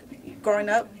I growing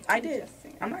up, I did.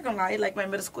 I'm not gonna lie. Like my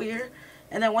middle school year.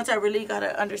 And then once I really got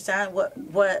to understand what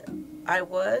I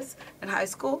was in high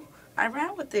school, I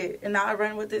ran with it. And now I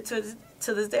run with it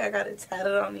to this day. I got it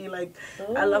tatted on me. Like,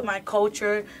 I love my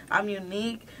culture. I'm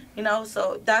unique, you know.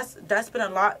 So that's been a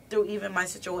lot through even my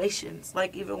situations.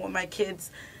 Like, even with my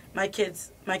kids'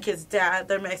 dad,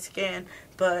 they're Mexican,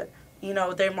 but, you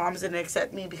know, their moms didn't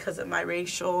accept me because of my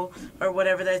racial or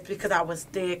whatever. That's because I was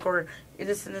thick or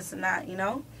this and this and that, you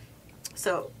know.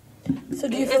 So do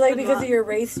you It's feel like been because long. of your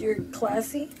race, you're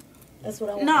classy? That's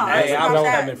what I want. No, Hey, it's I'm not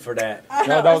that. coming for that. I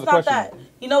No, know, that was it's the not question. that.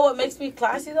 You know what makes me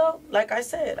classy though? Like I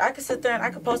said, I could sit there and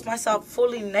I could post myself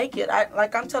fully naked.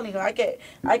 I'm telling you, I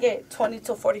get 20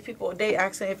 to 40 people a day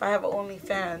asking if I have an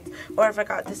OnlyFans or if I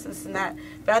got this and that.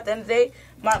 But at the end of the day,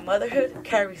 my motherhood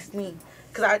carries me.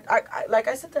 Cause I like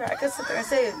I sit there, I could sit there and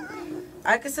say it.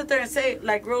 I could sit there and say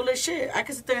like real shit. I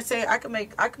could sit there and say I could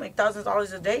make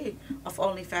 $1,000s a day off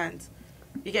OnlyFans.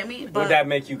 You get me? But Would that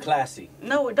make you classy?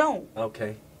 no, it don't.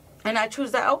 Okay. And I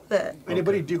choose that over that.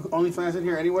 Anybody do OnlyFans in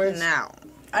here, anyways? No.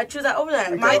 I choose that over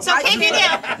that. It's okay if you do.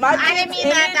 I didn't mean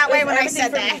that way when I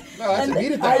said that. No, that's a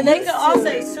needed And they thing. can all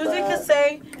say, Susie could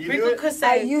say, You do Rico it? could I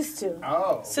say, used to.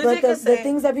 Oh. Susie But the could say.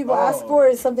 things that people ask Oh. for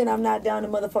is something I'm not down to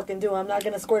motherfucking do. I'm not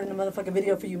gonna squirt in a motherfucking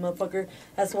video for you, motherfucker.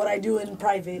 That's what I do in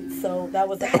private. So that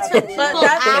was That's what absolutely- people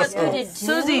that's ask what- you to do.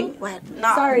 Susie, What?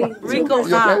 nah. Sorry, Rico, you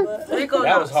nah. okay? Rico, That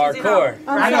nah. was Susie, nah. hardcore.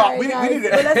 I'm I know. sorry, We guys, need to.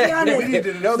 but let's be honest. We need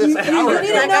to know this You an need hour to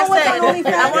ago. Like know I what's said, on OnlyFans. I wanted and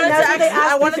to that's what ask- they I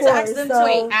ask wanted me to for, ask them so-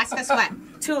 Wait, ask us what?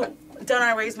 Two, don't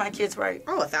I raise my kids right?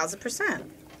 Oh, 1,000%.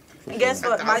 And guess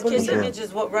what? My 1,000%. kids' image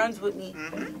is what runs with me.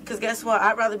 Because guess what?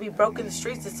 I'd rather be broke in the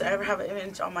streets than to ever have an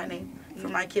image on my name for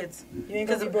my kids. You ain't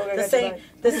gonna be broke. I The got same,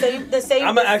 your the same.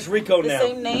 I'm gonna ask Rico the now.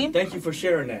 same name Thank you for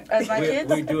sharing that. as my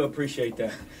kids. We do appreciate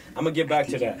that. I'm gonna get back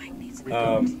to that.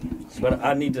 But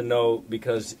I need to know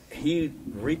because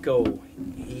Rico,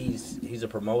 he's a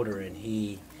promoter and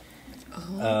he.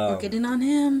 We're getting on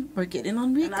him. We're getting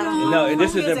on Rico. No, and this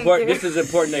is Music important. there. This is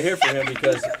important to hear from him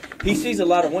because he sees a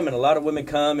lot of women. A lot of women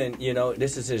come, and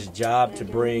this is his job to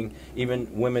bring even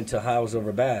women to House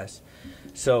Over Bass.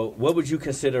 So, what would you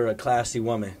consider a classy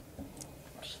woman?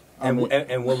 And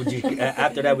what would you?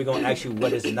 After that, we're gonna ask you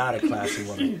what is not a classy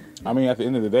woman. I mean, at the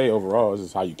end of the day, overall, it's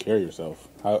just how you carry yourself,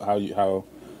 how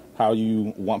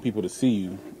you want people to see you,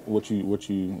 what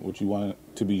you want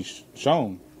to be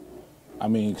shown. I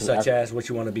mean, 'cause Such as what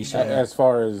you want to be shown. as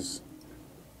far as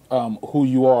who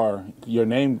you are, your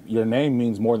name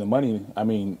means more than money. I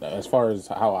mean, as far as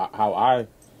how I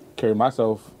carry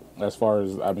myself, as far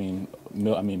as men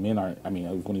aren't. I mean,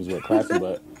 I wouldn't use the word classy,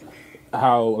 but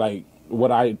how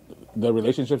the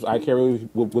relationships I carry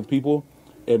with people.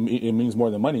 It means more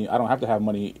than money. I don't have to have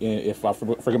money if I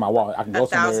forget my wallet. I can go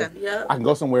somewhere. 1,000. Yeah. I can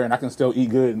go somewhere and I can still eat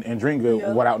good and drink good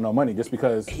Yeah. without no money, just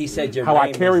because He said your how I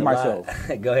name carry means a lot.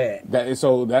 myself. Go ahead.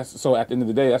 So at the end of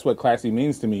the day, that's what classy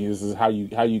means to me. Is how you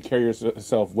carry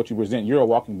yourself, what you present. You're a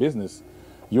walking business.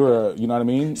 you're you know what I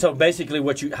mean. So basically,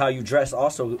 how you dress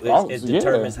also it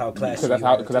determines how classy you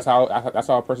are. Because that's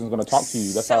how a person's going to talk to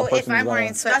you. That's how So a person's if I'm wearing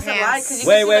going. sweatpants,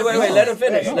 Wait. Let him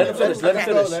finish. Let him finish.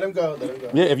 Let him go.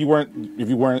 Yeah, if you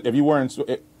weren't.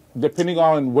 Depending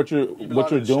on what you're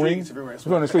doing, if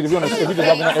you're on the street, if you're just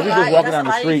walking down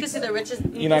the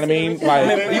street, you know what I mean?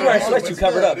 Like You wearing sweats, you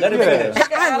covered up. Let him finish.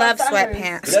 I love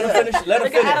sweatpants. Let him finish. Let him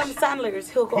Look at Adam finish. Sandler's.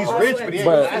 He'll go He's all rich, the but way. he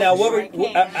But- ain't. Now, what were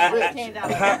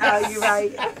You're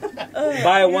right.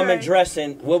 by a woman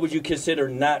dressing? What would you consider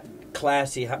not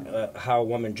classy? How a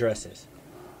woman dresses?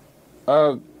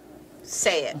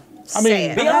 Say it. I mean, Say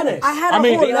it. Be honest. I had I a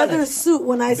mean- whole Be leather honest. suit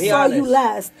when I Be saw you honest.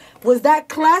 last. Was that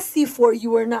classy for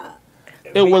you or not?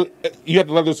 it was you had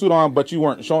the leather suit on, but you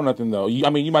weren't showing nothing though. You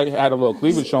might have had a little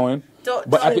cleavage showing.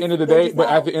 But at the end of the day, but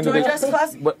at the end of the no, it's like,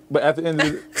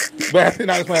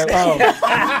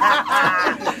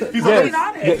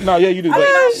 you do.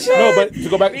 But to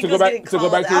go back to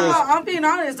this. I'm being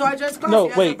honest. Do I dress classy? No,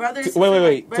 as wait. a brother,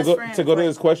 Wait. best friend? To go to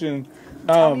this question,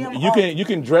 you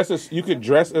can dress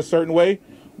a certain way,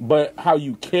 but how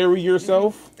you carry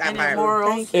yourself That And part.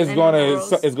 morals.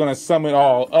 is gonna sum it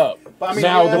all up. But I mean,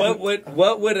 Now yeah. What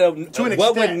would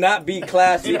extent. not be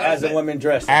classy as a woman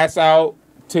dressing? ass out,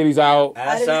 titties out.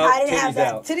 Ass I out, didn't have titties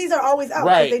that. out. Titties are always out. 'cause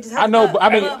Right. They just have I know, to but I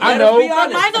mean, Let I us know. be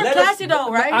honest. Mine are Let us- classy though,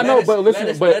 right? I know, Let but us- listen,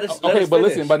 let us- but let us okay, but finish.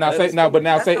 listen, but now Let say us now, but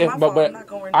now That's say, not my fault. but I'm not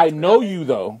going I into know it. you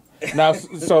though. Now,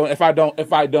 so if I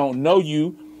don't know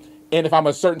you, and if I'm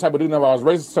a certain type of dude, and if I was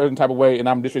raised a certain type of way, and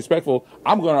I'm disrespectful,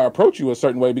 I'm gonna approach you a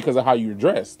certain way because of how you're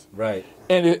dressed, Right.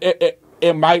 and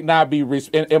it might not be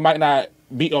it might not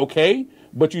be okay,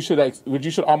 but you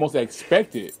should almost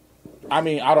expect it. I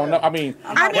mean, I don't know. I mean,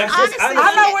 I mean, That's honestly, just- I'm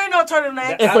not wearing no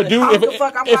turtleneck. if a dude, I don't give a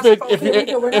fuck. I'm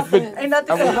claustrophobic. Ain't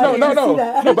nothing friends.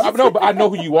 funny. but I know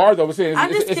who you are though. I'm saying I'm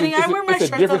just kidding. I wear my it's a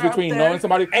shirts difference that are up between there. knowing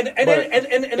somebody. And but it's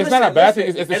it's not a bad thing.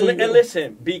 It's just and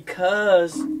listen,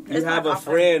 because you It's have not a my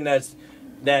friend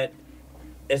that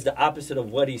is the opposite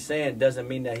of what he's saying doesn't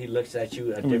mean that he looks at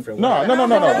you a different way.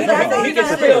 No. He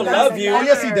can still love you. Oh,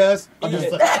 yes, he does. He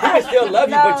can still love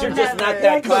you, but you're just not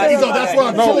that classy. So that's why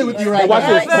I'm No, chilling with you right but watch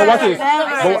now. this. But watch this.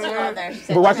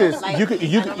 Never. But watch this.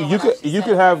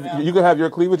 You could have your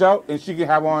cleavage out, and she could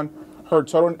have on her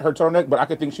turtleneck. But I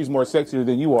could think she's more sexier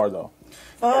than you are, though.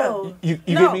 Oh. You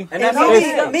No. get me? And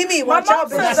that's Mimi, watch out,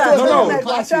 bitch. says that. No.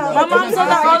 Watch out. My mom says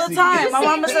that all the time. My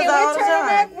mom says that all the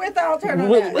time. Without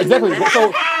turtleneck. Exactly.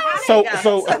 So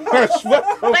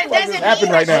what doesn't is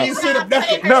happening right now?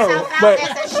 No, but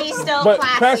she's still but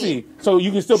classy. classy. So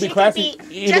you can still be She classy. could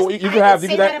be You just- can I have would you say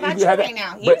can that have about you can have right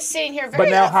now. that. You're sitting here very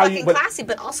now how fucking you but classy,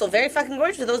 but also very fucking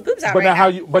gorgeous with those boobs out but right now how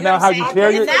now. you but now how you what I'm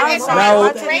carry saying? it That is now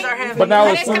right. Straight- but now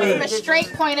That as is soon coming from a as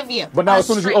straight point of view. but now as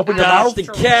soon as you open your mouth the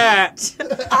cat.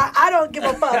 I don't give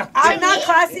a fuck. I'm not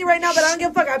classy right now, but I don't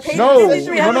give a fuck. I paid no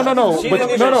 $300. She but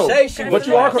didn't no even say she but was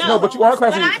you are classy. no but you are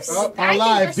classy. On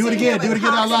live. Do it again. Do it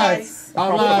again on live.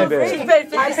 On live. I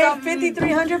paid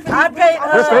 $5,300 for I paid,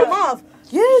 I'm off.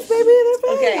 Yes, baby.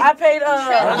 They're Okay. I paid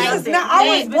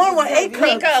I was born with A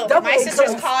cups. Rico, double my A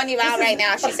sister's cups. calling you out right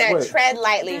now. She said, What? tread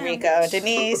lightly, Rico.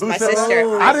 Denise, my said-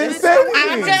 sister. I didn't say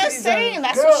I'm anything. just saying.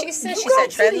 That's what she said. She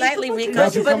said, tread lightly, Rico. Now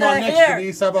you come on next,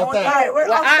 Denise. How about All that? right, we're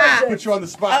off subject. Put you on the Oh,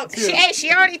 spot, too. she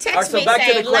already texted All right, so me back to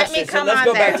the saying, let me question. So come let's on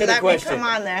go there. back to the Let me question. come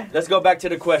on there. Let's go back to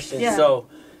the question. Yeah. So,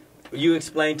 you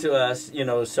explained to us,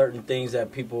 certain things that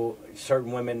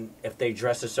certain women, if they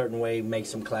dress a certain way,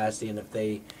 makes them classy, and if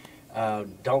they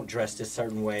don't dress a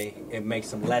certain way, it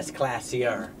makes them less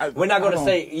classier. We're not going to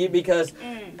say because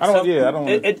I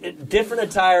don't. different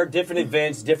attire, different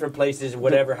events, different places,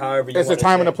 whatever. However, you It's a wanna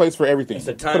time say. and a place for everything. It's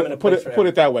a time and a place for Put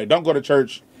it that way. Don't go to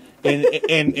church in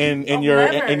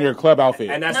your club outfit.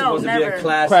 And that's No, supposed to be a never.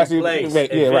 classy place.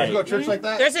 Yeah, right. You go to church like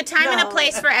that? There's a time and a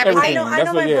place for Everything. everything. I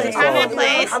know my That's place. what- Time and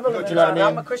place. I believe You know what I mean?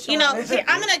 I'm a Christian. You know, woman. here,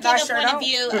 I'm going to give Not a sure point of don't.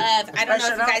 view of, I don't know if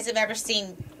sure you guys have ever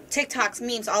seen TikToks,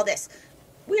 memes, all this.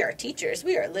 We are teachers.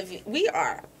 We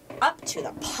are up to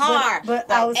the par. But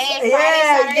like, I was- Friday, yeah,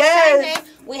 Saturday, yes.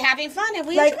 Sunday, we having fun and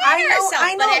we Like, enjoy I know,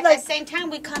 ourselves. But at like- the same time,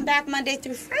 we come back Monday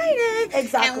through Friday.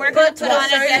 Exactly. And we're going to But put on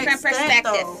to a different certain extent,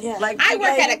 perspective. though. Yeah. Like, I work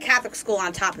like- at a Catholic school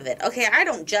on top of it. Okay, I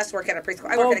don't just work at a preschool.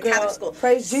 I work Oh, at a Catholic girl. school.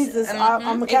 Praise Jesus.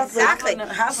 I'm a Catholic. Exactly.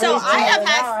 Half So of I these have people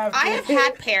now had have I have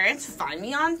had parents find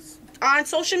me on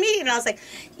social media, and I was like,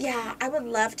 "Yeah, I would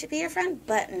love to be your friend,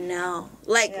 but no.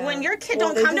 Like Yeah. when your kid Well,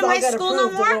 don't they come to just all my got school no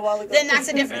approved a little while more, ago. then that's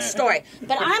a different story.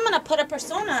 But I'm gonna put a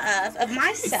persona of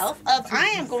myself of I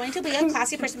am going to be a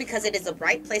classy person because it is the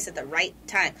right place at the right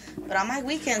time. But on my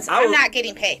weekends, I'm not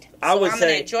getting paid. So I would I'm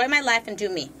gonna say- enjoy my life and do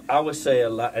me. I would say a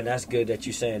lot, and that's good that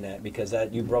you're saying that because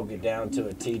you broke it down to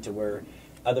a T to where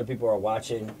other people are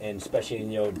watching, and especially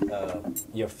in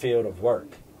your field of work.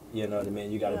 You know what I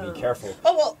mean? You got to be careful.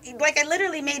 Oh, well, like I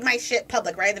literally made my shit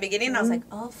public right at the beginning. And I was like,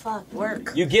 oh, fuck,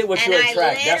 work. You get what and you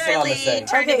attract. That's what I'm literally saying.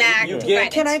 turned it back. You to get-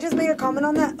 credit. Can I just make a comment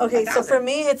on that? Okay, so for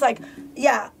me, it's like,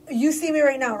 yeah, you see me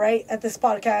right now, right? At this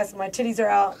podcast, my titties are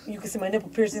out. You can see my nipple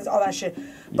piercings, all that shit.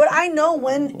 But I know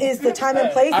when is the time and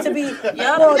place to be.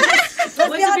 Well, just,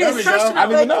 let's be honest. I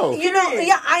don't even know. You know,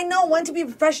 yeah, I know when to be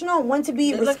professional and when to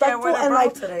be Look at respectful. where they're And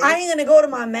like, from today. I ain't gonna go to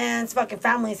my man's fucking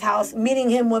family's house, meeting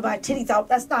him with my titties out.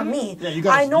 That's not me. Yeah, you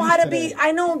gotta I know how to use be. today.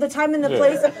 I know the time and the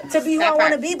place to be who I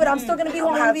want to be. But I'm still gonna be who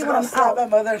I want to be when I'm out.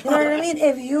 You know what I mean?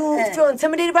 If you feel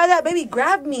intimidated by that, baby,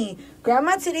 grab me. Grab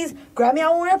my titties. Grab me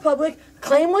out when we're in public.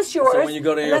 Claim what's yours. So when you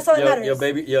go to and that's all that matters. your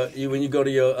baby, when you go to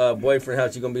your boyfriend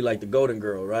house, you're gonna be like the golden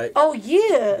girl, right? Oh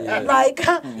yeah, like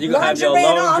You gonna have your lingerie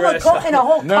and long all, I'm a dress. coat and a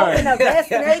whole No. coat and a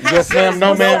vest and everything. Yes, ma'am.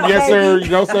 No, ma'am. Yes, sir.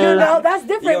 No, You sir. know, that's You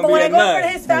different. gonna But when be I a go over nut. to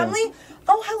his family,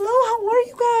 oh hello, how are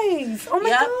you guys? Oh my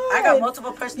Yep, god, I got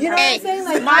multiple You know what I'm personalities. saying?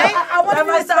 Like, Mine- I want to that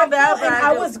be might sound bad, respectful,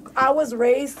 but and I I was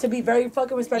raised to be very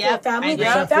fucking respectful Yep, of family. I know.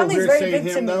 Does that feel Family's weird very saying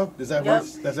big to him, me. though? Does that Yep.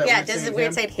 work? Does that Yeah, work does saying it weird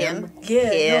him? say him?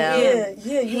 Yeah,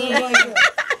 Him. You know, like,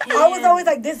 I was always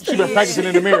like this. She been practicing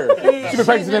in the mirror. She been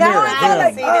practicing in the Now mirror. I feel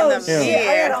like, Seen in oh the shit,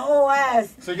 I got a whole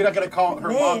ass. So you're not gonna call her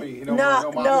Man, mommy? You know, no,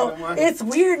 mommy no, no more? it's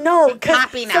weird. No, 'cause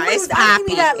Poppy now, somebody it's was asking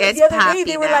me Poppy, that it's the other day. Poppy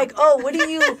They were now. like, "Oh,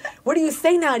 what do you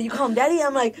say now? Do you call him daddy?"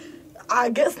 I'm like, I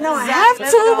guess now I have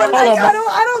to, but like, I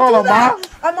don't Call do her that.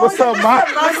 Ma. I'm What's always up, Ma?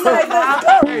 I'm like, let's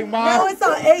go. Hey, Ma. Now it's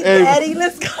on, hey, Hey. daddy,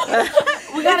 let's go.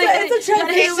 We gotta It's a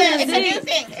transition. It's a new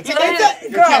thing. It's a It's new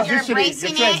thing. a, girl, You're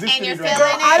embracing it and you're feeling girl,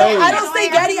 it. I don't say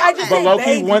daddy. I just But say low key,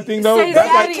 baby. one thing though, Say that's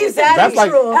daddy, like is daddy that's like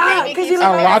true. Baby, 'Cause you it's look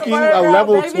like unlocking a a girl,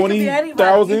 level baby, it could be anybody.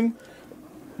 20,000,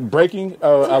 breaking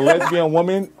a lesbian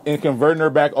woman and converting her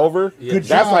back over. Good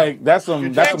That's job. like that's some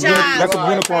Good job,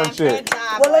 unicorn boyfriend. shit. Good job,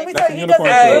 Well, let me boyfriend. tell you, he does a unicorn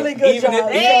shit. really good even job.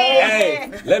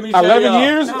 hey, let me show 11 y'all.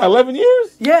 years? 11 years?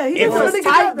 Yeah, he does a If- really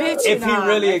good Type job. bitch. If he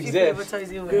really exists.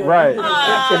 Right.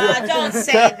 Don't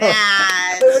say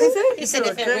that. What did he say? He said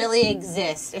if it really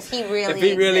exists. If he really If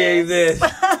he really exists,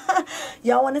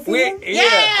 Y'all want to see him?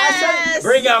 Yes.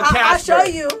 Bring out I'll Casper. show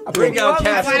you. Bring out I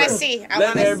Casper. want to see. I Let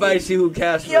want to everybody see. see who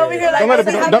Casper He over is. here like, Don't let it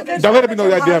be, listen, don't, have a don't let it be no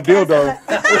good goddamn dildo.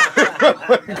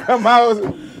 podcast. Come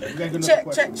out.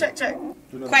 Check.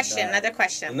 Question. Another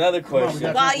question. Another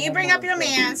question. While you bring up your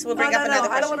man's, we'll bring No, up no,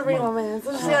 another I don't want question. to bring my man.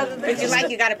 Let's see how the Would you like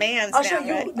you got a band's I'll now, show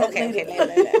you right? that Okay, later.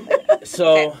 okay.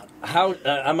 So how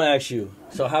I'm gonna ask you.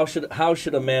 So how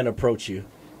should a man approach you?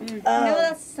 No,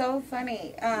 that's so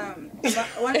funny. No,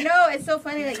 it's so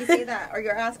funny that you say that, or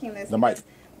you're asking this. The mic.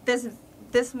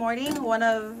 This morning, one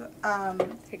of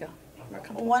Here you go.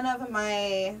 one of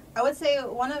my, I would say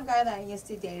one of the guys that I used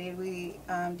to date, we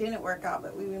didn't work out,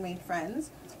 but we remained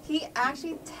friends. He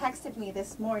actually texted me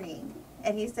this morning,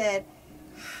 and he said,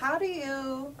 "How do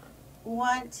you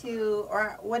want to,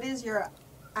 or what is your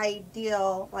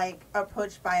ideal like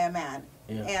approach by a man,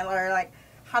 and or like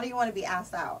how do you want to be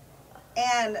asked out?"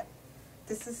 And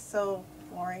this is so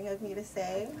boring of me to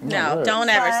say. No, don't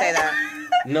ever say that.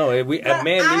 No, a But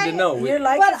man need to know. You're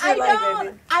like, But it's your life,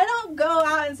 baby. I don't go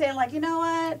out and say like, you know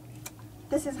what,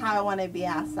 this is how I want to be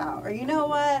asked out, or you know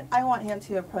what, I want him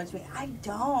to approach me. I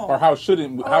don't. Or how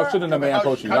shouldn't a man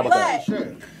approach you? How about that?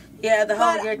 Yeah, the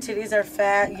whole But- your titties are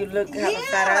fat, you look have a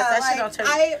fat ass. That shit don't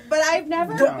turn you. But I've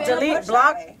never D- been delete, approached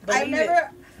block, that way. delete I've it.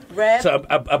 never. Red So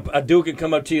a dude can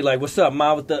come up to you like, "What's up,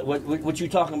 ma? What you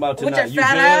talking about with tonight? your You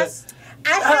fat good?" ass. I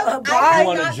have You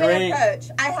wanna not drink? been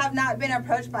approached. I have not been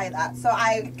approached by that, so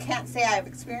I can't say I've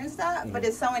experienced that. But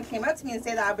if someone came up to me and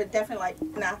said that, I would definitely like,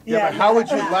 nah. Yeah, but how would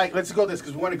you Yeah. like? Let's go this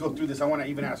because we want to go through this. I want to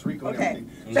even ask Rico. Okay.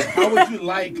 And everything. So how would you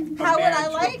like a How would man I to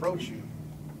like? approach you?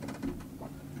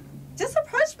 Just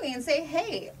approach me and say,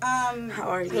 hey, How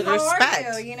are you? With how respect.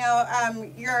 are you? You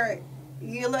know,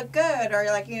 you look good, or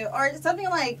like or something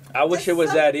like. I wish just it was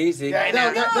some- that easy. Yeah,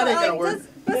 that ain't gonna like, work.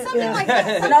 but something like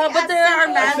that. No, but there are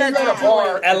men Let's that go to a do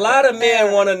bar. A lot of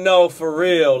men want to know for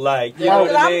real, like you know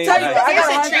what I I'm mean. telling you, Like, I Here's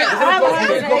got the truth. I have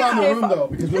Let's go around the 100 room though,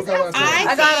 because we don't got a lot of time.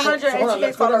 I I got think- 100 So hold on,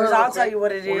 let's go to her followers. real I'll quick. tell you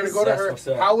what it We're gonna is. go to That's her. what's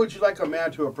up. How would you like a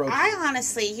man to approach you? I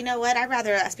honestly, you know what? I'd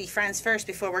rather us be friends first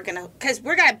before we're gonna, because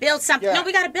we're gonna build something. Yeah. No,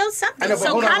 we gotta build something. I know, but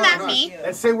So hold on, come hold at on. me.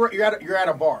 Let's say you're at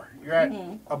a bar. You're at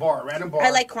a bar, a random bar.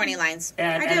 I like corny lines.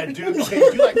 and I a do. dude. Okay,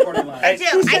 you like corny lines. I do. I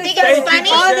think Thank it's you funny.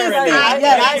 for sharing that. I think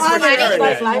Yes, it's Thank you for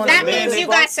sharing funny. that. That means you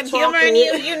got some humor in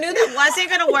you. You knew that wasn't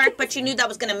gonna work, but you knew that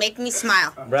was gonna make me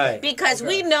smile. Right. Because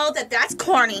we know that that's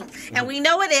corny, and we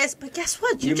know it is. But guess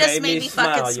what? You, You just made made me me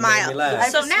fucking smile. You made me smile. laugh.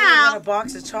 So in a now,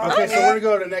 box of chocolate. Okay, so we're gonna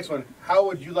go to the next one. How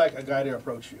would you like a guy to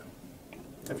approach you?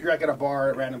 If you're like at a bar,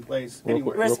 at a random place, Real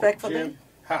anywhere. quick, Respectfully. Gym,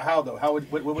 How though? How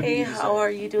would what would Hey, you need to how say? are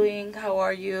you doing? How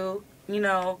are you?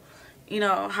 You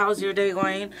know, how's your day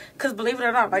going? Because believe it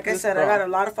or not, like I said, I got a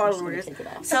lot of followers.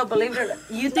 So believe it or not,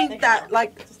 you think that,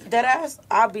 like, dead ass,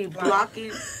 I'll be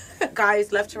blocking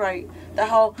guys left to right. The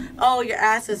whole, oh, your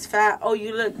ass is fat. Oh,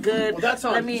 you look good. Well, that's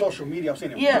on Let me social media. I'm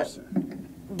saying in Yeah. person.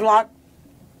 block.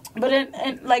 But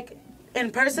in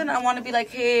person, I want to be like,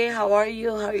 hey, how are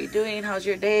you? How are you doing? How's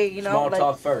your day? You know, Small like,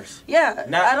 talk first. yeah.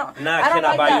 Not- I don't. not, I don't can I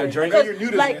like buy you that. a drink? Because, You're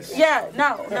new to like, this. yeah,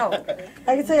 no.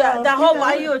 I can tell you The whole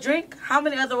buy you a drink. How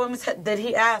many other women did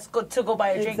he ask to go buy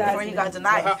a drink before he got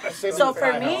denied? So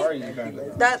for me, how are you? Kind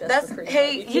of. that's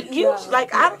hey, you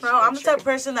like, I don't know. I'm the type of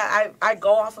person that I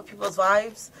go off of people's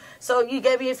vibes. So you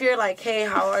get me if you're like, hey,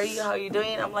 how are you? How are you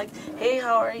doing? I'm like, hey,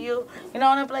 how are you? You know,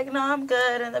 and I'm like, no, I'm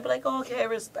good. And they'll be like, oh, okay, I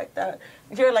respect that.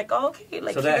 If you're like, oh, okay,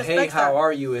 like, So he that hey, respects how that.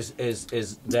 are you is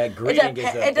that greeting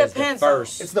is it the depends.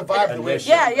 first. It's the vibe of the way.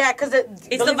 initial. Yeah, because It's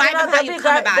the vibe of how you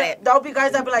come about it. There'll be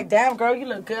guys that be like, damn, girl, you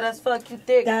look good as fuck, you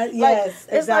thick. That- Like, yes,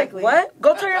 it's exactly. like, what?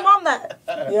 Go tell your mom that.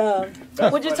 Yeah.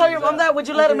 Would you tell your mom that? Would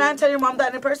you let a man tell your mom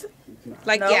that in person?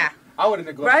 Like, No. yeah. I wouldn't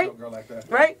neglect Right? a girl like that.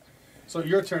 Right? So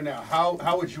your turn now.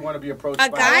 How would you want to be approached? A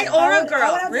by guy or I a would girl,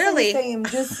 have to say the really? same.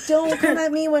 Just don't come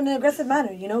at me in an aggressive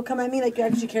manner. You know, come at me like you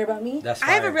actually care about me. That's I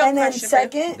have a fire. real And then question.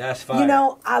 second, That's fire. you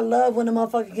know, I love when a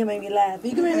motherfucker can make me laugh.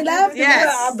 You can make me laugh.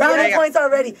 Yes. Brownie There you go. points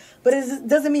already. But it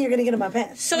doesn't mean you're gonna get in my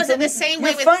pants. So You is feel it the me? same way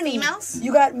You're with funny. females?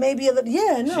 You got maybe a little.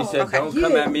 Yeah, no. She said, Okay. "Don't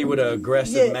come Yeah. at me with an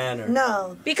aggressive Yeah, manner."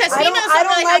 No. Because I females don't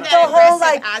really like have the that whole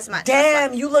aggressive like, as much.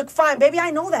 damn, you look fine, baby.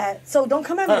 I know that, so don't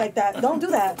come at me like that. Don't do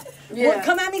that. Yeah. Well,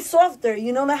 come at me softer.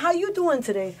 You know, like how you doing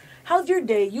today? How's your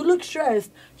day? You look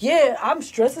stressed. Yeah, I'm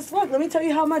stressed as fuck. Let me tell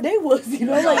you how my day was. You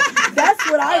know, like that's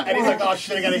what I want. And he's like, oh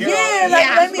shit, I gotta hear all Yeah, this. like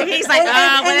Yeah. let me. He's like,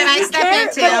 what did if I you step care-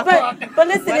 into? But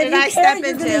listen, What if did you I care, step you're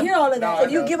into? gonna hear all of that. No,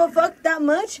 If you no. give a fuck that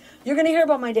much, you're gonna hear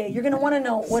about my day. You're gonna want to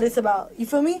know what it's about. You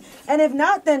feel me? And if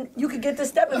not, then you could get to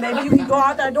stepping, baby. You can go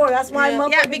out that door. That's why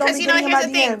motherfuckers Yeah, don't because be you know, getting in here's my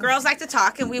the thing: DMs. girls like to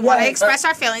talk, and we want to Yeah. express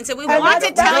our feelings, and we And want to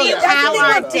that's- tell you that's the how thing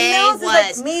our with day females is, like,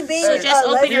 was. me being So just a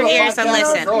open your lesbian, ears and you know,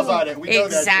 listen. Girls on it. We know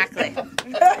that. Exactly.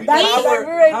 That's Howard-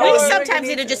 right We now. sometimes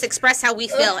need to just express how we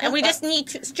feel, and we just need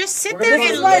to just sit there This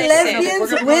and is why listen.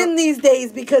 lesbians win these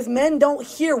days because men don't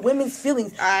hear women's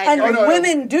feelings, and know.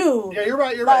 women do. Yeah, you're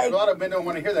right. You're right. Like- A lot of men don't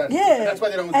want to hear that. Yeah, That's why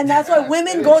they don't. and that's why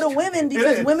women It go is. to women It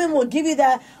because is. women will give you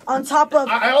that on top of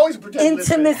I always pretend to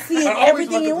listen. intimacy and I always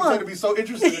everything you pretend want. to be so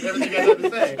interested in everything I have to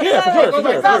say. Yeah, for sure, for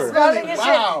sure, for That's sure. running your shit.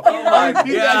 Wow. You know? I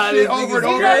repeat God, that this shit over and nigga's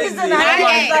over. crazy. I'm like,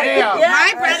 Hey, damn.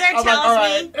 My brother I'm like, tells all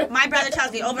me. right. My brother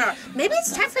tells me over and over. Maybe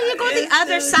it's time for you to go to the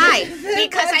other side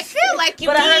because I feel like you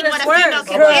But I heard need what it's a female worse.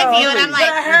 can Girl, give you, and I'm But I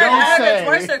like, heard Don't it's say.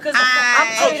 worse because I'm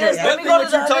I- telling you this. Let me Exactly go what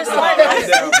to the you other talking about side.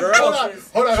 right now, girl. Hold on.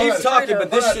 Keep Hold on. talking,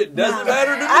 but this shit doesn't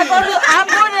matter to me. I'm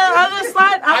going to the other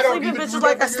side. I I'm don't sleeping even bitches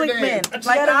like I remember sleep your men. name.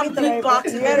 Like gotta I'm meet the right beatboxing.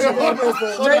 person. You gotta meet the right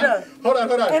person. Straight up. Hold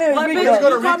on. Anyways, Like, Rico. bitch, Let's go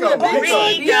to you call me Rico. a bitch.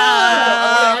 Rico. Rico.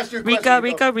 I want to ask you a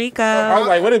question. Rico. I was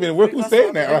like, wait a minute, who's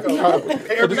saying that? I just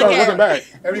started looking back.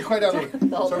 Every quiet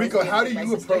down. So Rico, how do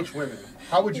you approach women?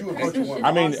 How would you approach a woman?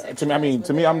 I mean,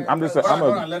 to me, I'm just, Hold on, I'm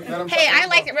hold on. a. Let him Hey, talk. I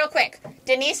like it real quick.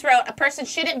 Denise wrote, a person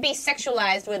shouldn't be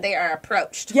sexualized when they are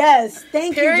approached. Yes,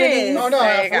 thank you, Period. Denise. No, no,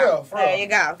 There you for go. real, for real. There you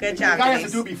go. Good The job, guy has to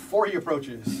Denise. do it before he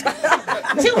approaches.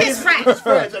 To his friends.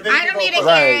 Friends, and then I you don't go need to first. hear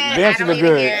Right, it. the I answers don't are need to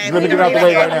good. hear it. Let me We get don't out the need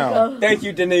way to right hear it. now. Thank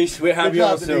you, Denise. We'll have Good you on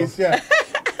job, soon. Denise. Yeah.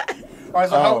 All right,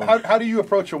 so how do you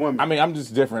approach a woman? I mean, I'm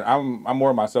just different. I'm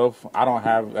more myself. I don't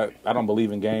have. I don't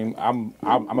believe in game. I'm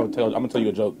gonna tell you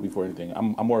a joke before anything.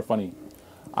 I'm more funny.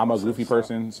 I'm a goofy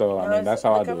person, so I mean that's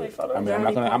how I do it. I mean,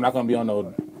 I'm not gonna be on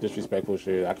no disrespectful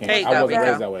shit. I can't. There you I go, wasn't Rico.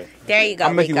 raised that way. There you go. I'm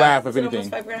gonna make you Rico. laugh if Is it almost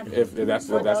anything. 5 grand? If that's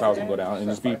how it's gonna go down, and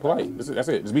just be polite. That's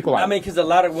it. Just be polite. I mean, because a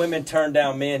lot of women turn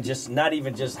down men, just not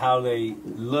even just how they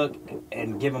look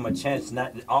and give them a chance.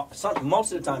 Not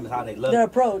most of the time is how they look. Their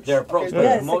approach. Their approach. Okay, But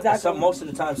yes, exactly. most of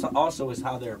the time, also is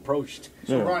how they're approached.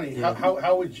 So Yeah. Ronnie,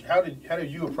 how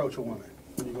did you approach a woman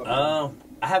when you go up to her?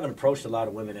 I haven't approached a lot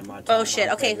of women in my time. Oh, shit.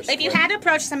 Okay, if you had to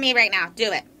approach me right now,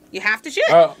 do it. You have to shoot.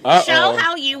 Uh-oh. Show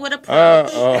how you would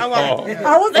approach a woman.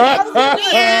 I was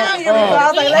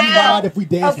like, let's go. God, if we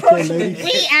dance with your ladies.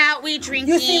 We out, we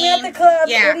drinking. You see me at the club.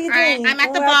 Yeah, What are you all right. doing? I'm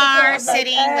at the We're bar, club, like,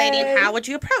 sitting, hey. waiting. How would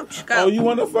you approach? Go. Oh, you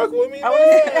wanna fuck with me? Do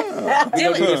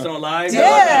Do it. this on live.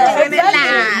 Yeah, Turn it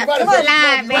live. Come on. Live,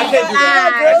 I baby. can't do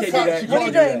that. I Live. can't do that. What are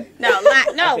you doing?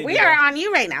 No, do we that. are on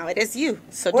you right now. It is you.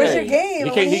 So Where's do your it. game?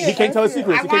 He can't tell his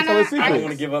secrets. He can't tell his I don't want secrets.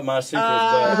 to give up my secrets,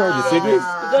 I told you secrets.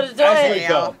 Go to do Actually, it.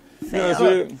 go. You know what I'm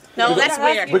saying? No, that's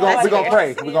weird. We're That's gonna weird.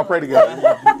 pray. We're gonna pray together. We're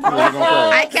gonna pray.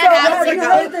 I can't have So, Rico.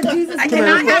 how did Jesus I Come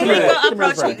cannot here, have come here, Rico come here,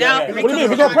 approach me. pray. No, What What do you mean?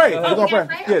 We're gonna pray. We're gonna pray.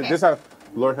 Yeah, this how.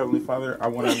 Lord Heavenly Father, I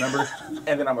want a number,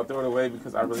 and then I'm gonna throw it away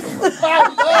because I really don't know.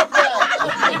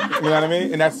 You know what I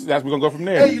mean? And that's we're gonna go from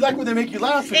there. Hey, you like when they make you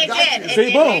laugh? So you got you.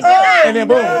 See, boom, and then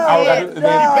boom, You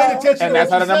paid attention and to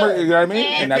that's what how the you number. said. You know what I mean?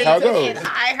 And that's how it goes.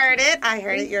 I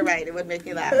heard it. You're right. It would make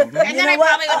me laugh. And then know I what?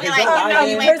 probably would be like,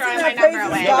 you ain't throwing my number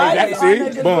away.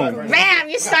 Exactly. See, boom. Ma'am,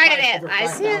 you started it. I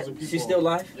see it. She's still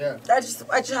live? Yeah. I just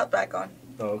hopped back on.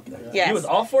 Oh, okay. Yes. You was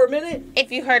off for a minute?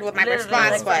 If you heard what my Literally,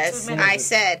 response like, for was, 2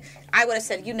 minutes. I would have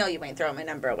said, you ain't throwing my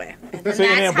number away. And then See,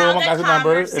 and then that's how boom, I got the the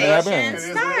number, and then I conversation It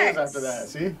is what it is after that.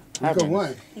 See? Rico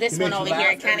won. This He one made you over laugh.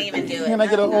 here can't even do Can I it.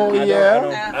 get a oh I yeah?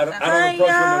 don't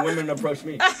approach women approach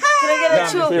me. Can I get a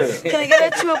serious. Can I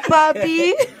get a chup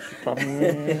puppy? All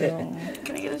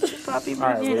Can I get a chup puppy?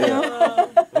 right,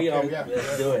 Yeah.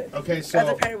 Let's do it. Okay, As a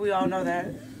so parent, we all know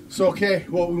that. well,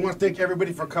 we want to thank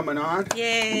everybody for coming on.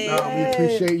 Yay. We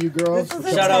appreciate you girls.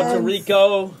 Shout out to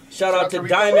Rico. Shout out to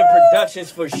Rico. Diamond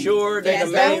Productions for sure. They Yes,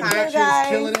 the they main. are. Productions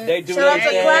killing it. They do Shout out to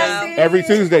everything. Classy. Every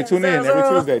Tuesday, tune in. Every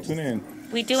Tuesday, tune in.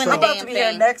 We doing I'm the about to damn be here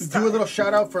thing. next Do a time. little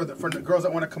shout out for the girls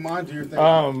that want to come on. Do your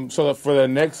thing. So for the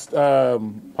next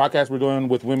podcast we're doing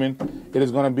with women, it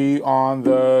is going to be on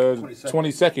the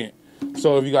 22nd.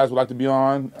 So if you guys would like to be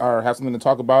on or have something to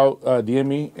talk about, DM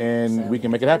me and we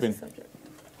can make it happen.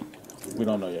 We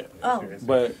don't know yet. Oh.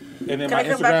 But and then Can my I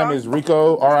come back Instagram on? is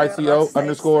Rico RICO Say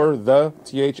 _the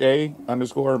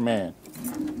THA_man.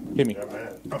 Hit me.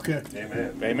 Okay.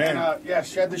 Amen. And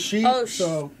shed the sheet. Oh,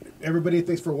 So everybody,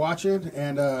 thanks for watching.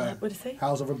 And What'd it say?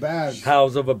 House Over Baz.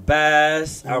 House of a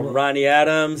Bass. I'm Ronnie I'm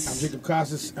Adams. Jacob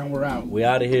Casas, and we're out. We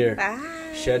out of here.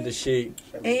 Bye. Shed the sheet.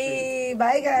 Hey, bye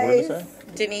What did guys. it say?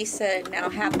 Denise said, now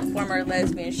have a former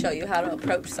lesbian show you how to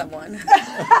approach someone.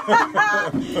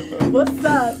 What's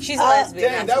up? She's a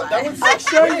lesbian. Damn, That's that why. was I'll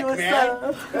show you what's man.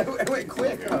 up. It went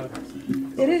quick, huh?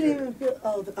 It didn't even feel.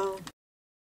 Oh,